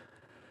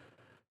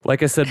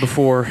 Like I said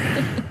before,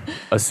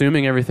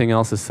 assuming everything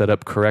else is set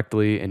up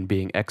correctly and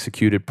being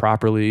executed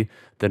properly,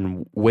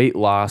 then weight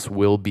loss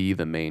will be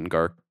the main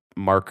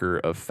marker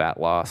of fat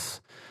loss.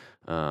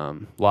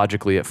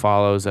 Logically, it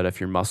follows that if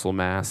your muscle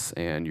mass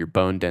and your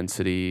bone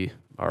density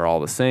are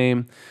all the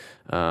same,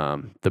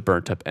 the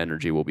burnt up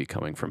energy will be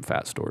coming from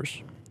fat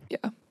stores. Yeah.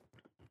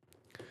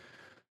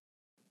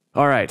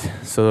 All right.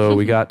 So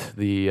we got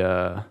the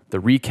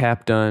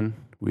recap done.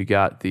 We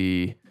got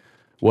the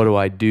what do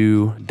I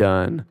do?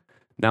 Done.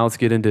 Now let's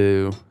get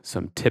into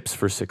some tips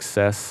for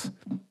success.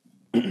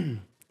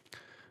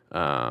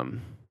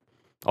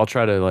 I'll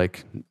try to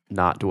like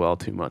not dwell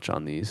too much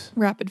on these.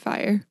 Rapid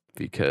fire.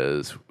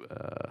 Because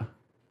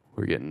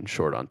we're getting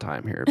short on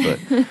time here. But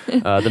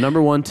the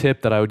number one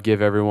tip that I would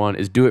give everyone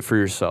is do it for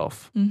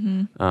yourself.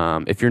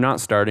 Mm-hmm. If you're not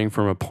starting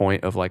from a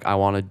point of like, I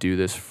want to do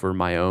this for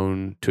my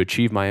own, to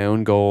achieve my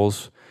own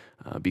goals,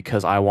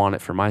 because I want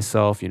it for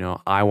myself, you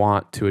know, I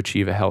want to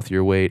achieve a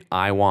healthier weight,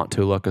 I want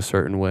to look a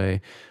certain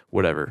way,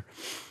 whatever.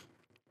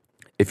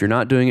 If you're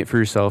not doing it for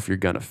yourself, you're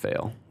going to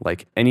fail.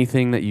 Like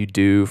anything that you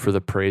do for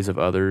the praise of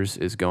others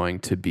is going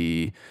to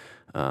be,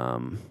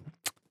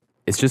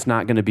 it's just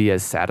not going to be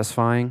as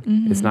satisfying.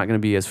 Mm-hmm. It's not going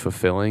to be as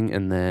fulfilling.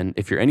 And then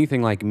if you're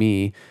anything like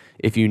me,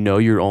 if you know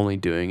you're only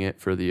doing it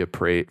for the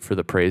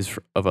praise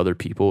of other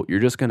people, you're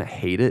just going to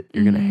hate it.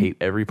 You're going to hate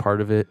every part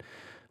of it.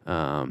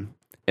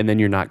 And then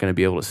you're not going to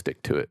be able to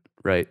stick to it.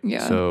 Right.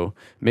 Yeah. So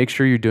make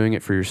sure you're doing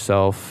it for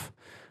yourself.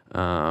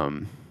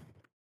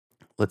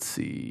 Let's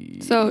see.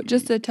 So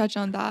just to touch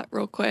on that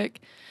real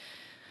quick,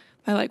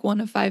 my like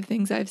one of 5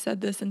 things I've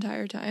said this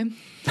entire time.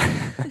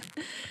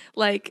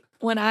 Like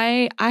when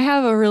I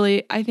have a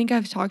really, I think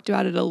I've talked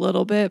about it a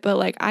little bit, but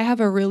like I have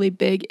a really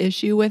big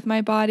issue with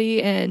my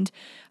body, and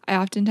I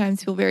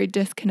oftentimes feel very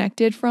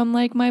disconnected from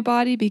like my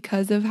body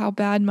because of how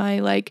bad my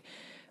like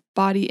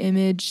body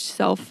image,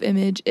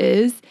 self-image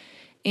is.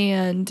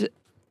 And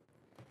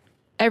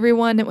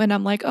everyone, when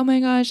I'm like, oh my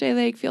gosh, I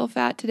like feel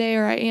fat today,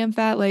 or I am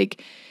fat,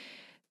 like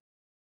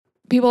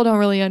people don't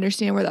really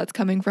understand where that's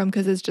coming from,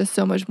 because it's just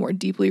so much more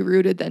deeply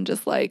rooted than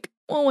just like,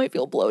 oh, I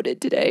feel bloated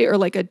today, or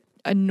like a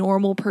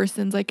normal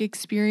person's like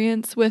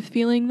experience with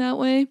feeling that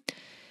way.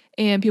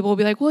 And people will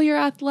be like, well, you're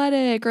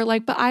athletic, or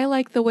like, but I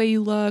like the way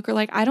you look, or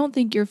like, I don't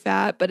think you're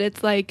fat. But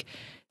it's like,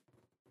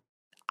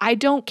 I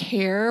don't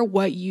care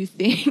what you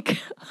think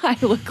I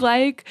look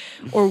like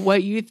or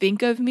what you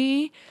think of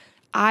me.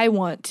 I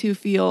want to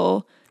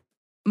feel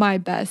my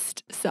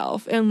best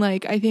self. And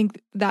like, I think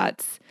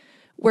that's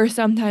where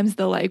sometimes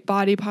the like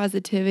body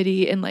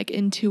positivity and like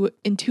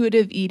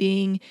intuitive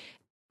eating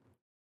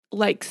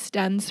like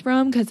stems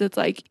from, because it's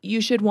like you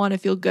should want to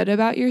feel good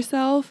about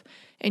yourself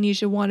and you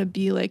should want to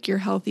be like your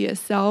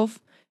healthiest self.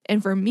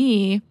 And for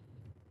me,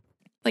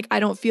 like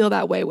I don't feel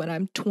that way when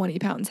I'm 20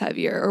 pounds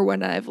heavier, or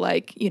when I've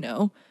like, you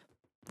know,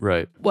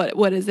 right.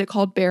 What is it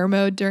called? Bear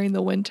mode during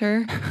the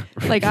winter.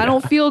 Like I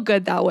don't feel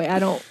good that way. I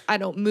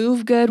don't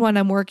move good when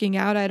I'm working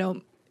out. I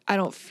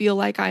don't feel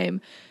like I am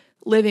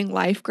living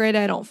life great.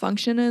 I don't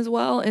function as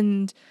well.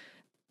 And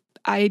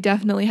I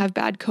definitely have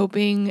bad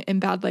coping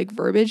and bad like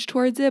verbiage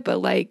towards it, but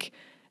like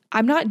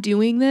I'm not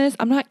doing this.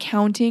 I'm not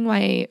counting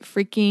my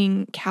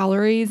freaking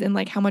calories and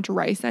like how much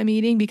rice I'm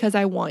eating because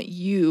I want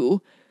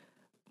you,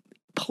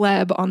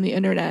 pleb on the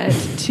internet,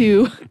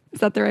 to is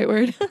that the right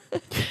word?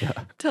 Yeah.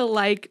 To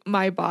like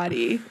my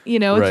body. You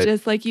know, it's right.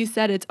 just like you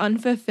said, it's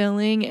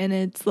unfulfilling, and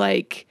it's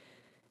like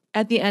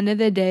at the end of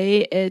the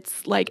day,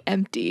 it's like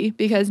empty,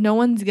 because no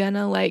one's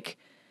gonna like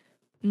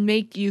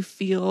make you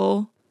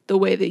feel the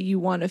way that you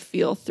want to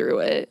feel through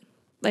it.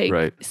 Like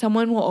right.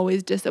 someone will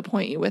always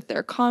disappoint you with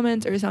their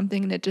comments or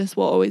something, and it just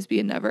will always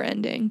be never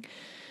ending.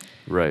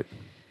 Right.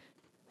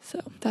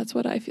 So that's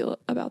what I feel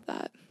about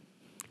that.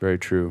 Very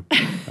true.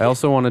 I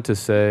also wanted to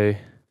say,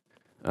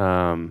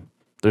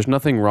 there's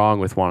nothing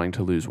wrong with wanting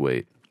to lose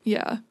weight.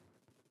 Yeah.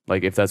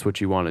 Like if that's what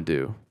you want to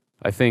do.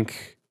 I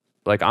think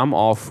like I'm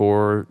all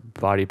for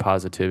body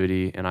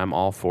positivity and I'm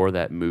all for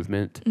that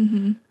movement,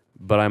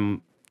 but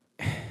I'm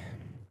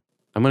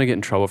going to get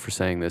in trouble for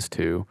saying this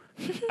too.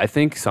 I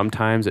think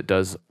sometimes it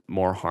does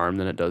more harm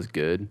than it does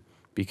good,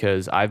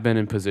 because I've been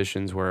in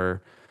positions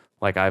where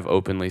like I've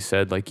openly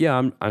said like, yeah,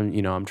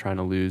 I'm trying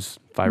to lose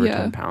 5 or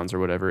 10 pounds or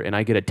whatever. And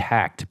I get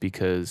attacked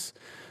because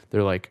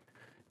they're like,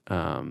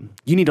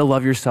 you need to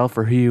love yourself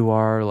for who you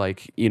are.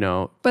 Like, you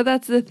know. But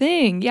that's the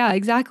thing. Yeah,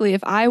 exactly.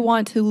 If I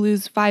want to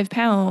lose 5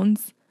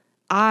 pounds,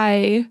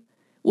 I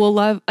will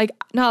love, like,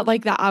 not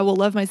like that I will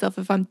love myself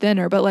if I'm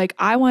thinner, but like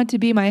I want to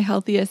be my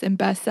healthiest and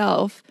best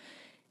self.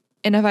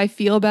 And if I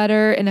feel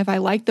better and if I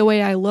like the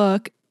way I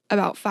look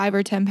about 5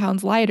 or 10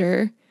 pounds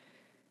lighter,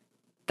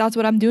 that's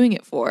what I'm doing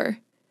it for.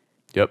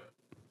 Yep.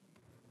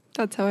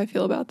 That's how I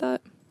feel about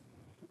that.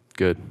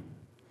 Good.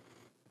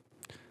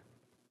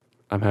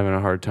 I'm having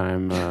a hard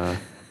time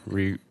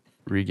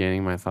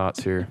regaining my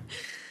thoughts here.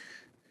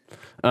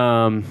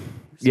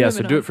 Yeah,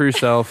 so do it for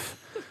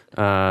yourself.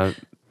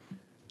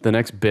 The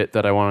next bit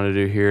that I wanted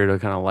to do here to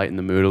kind of lighten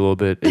the mood a little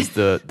bit is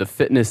the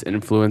fitness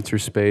influencer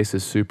space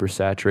is super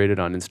saturated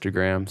on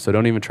Instagram. So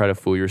don't even try to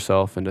fool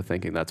yourself into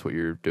thinking that's what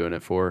you're doing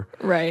it for.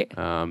 Right.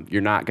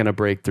 You're not going to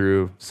break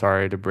through.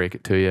 Sorry to break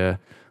it to you.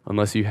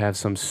 Unless you have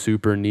some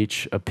super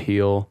niche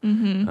appeal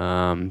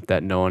that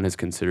no one has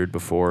considered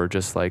before.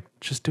 Just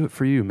do it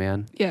for you,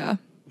 man. Yeah.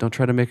 Don't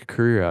try to make a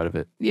career out of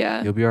it.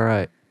 Yeah. You'll be all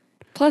right.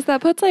 Plus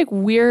that puts like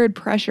weird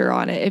pressure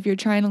on it if you're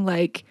trying to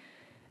like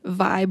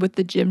vibe with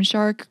the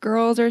Gymshark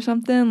girls or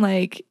something.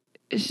 Like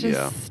it's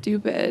just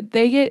stupid.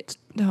 They get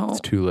It's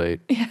too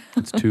late. Yeah.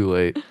 It's too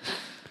late.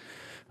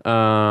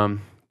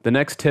 The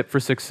next tip for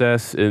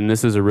success, and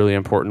this is a really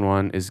important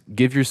one, is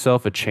give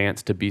yourself a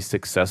chance to be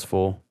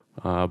successful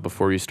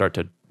before you start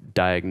to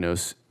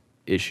diagnose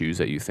issues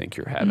that you think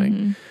you're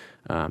having.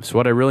 So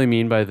what I really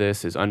mean by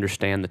this is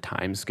understand the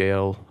time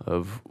scale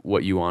of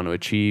what you want to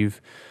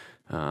achieve.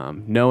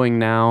 Knowing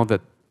now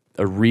that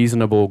a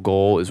reasonable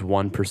goal is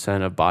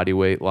 1% of body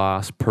weight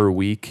loss per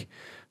week.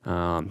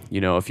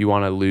 If you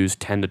want to lose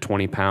 10 to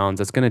 20 pounds,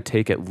 that's going to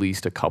take at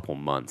least a couple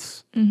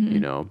months,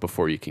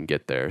 before you can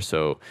get there.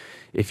 So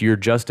if you're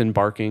just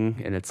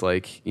embarking and it's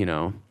like,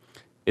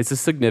 it's a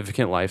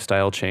significant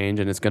lifestyle change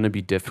and it's going to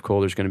be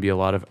difficult. There's going to be a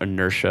lot of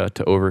inertia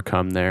to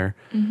overcome there.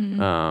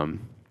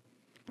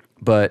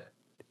 But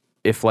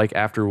if like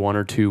after 1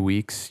 or 2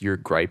 weeks you're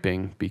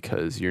griping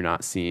because you're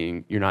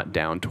not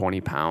down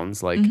 20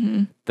 pounds, like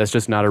that's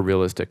just not a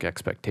realistic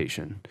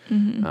expectation.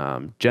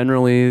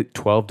 Generally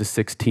 12 to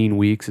 16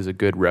 weeks is a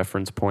good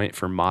reference point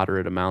for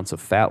moderate amounts of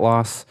fat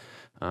loss.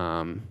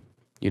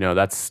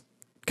 That's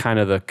kind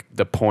of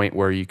the point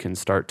where you can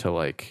start to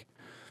like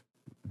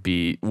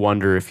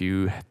wonder if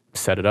you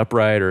set it up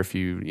right or if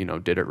you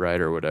did it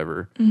right or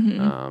whatever.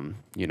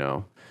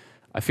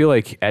 I feel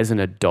like as an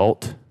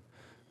adult,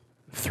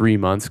 3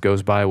 months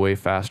goes by way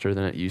faster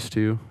than it used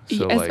to.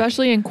 So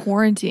especially in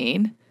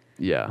quarantine.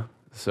 Yeah.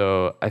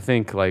 So I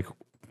think like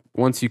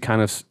once you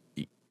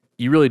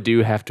you really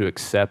do have to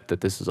accept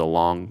that this is a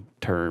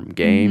long-term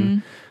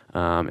game.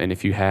 And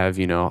if you have,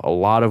 a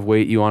lot of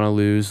weight you want to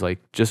lose, like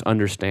just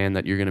understand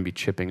that you're going to be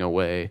chipping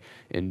away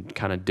in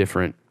kind of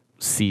different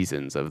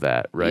seasons of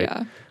that. Right.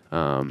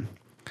 Yeah.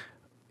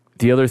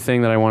 The other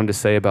thing that I wanted to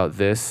say about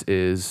this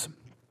is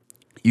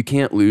you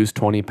can't lose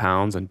 20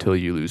 pounds until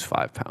you lose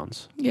 5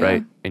 pounds,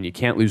 right? And you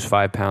can't lose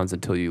 5 pounds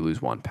until you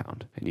lose 1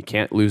 pound. And you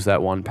can't lose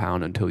that 1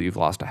 pound until you've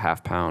lost a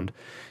half pound,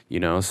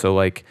 So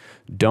like,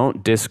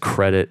 don't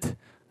discredit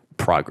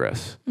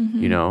progress.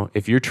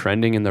 If you're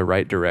trending in the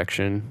right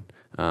direction,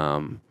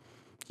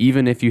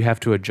 even if you have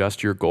to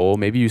adjust your goal,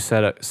 maybe you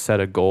set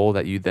a goal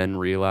that you then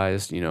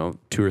realized, 2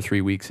 or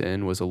 3 weeks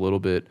in was a little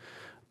bit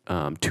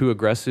too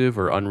aggressive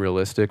or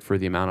unrealistic for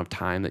the amount of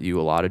time that you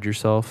allotted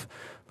yourself.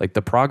 Like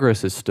the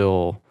progress is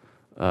still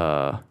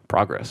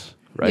progress,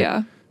 right?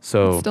 Yeah.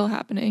 So it's still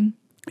happening.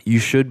 You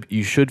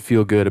should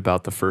feel good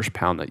about the first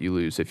pound that you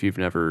lose if you've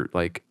never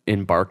like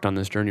embarked on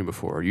this journey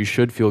before. You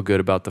should feel good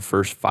about the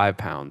first 5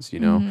 pounds.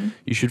 You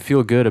should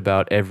feel good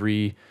about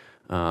every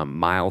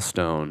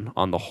milestone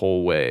on the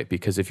whole way,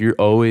 because if you're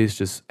always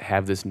just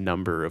have this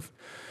number of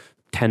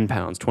 10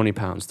 pounds, 20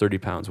 pounds, 30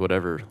 pounds,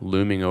 whatever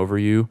looming over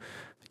you,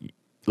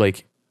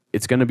 like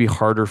it's going to be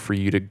harder for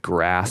you to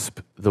grasp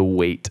the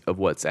weight of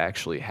what's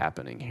actually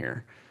happening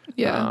here.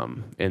 Yeah.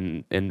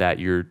 In that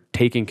you're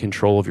taking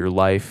control of your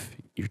life,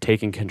 you're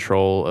taking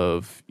control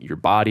of your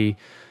body.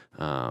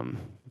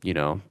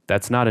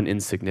 That's not an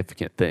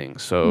insignificant thing.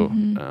 So,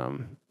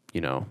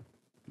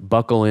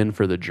 buckle in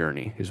for the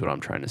journey is what I'm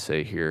trying to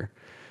say here.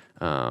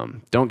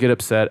 Don't get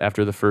upset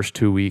after the first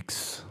 2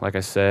 weeks. Like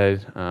I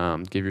said,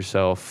 give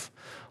yourself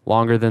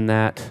longer than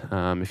that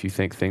if you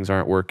think things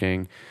aren't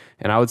working.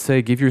 And I would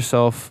say give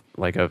yourself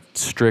like a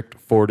strict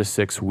 4 to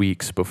 6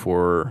 weeks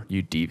before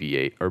you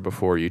deviate or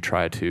before you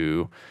try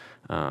to,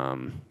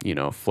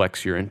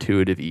 flex your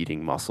intuitive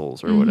eating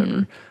muscles or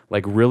whatever.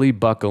 Like really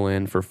buckle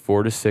in for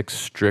 4 to 6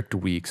 strict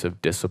weeks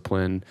of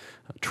discipline,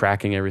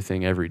 tracking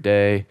everything every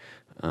day.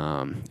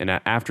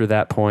 And after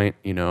that point,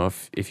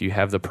 if you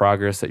have the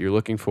progress that you're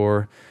looking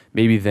for,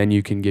 maybe then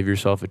you can give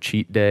yourself a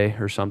cheat day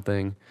or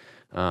something.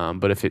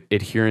 But if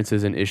adherence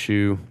is an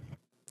issue,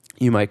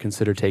 you might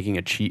consider taking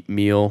a cheat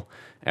meal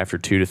after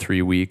 2 to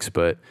 3 weeks.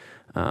 But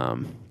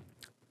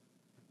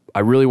I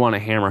really want to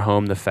hammer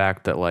home the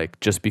fact that like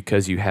just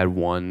because you had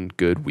one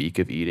good week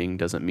of eating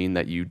doesn't mean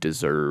that you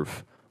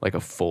deserve like a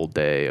full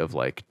day of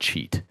like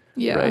cheat.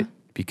 Yeah. Right?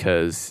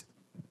 Because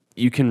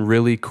you can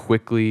really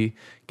quickly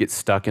get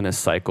stuck in a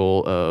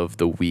cycle of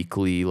the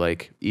weekly,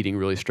 like eating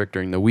really strict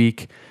during the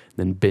week,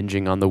 then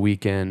binging on the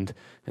weekend,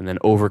 and then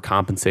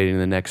overcompensating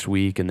the next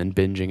week, and then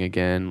binging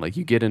again. Like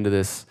you get into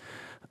this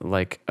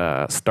like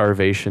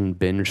starvation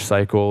binge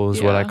cycle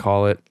is what I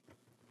call it.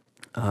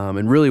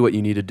 And really what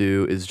you need to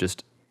do is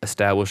just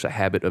establish a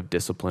habit of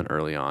discipline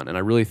early on. And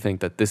I really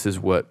think that this is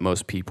what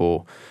most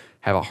people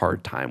have a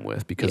hard time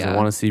with, because they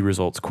want to see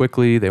results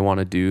quickly. They want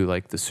to do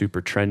like the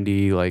super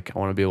trendy, like I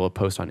want to be able to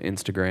post on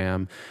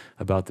Instagram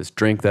about this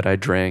drink that I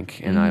drank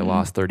and I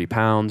lost 30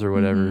 pounds or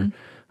whatever.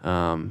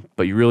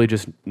 But you really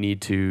just need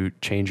to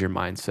change your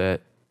mindset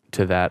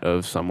to that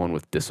of someone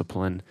with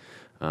discipline,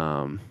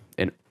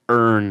 and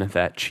earn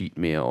that cheat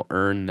meal,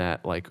 earn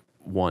that like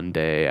one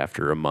day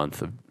after a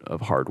month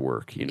of hard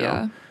work,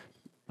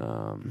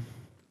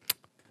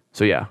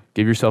 So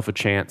give yourself a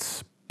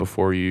chance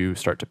before you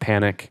start to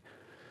panic.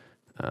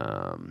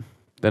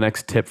 The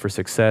next tip for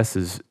success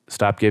is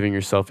stop giving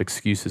yourself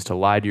excuses to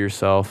lie to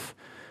yourself.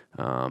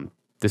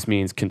 This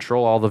means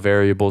control all the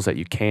variables that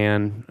you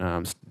can.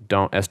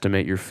 Don't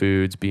estimate your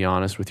foods. Be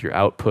honest with your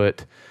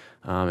output,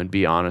 and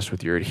be honest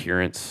with your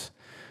adherence.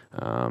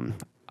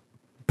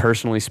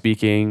 personally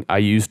speaking, I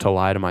used to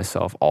lie to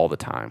myself all the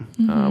time,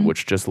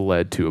 which just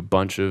led to a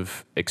bunch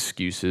of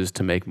excuses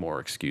to make more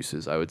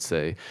excuses. I would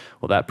say,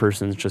 well, that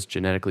person's just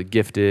genetically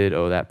gifted.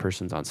 Oh, that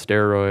person's on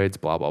steroids,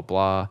 blah, blah,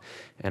 blah.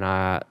 And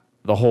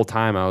the whole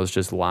time I was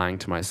just lying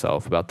to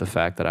myself about the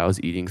fact that I was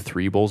eating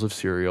 3 bowls of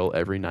cereal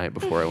every night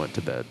before I went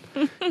to bed,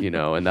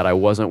 and that I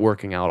wasn't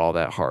working out all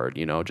that hard,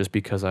 just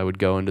because I would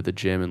go into the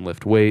gym and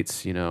lift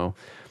weights,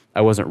 I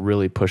wasn't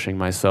really pushing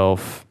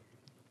myself.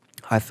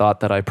 I thought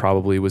that I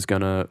probably was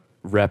going to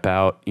rep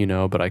out,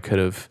 but I could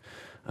have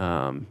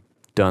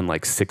done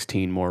like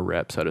 16 more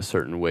reps at a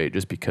certain weight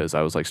just because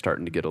I was like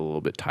starting to get a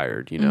little bit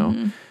tired,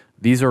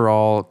 These are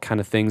all kind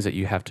of things that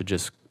you have to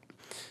just,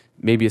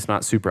 maybe it's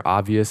not super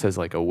obvious as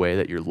like a way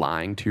that you're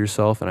lying to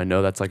yourself. And I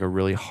know that's like a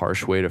really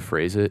harsh way to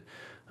phrase it.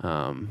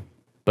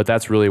 But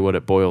that's really what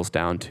it boils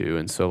down to.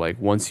 And so like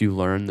once you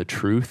learn the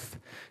truth,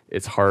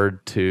 it's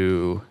hard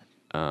to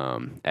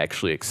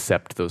actually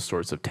accept those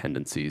sorts of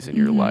tendencies in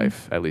your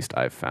life. At least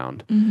I've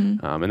found.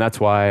 And that's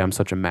why I'm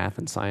such a math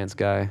and science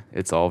guy.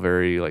 It's all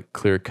very like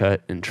clear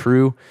cut and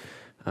true,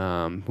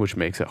 which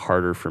makes it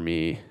harder for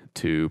me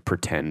to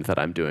pretend that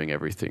I'm doing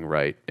everything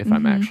right if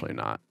I'm actually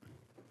not.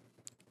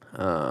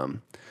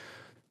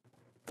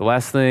 The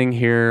last thing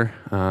here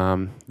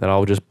that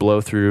I'll just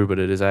blow through, but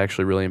it is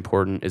actually really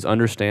important, is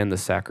understand the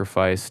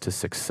sacrifice to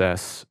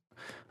success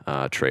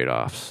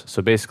trade-offs.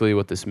 So basically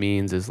what this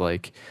means is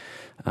like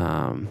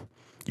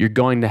you're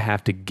going to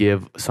have to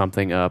give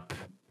something up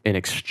in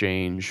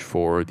exchange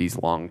for these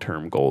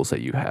long-term goals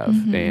that you have.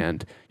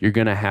 And you're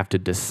going to have to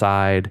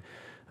decide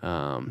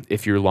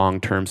if your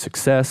long-term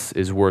success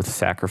is worth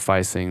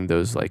sacrificing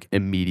those like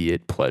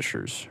immediate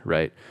pleasures,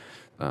 right?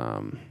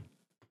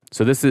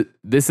 So this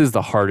is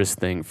the hardest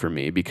thing for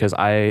me because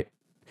I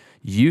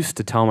used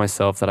to tell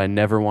myself that I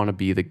never want to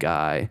be the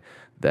guy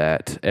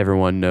that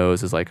everyone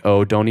knows is like,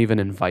 oh, don't even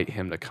invite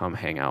him to come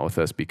hang out with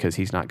us because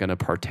he's not going to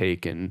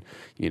partake in,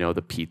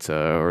 the pizza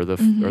or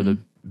the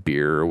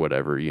beer or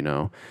whatever,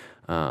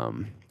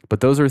 But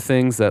those are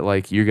things that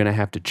like you're going to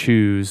have to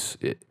choose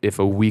if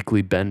a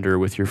weekly bender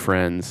with your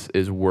friends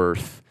is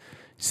worth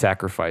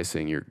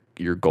sacrificing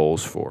your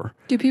goals for.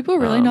 Do people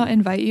really not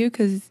invite you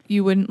because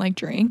you wouldn't like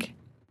drink?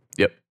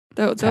 Yep.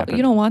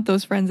 You don't want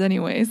those friends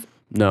anyways.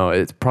 No,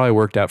 it's probably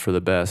worked out for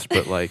the best,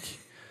 but like,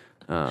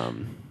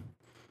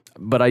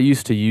 but I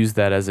used to use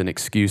that as an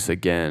excuse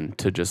again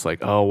to just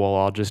like, oh, well,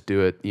 I'll just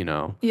do it,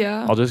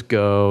 Yeah. I'll just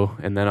go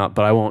and then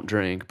but I won't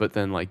drink. But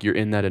then like you're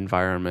in that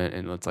environment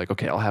and it's like,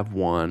 okay, I'll have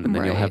 1 and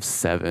then you'll have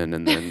 7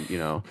 and then,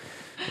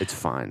 it's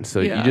fine. So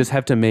you just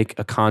have to make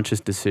a conscious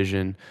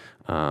decision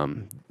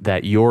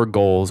that your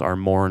goals are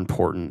more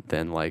important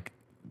than like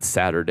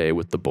Saturday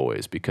with the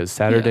boys because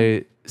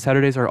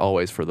Saturdays are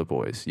always for the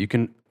boys. You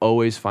can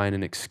always find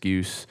an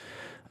excuse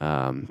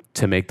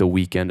to make the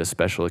weekend a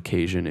special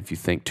occasion if you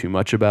think too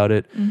much about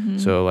it.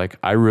 So like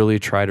I really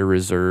try to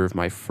reserve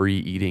my free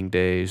eating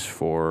days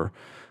for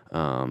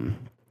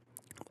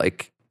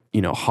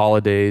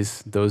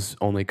holidays. Those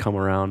only come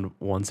around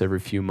once every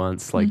few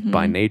months, like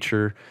by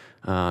nature.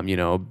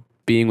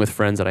 Being with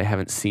friends that I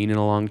haven't seen in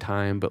a long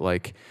time, but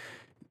like,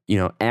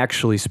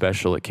 actually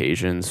special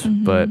occasions.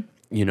 But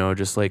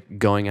just like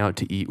going out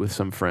to eat with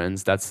some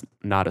friends, that's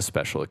not a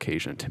special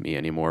occasion to me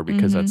anymore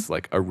because that's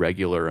like a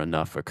regular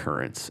enough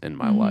occurrence in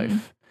my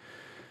life.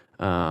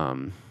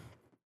 Let's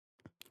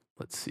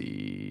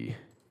see.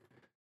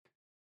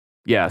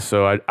 Yeah,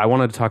 so I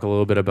wanted to talk a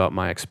little bit about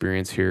my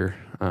experience here.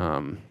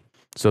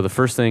 So the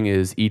first thing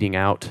is eating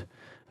out.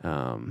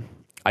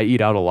 I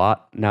eat out a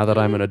lot now that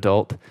I'm an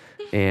adult.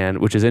 And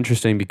which is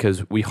interesting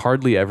because we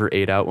hardly ever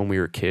ate out when we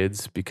were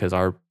kids because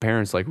our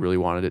parents like really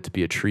wanted it to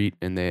be a treat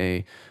and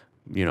they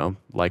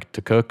like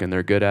to cook and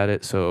they're good at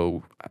it.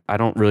 So I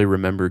don't really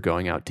remember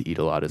going out to eat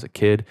a lot as a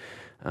kid.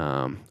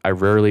 I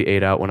rarely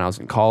ate out when I was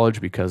in college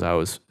because I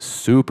was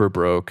super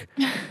broke.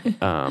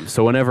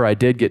 So whenever I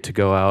did get to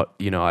go out,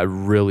 I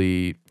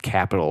really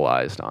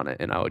capitalized on it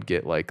and I would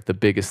get like the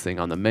biggest thing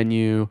on the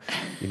menu.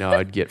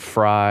 I'd get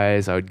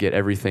fries. I would get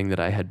everything that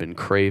I had been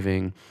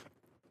craving.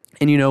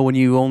 And when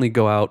you only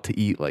go out to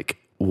eat like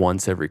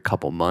once every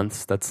couple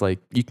months, that's like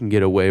you can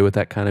get away with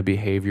that kind of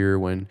behavior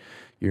when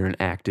you're an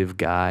active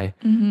guy.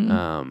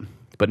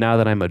 But now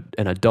that I'm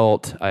an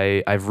adult,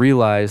 I've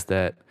realized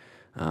that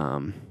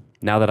now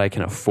that I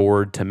can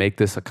afford to make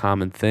this a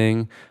common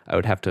thing, I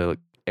would have to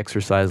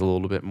exercise a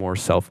little bit more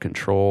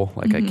self-control.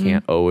 Like I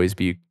can't always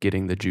be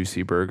getting the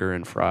juicy burger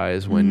and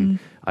fries when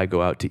I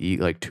go out to eat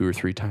like 2 or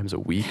 3 times a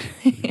week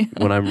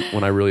when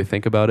I really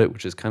think about it,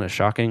 which is kind of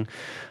shocking.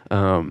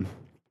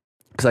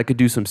 Because I could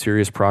do some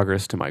serious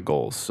progress to my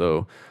goals.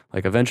 So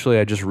like eventually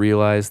I just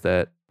realized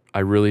that I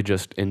really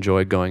just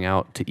enjoy going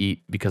out to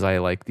eat because I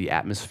like the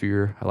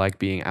atmosphere. I like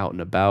being out and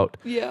about.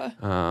 Yeah.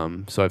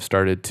 So I've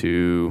started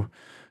to,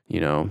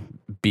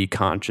 be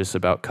conscious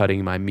about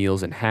cutting my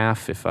meals in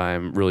half if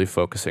I'm really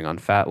focusing on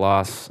fat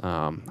loss.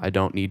 I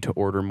don't need to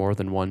order more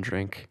than 1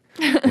 drink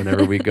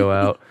whenever we go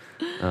out.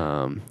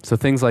 So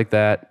things like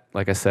that.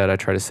 Like I said, I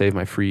try to save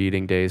my free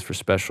eating days for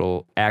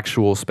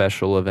actual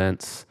special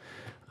events.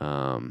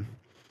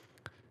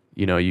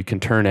 you can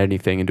turn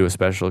anything into a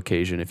special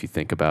occasion if you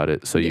think about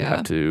it. So you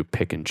have to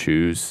pick and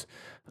choose.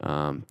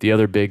 The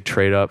other big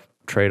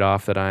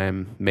trade-off that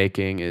I'm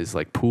making is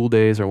like pool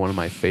days are one of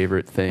my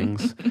favorite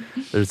things.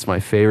 It's my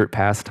favorite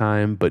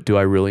pastime, but do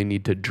I really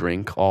need to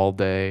drink all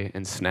day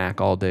and snack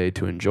all day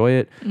to enjoy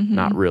it?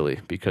 Not really,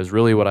 because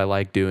really what I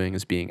like doing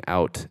is being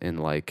out and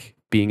like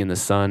being in the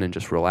sun and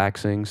just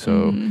relaxing.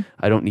 So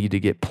I don't need to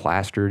get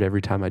plastered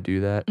every time I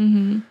do that.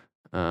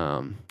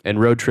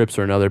 And road trips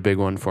are another big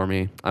one for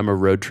me. I'm a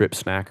road trip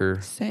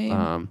snacker.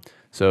 Same.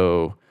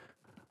 So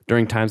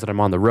during times that I'm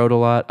on the road a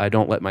lot, I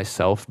don't let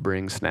myself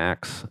bring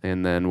snacks.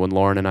 And then when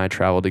Lauren and I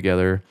travel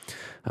together,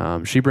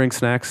 she brings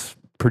snacks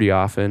pretty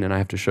often, and I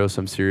have to show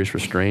some serious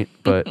restraint.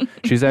 But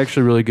she's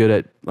actually really good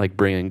at like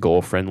bringing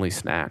goal-friendly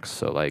snacks.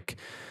 So like,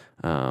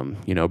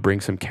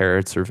 bring some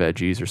carrots or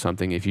veggies or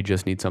something if you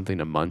just need something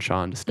to munch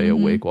on to stay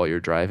awake while you're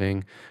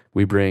driving.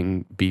 We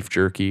bring beef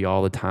jerky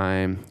all the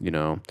time.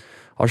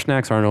 Our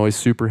snacks aren't always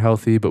super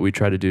healthy, but we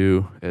try to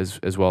do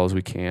as well as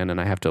we can.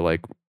 And I have to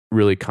like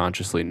really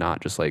consciously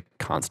not just like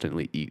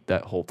constantly eat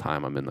that whole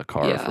time I'm in the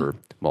car for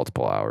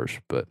multiple hours.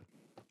 But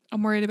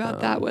I'm worried about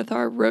that with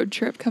our road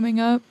trip coming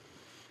up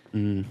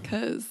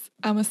because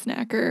I'm a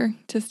snacker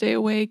to stay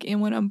awake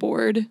and when I'm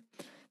bored.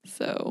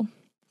 So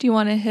do you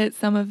want to hit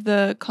some of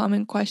the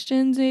common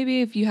questions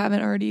maybe if you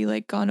haven't already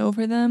like gone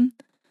over them?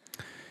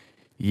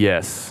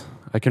 Yes,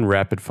 I can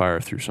rapid fire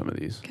through some of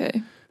these.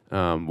 Okay.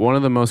 One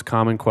of the most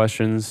common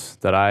questions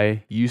that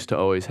I used to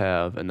always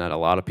have and that a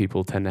lot of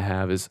people tend to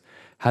have is,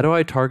 how do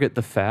I target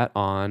the fat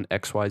on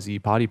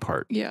XYZ body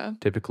part? Yeah.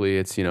 Typically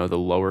it's, the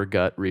lower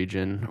gut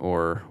region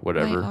or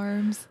whatever. My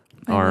arms.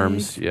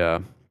 Arms, yeah.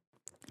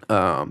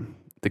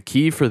 The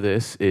key for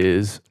this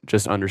is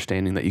just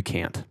understanding that you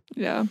can't.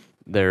 Yeah.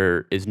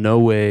 There is no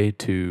way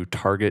to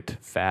target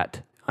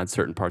fat on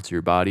certain parts of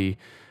your body.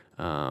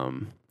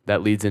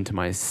 That leads into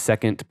my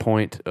second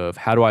point of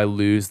how do I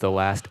lose the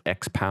last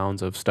X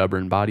pounds of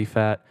stubborn body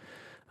fat?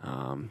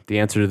 The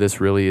answer to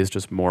this really is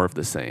just more of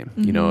the same.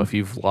 If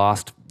you've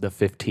lost the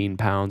 15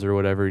 pounds or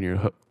whatever and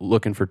you're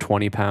looking for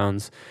 20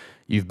 pounds,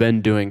 you've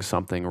been doing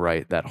something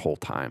right that whole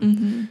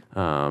time.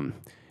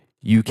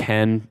 You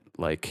can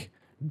like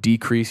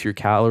decrease your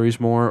calories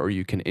more, or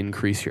you can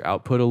increase your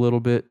output a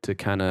little bit to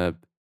kind of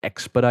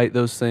expedite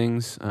those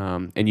things.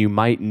 And you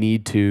might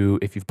need to,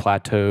 if you've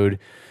plateaued,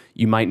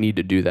 you might need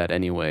to do that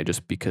anyway,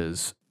 just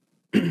because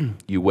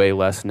you weigh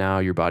less now,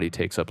 your body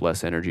takes up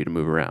less energy to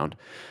move around.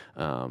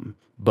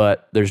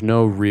 But there's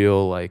no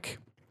real like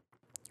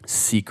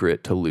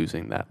secret to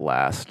losing that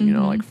last,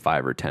 like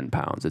 5 or 10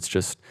 pounds. It's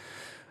just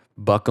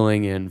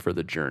buckling in for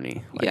the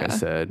journey. Like I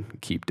said,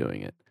 keep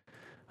doing it.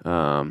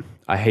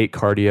 I hate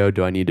cardio.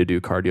 Do I need to do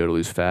cardio to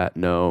lose fat?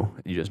 No,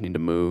 you just need to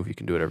move. You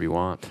can do whatever you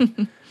want.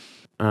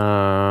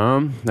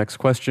 Next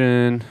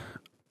question.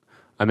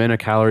 I'm in a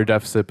calorie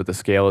deficit, but the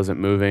scale isn't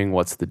moving.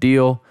 What's the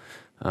deal?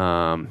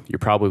 You're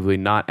probably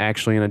not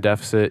actually in a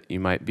deficit. You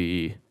might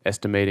be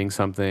estimating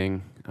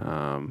something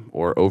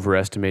or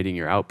overestimating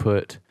your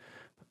output,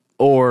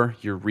 or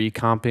you're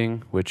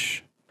recomping,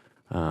 which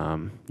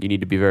you need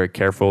to be very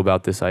careful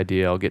about this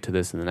idea. I'll get to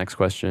this in the next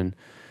question.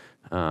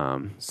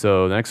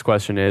 So the next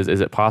question is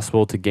it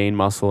possible to gain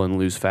muscle and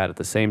lose fat at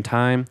the same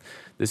time?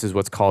 This is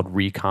what's called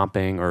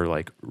recomping, or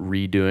like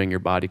redoing your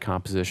body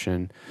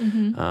composition.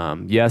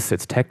 Yes,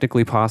 it's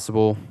technically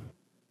possible.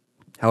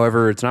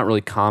 However, it's not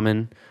really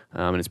common,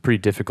 and it's pretty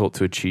difficult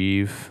to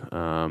achieve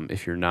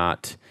if you're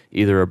not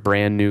either a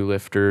brand new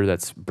lifter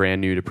that's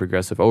brand new to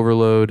progressive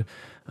overload,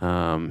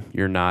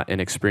 you're not an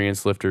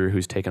experienced lifter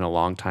who's taken a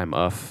long time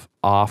off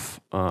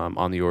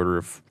on the order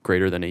of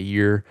greater than a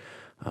year,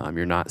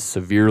 you're not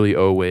severely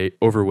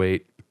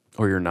overweight,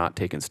 or you're not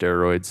taking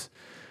steroids.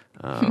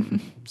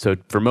 So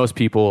for most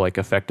people, like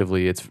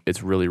effectively,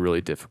 it's really,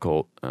 really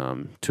difficult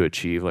to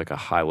achieve like a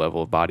high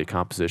level of body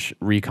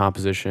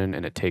recomposition,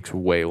 and it takes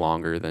way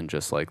longer than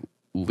just like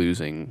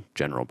losing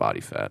general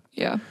body fat.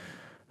 Yeah.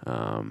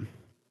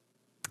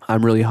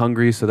 I'm really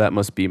hungry, so that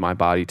must be my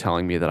body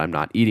telling me that I'm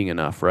not eating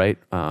enough, right?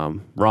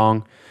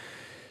 Wrong.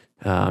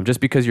 Just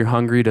because you're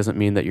hungry doesn't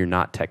mean that you're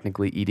not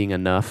technically eating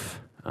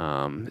enough.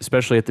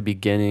 Especially at the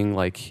beginning,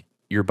 like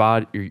your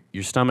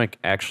stomach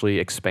actually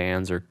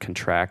expands or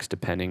contracts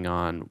depending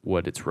on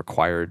what it's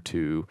required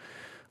to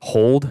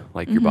hold.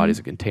 Like your body's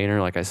a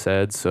container, like I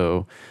said.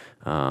 So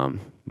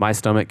my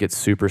stomach gets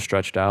super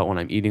stretched out when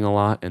I'm eating a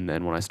lot, and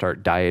then when I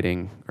start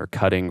dieting or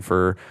cutting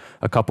for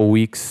a couple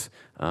weeks,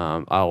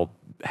 I'll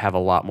have a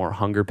lot more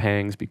hunger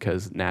pangs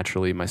because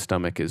naturally my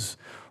stomach is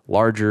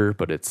larger,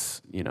 but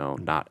it's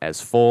not as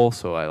full,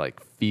 so I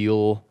like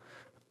feel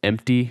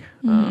empty.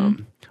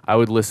 I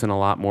would listen a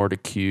lot more to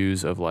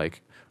cues of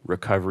like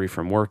recovery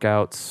from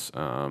workouts,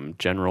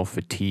 general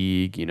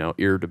fatigue,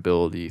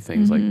 irritability,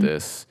 things like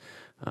this.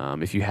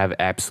 If you have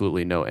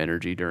absolutely no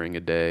energy during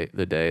the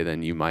day,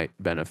 then you might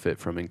benefit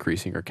from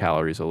increasing your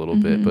calories a little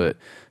bit. But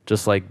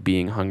just like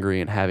being hungry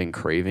and having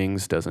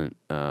cravings doesn't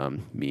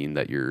mean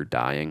that you're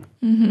dying.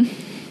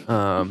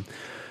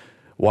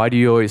 Why do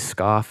you always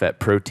scoff at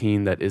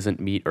protein that isn't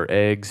meat or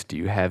eggs? Do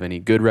you have any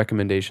good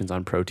recommendations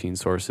on protein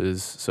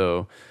sources?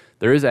 So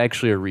there is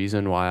actually a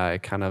reason why I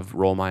kind of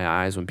roll my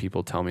eyes when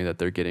people tell me that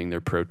they're getting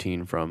their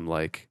protein from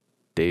like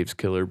Dave's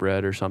Killer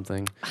Bread or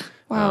something.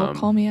 Wow,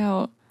 call me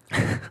out.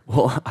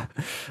 Well,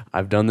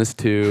 I've done this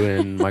too,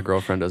 and my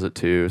girlfriend does it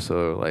too.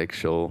 So like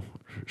she'll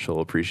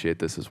appreciate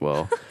this as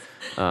well.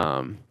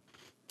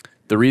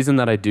 The reason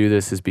that I do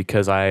this is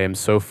because I am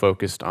so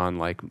focused on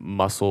like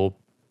muscle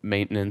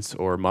maintenance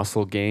or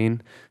muscle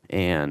gain.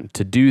 And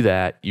to do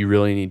that, you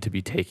really need to be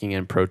taking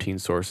in protein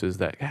sources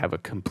that have a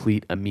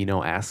complete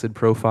amino acid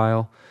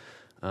profile.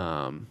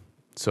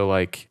 So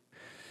like,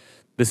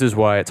 this is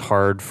why it's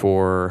hard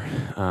for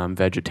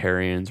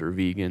vegetarians or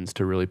vegans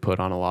to really put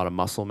on a lot of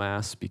muscle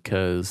mass,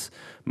 because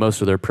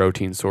most of their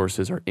protein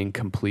sources are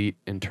incomplete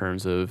in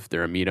terms of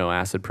their amino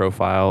acid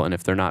profile. And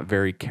if they're not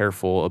very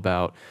careful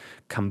about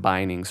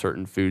combining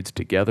certain foods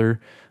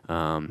together,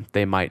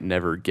 they might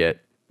never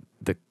get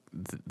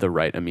the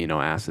right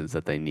amino acids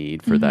that they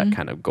need for that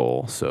kind of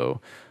goal.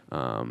 So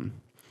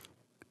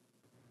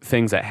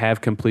things that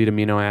have complete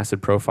amino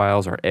acid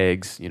profiles are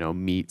eggs,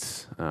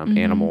 meats,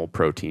 animal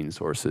protein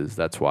sources.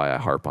 That's why I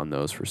harp on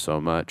those for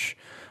so much.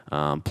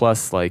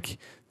 Plus, like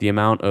the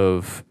amount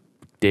of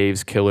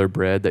Dave's Killer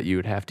Bread that you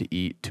would have to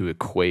eat to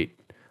equate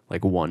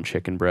like one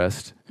chicken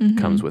breast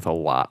comes with a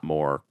lot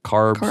more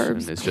carbs.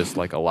 And it's just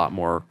like a lot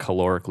more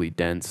calorically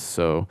dense.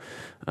 So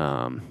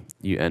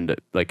you end up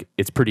like,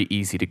 it's pretty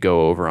easy to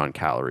go over on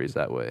calories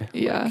that way.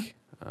 Yeah.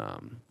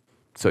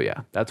 So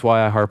yeah, that's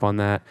why I harp on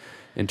that.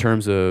 In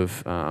terms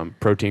of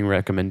protein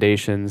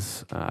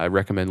recommendations, I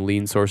recommend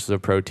lean sources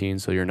of protein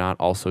so you're not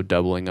also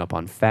doubling up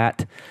on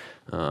fat.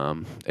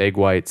 Egg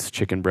whites,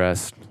 chicken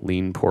breast,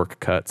 lean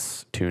pork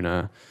cuts,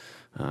 tuna.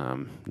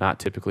 Not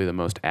typically the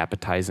most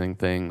appetizing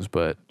things,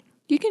 but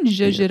you can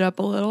zhuzh it up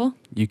a little.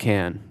 You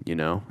can,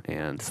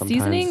 and sometimes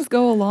seasonings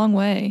go a long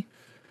way.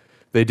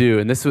 They do,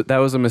 and that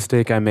was a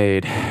mistake I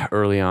made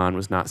early on,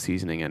 was not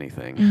seasoning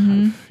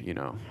anything.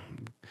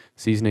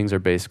 Seasonings are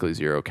basically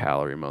 0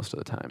 calorie most of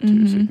the time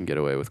too, so you can get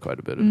away with quite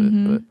a bit of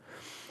it.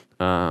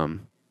 But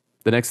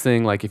the next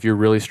thing, like if you're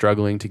really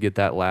struggling to get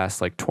that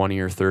last like 20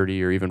 or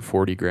 30 or even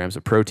 40 grams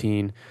of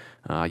protein,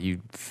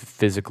 you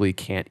physically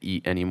can't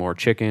eat any more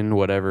chicken,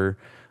 whatever.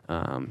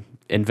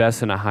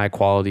 Invest in a high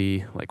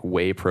quality like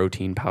whey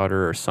protein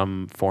powder or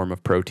some form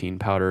of protein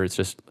powder. It's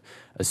just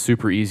a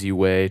super easy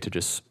way to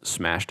just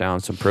smash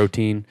down some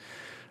protein.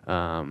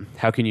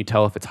 How can you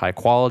tell if it's high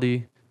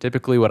quality?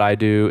 Typically what I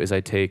do is I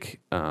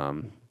take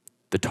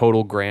the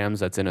total grams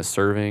that's in a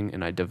serving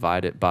and I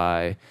divide it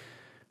by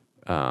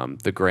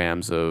the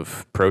grams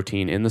of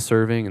protein in the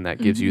serving, and that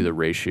gives you the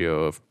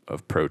ratio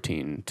of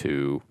protein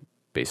to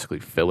basically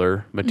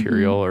filler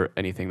material or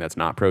anything that's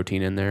not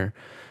protein in there.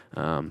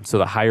 So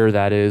the higher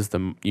that is,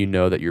 you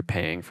know that you're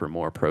paying for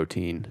more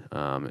protein,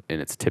 and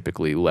it's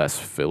typically less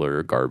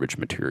filler garbage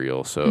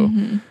material. So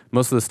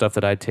most of the stuff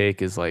that I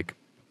take is like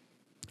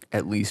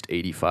at least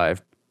 80,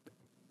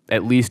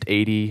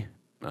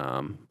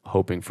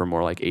 hoping for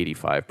more like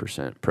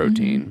 85%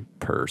 protein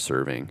per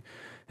serving.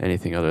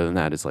 Anything other than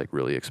that is like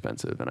really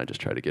expensive, and I just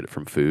try to get it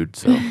from food.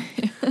 So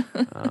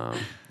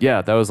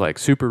yeah, that was like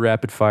super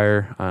rapid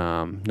fire.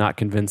 Not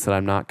convinced that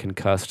I'm not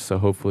concussed, so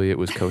hopefully it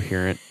was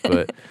coherent.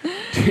 But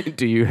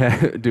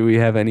do we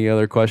have any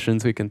other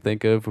questions we can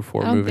think of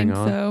before moving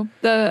on?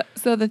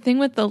 So the thing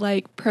with the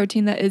like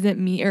protein that isn't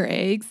meat or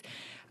eggs,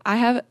 I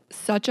have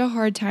such a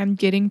hard time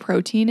getting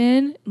protein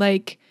in,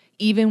 like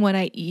even when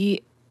I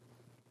eat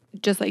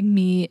just like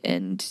meat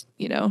and,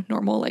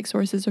 normal like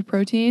sources of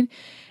protein.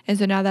 And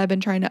so now that I've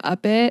been trying to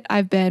up it,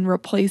 I've been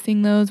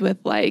replacing those with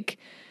like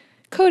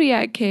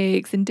Kodiak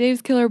cakes and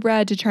Dave's Killer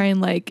Bread to try and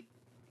like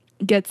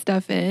get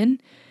stuff in,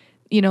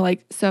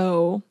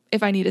 so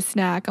if I need a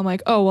snack, I'm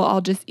like, oh, well,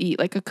 I'll just eat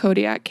like a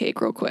Kodiak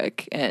cake real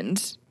quick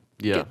and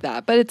get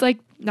that. But it's like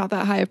not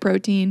that high of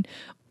protein,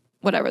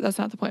 whatever. That's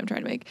not the point I'm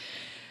trying to make.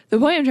 The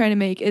point I'm trying to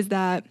make is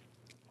that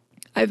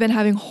I've been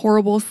having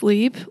horrible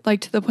sleep,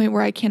 like to the point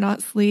where I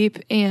cannot sleep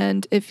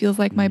and it feels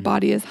like my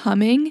body is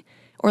humming,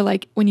 or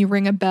like when you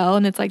ring a bell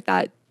and it's like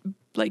that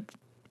like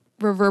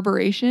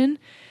reverberation.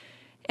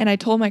 And I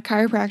told my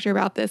chiropractor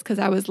about this because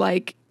I was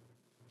like,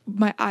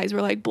 my eyes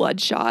were like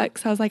bloodshot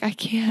because I was like, I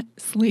can't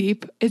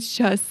sleep. It's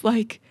just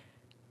like,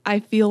 I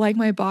feel like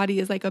my body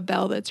is like a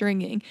bell that's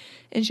ringing.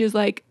 And she was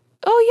like,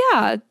 oh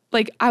yeah.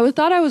 Like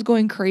thought I was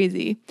going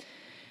crazy.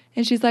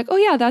 And she's like, oh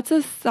yeah, that's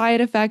a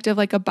side effect of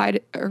like a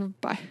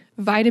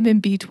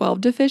vitamin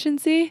B12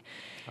 deficiency.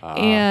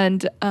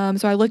 And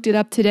so I looked it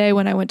up today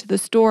when I went to the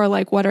store,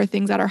 like what are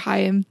things that are high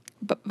in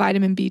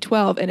vitamin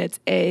B12? And it's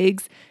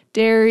eggs,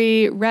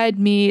 dairy, red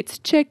meats,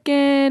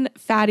 chicken,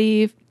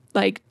 fatty,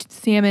 like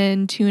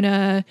salmon,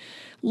 tuna,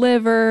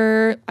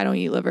 liver. I don't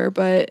eat liver,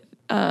 but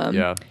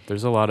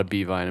there's a lot of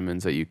B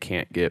vitamins that you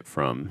can't get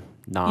from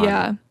non.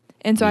 Yeah.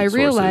 And so I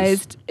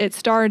realized it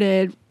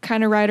started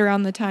kind of right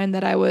around the time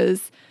that I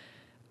was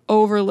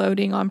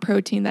overloading on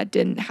protein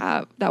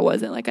that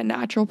wasn't like a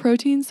natural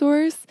protein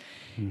source.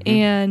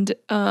 And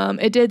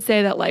it did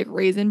say that like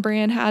Raisin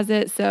Bran has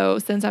it. So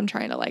since I'm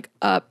trying to like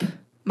up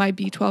my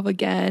B12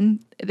 again,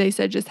 they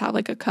said just have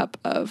like a cup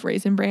of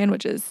Raisin Bran,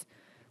 which is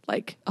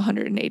like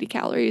 180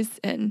 calories.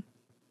 And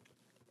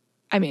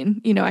I mean,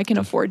 you know, I can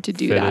afford to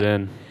do fit that. It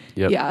in.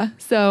 Yep. Yeah.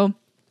 So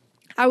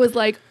I was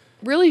like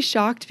really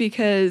shocked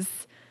because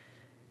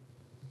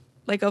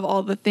like of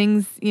all the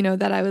things, you know,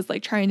 that I was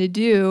like trying to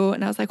do.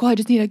 And I was like, well, I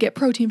just need to get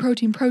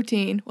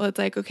protein. Well, it's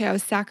like, okay, I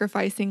was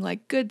sacrificing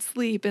like good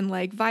sleep and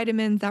like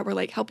vitamins that were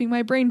like helping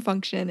my brain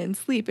function and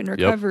sleep and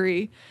recovery.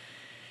 Yep.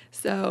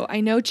 So I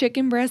know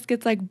chicken breast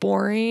gets like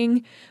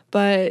boring,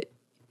 but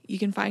you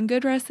can find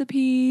good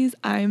recipes.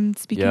 I'm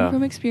speaking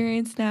from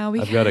experience now.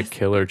 I've got a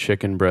killer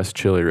chicken breast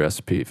chili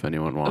recipe if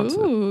anyone wants it.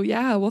 Ooh,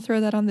 yeah. We'll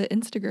throw that on the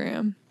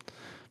Instagram.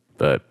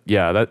 But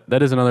yeah,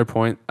 that is another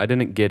point. I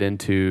didn't get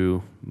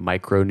into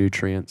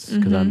micronutrients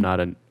because I'm not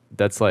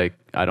that's like,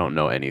 I don't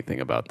know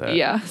anything about that.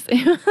 Yeah.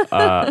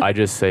 I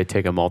just say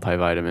take a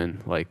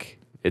multivitamin, like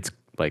it's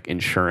like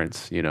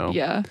insurance, you know?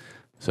 Yeah.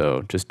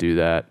 So just do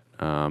that.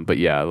 But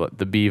yeah,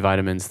 the B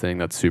vitamins thing,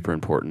 that's super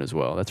important as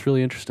well. That's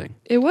really interesting.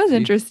 It was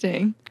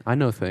interesting. I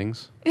know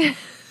things.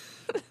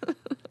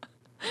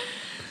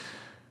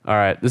 All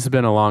right. This has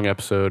been a long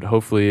episode.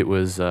 Hopefully it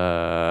was,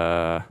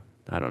 I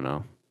don't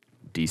know,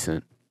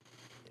 decent.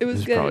 It was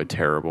good. This is probably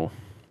terrible.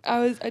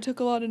 I took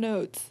a lot of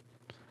notes.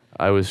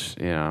 I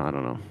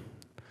don't know.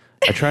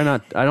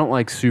 I don't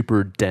like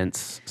super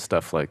dense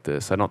stuff like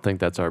this. I don't think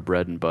that's our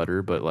bread and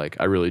butter, but like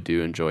I really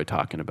do enjoy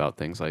talking about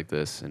things like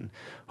this. And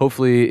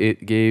hopefully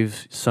it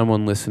gave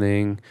someone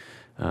listening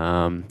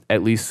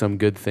at least some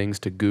good things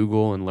to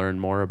Google and learn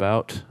more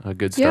about, a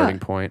good starting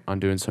point on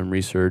doing some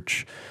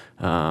research.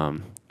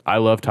 I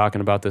love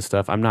talking about this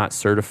stuff. I'm not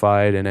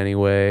certified in any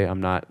way.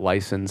 I'm not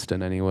licensed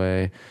in any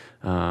way.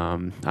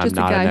 I'm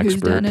not an expert.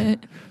 Who's done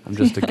it. I'm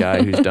just a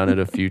guy who's done it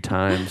a few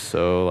times.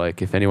 So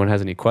like if anyone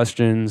has any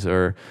questions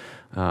or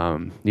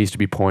needs to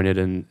be pointed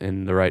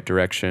in the right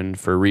direction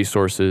for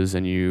resources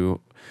and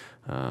you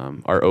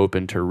are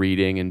open to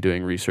reading and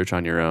doing research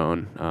on your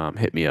own,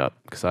 hit me up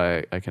because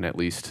I can at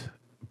least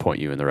point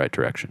you in the right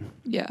direction.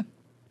 Yeah.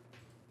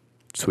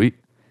 Sweet.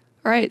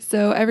 All right.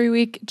 So every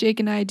week, Jake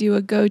and I do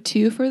a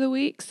go-to for the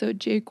week. So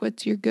Jake,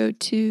 what's your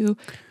go-to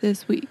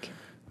this week?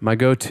 My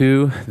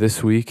go-to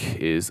this week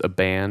is a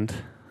band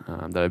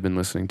that I've been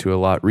listening to a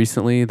lot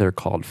recently. They're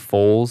called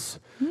Foals,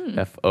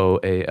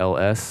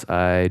 Foals.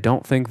 I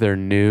don't think they're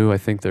new. I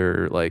think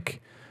they're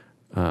like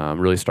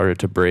really started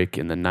to break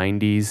in the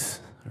 90s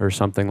or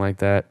something like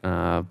that.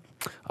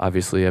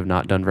 Obviously, I've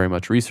not done very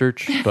much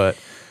research, but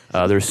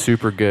they're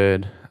super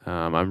good.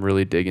 I'm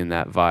really digging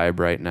that vibe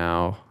right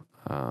now.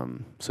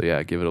 So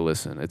yeah, give it a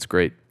listen. It's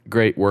great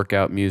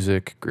workout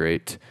music,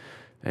 great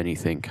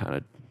anything kind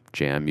of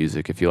jam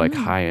music. If you like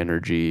high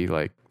energy,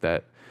 like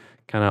that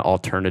kind of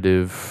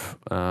alternative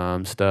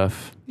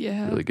stuff.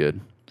 Yeah. Really good.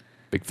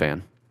 Big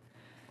fan.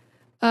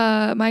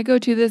 My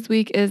go-to this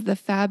week is the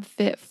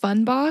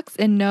FabFitFun Box.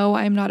 And no,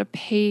 I'm not a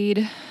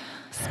paid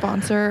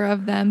sponsor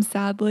of them,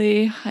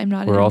 sadly. I'm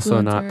not We're an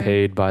also not influencer.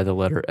 paid by the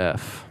letter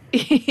F.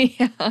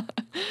 Yeah.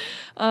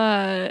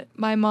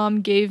 My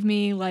mom gave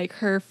me like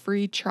her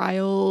free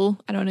trial.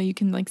 I don't know, you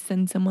can like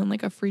send someone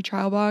like a free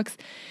trial box.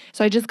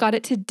 So I just got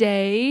it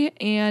today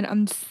and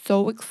I'm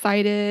so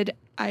excited.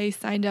 I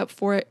signed up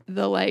for it,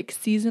 the like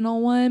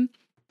seasonal one.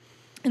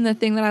 And the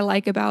thing that I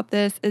like about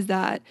this is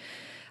that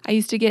I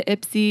used to get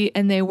Ipsy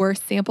and they were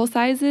sample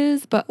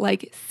sizes, but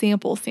like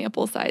sample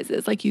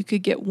sizes. Like you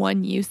could get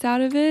one use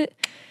out of it.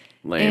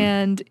 Lame.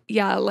 And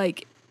yeah,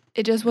 like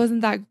it just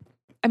wasn't that.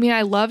 I mean,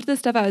 I loved the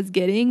stuff I was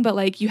getting, but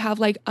like you have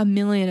like a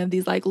million of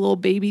these like little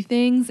baby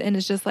things and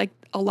it's just like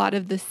a lot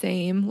of the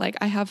same. Like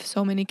I have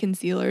so many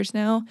concealers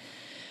now.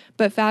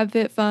 But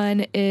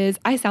FabFitFun is,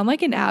 I sound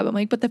like an ab. I'm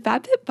like, but the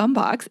FabFitFun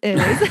box is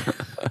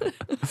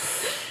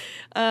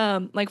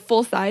like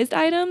full-sized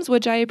items,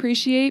 which I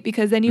appreciate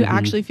because then you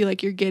actually feel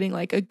like you're getting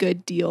like a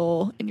good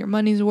deal and your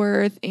money's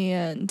worth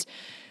and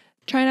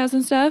trying out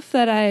some stuff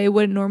that I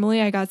wouldn't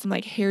normally. I got some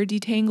like hair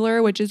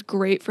detangler, which is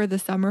great for the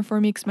summer for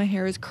me because my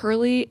hair is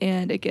curly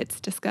and it gets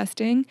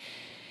disgusting.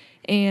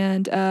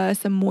 And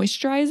some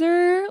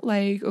moisturizer,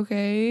 like,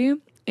 okay.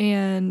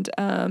 And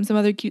some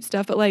other cute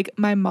stuff. But like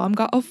my mom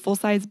got a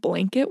full-size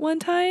blanket one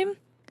time.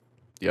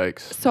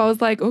 Yikes. So I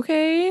was like,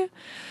 okay.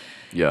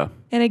 Yeah.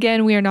 And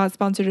again, we are not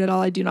sponsored at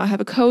all. I do not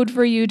have a code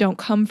for you. Don't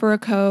come for a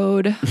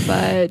code.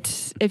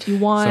 But if you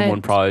want...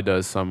 Someone probably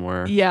does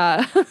somewhere.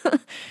 Yeah.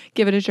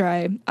 Give it a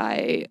try.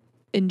 I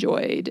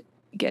enjoyed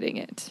getting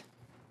it.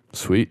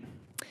 Sweet.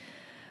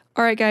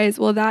 All right, guys.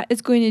 Well, that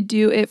is going to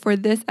do it for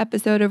this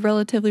episode of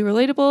Relatively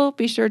Relatable.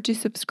 Be sure to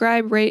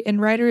subscribe, rate,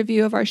 and write a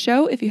review of our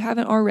show if you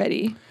haven't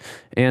already.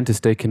 And to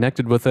stay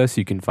connected with us,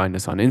 you can find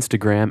us on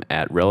Instagram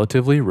at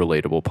Relatively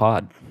Relatable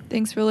Pod.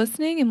 Thanks for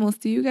listening, and we'll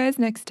see you guys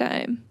next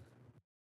time.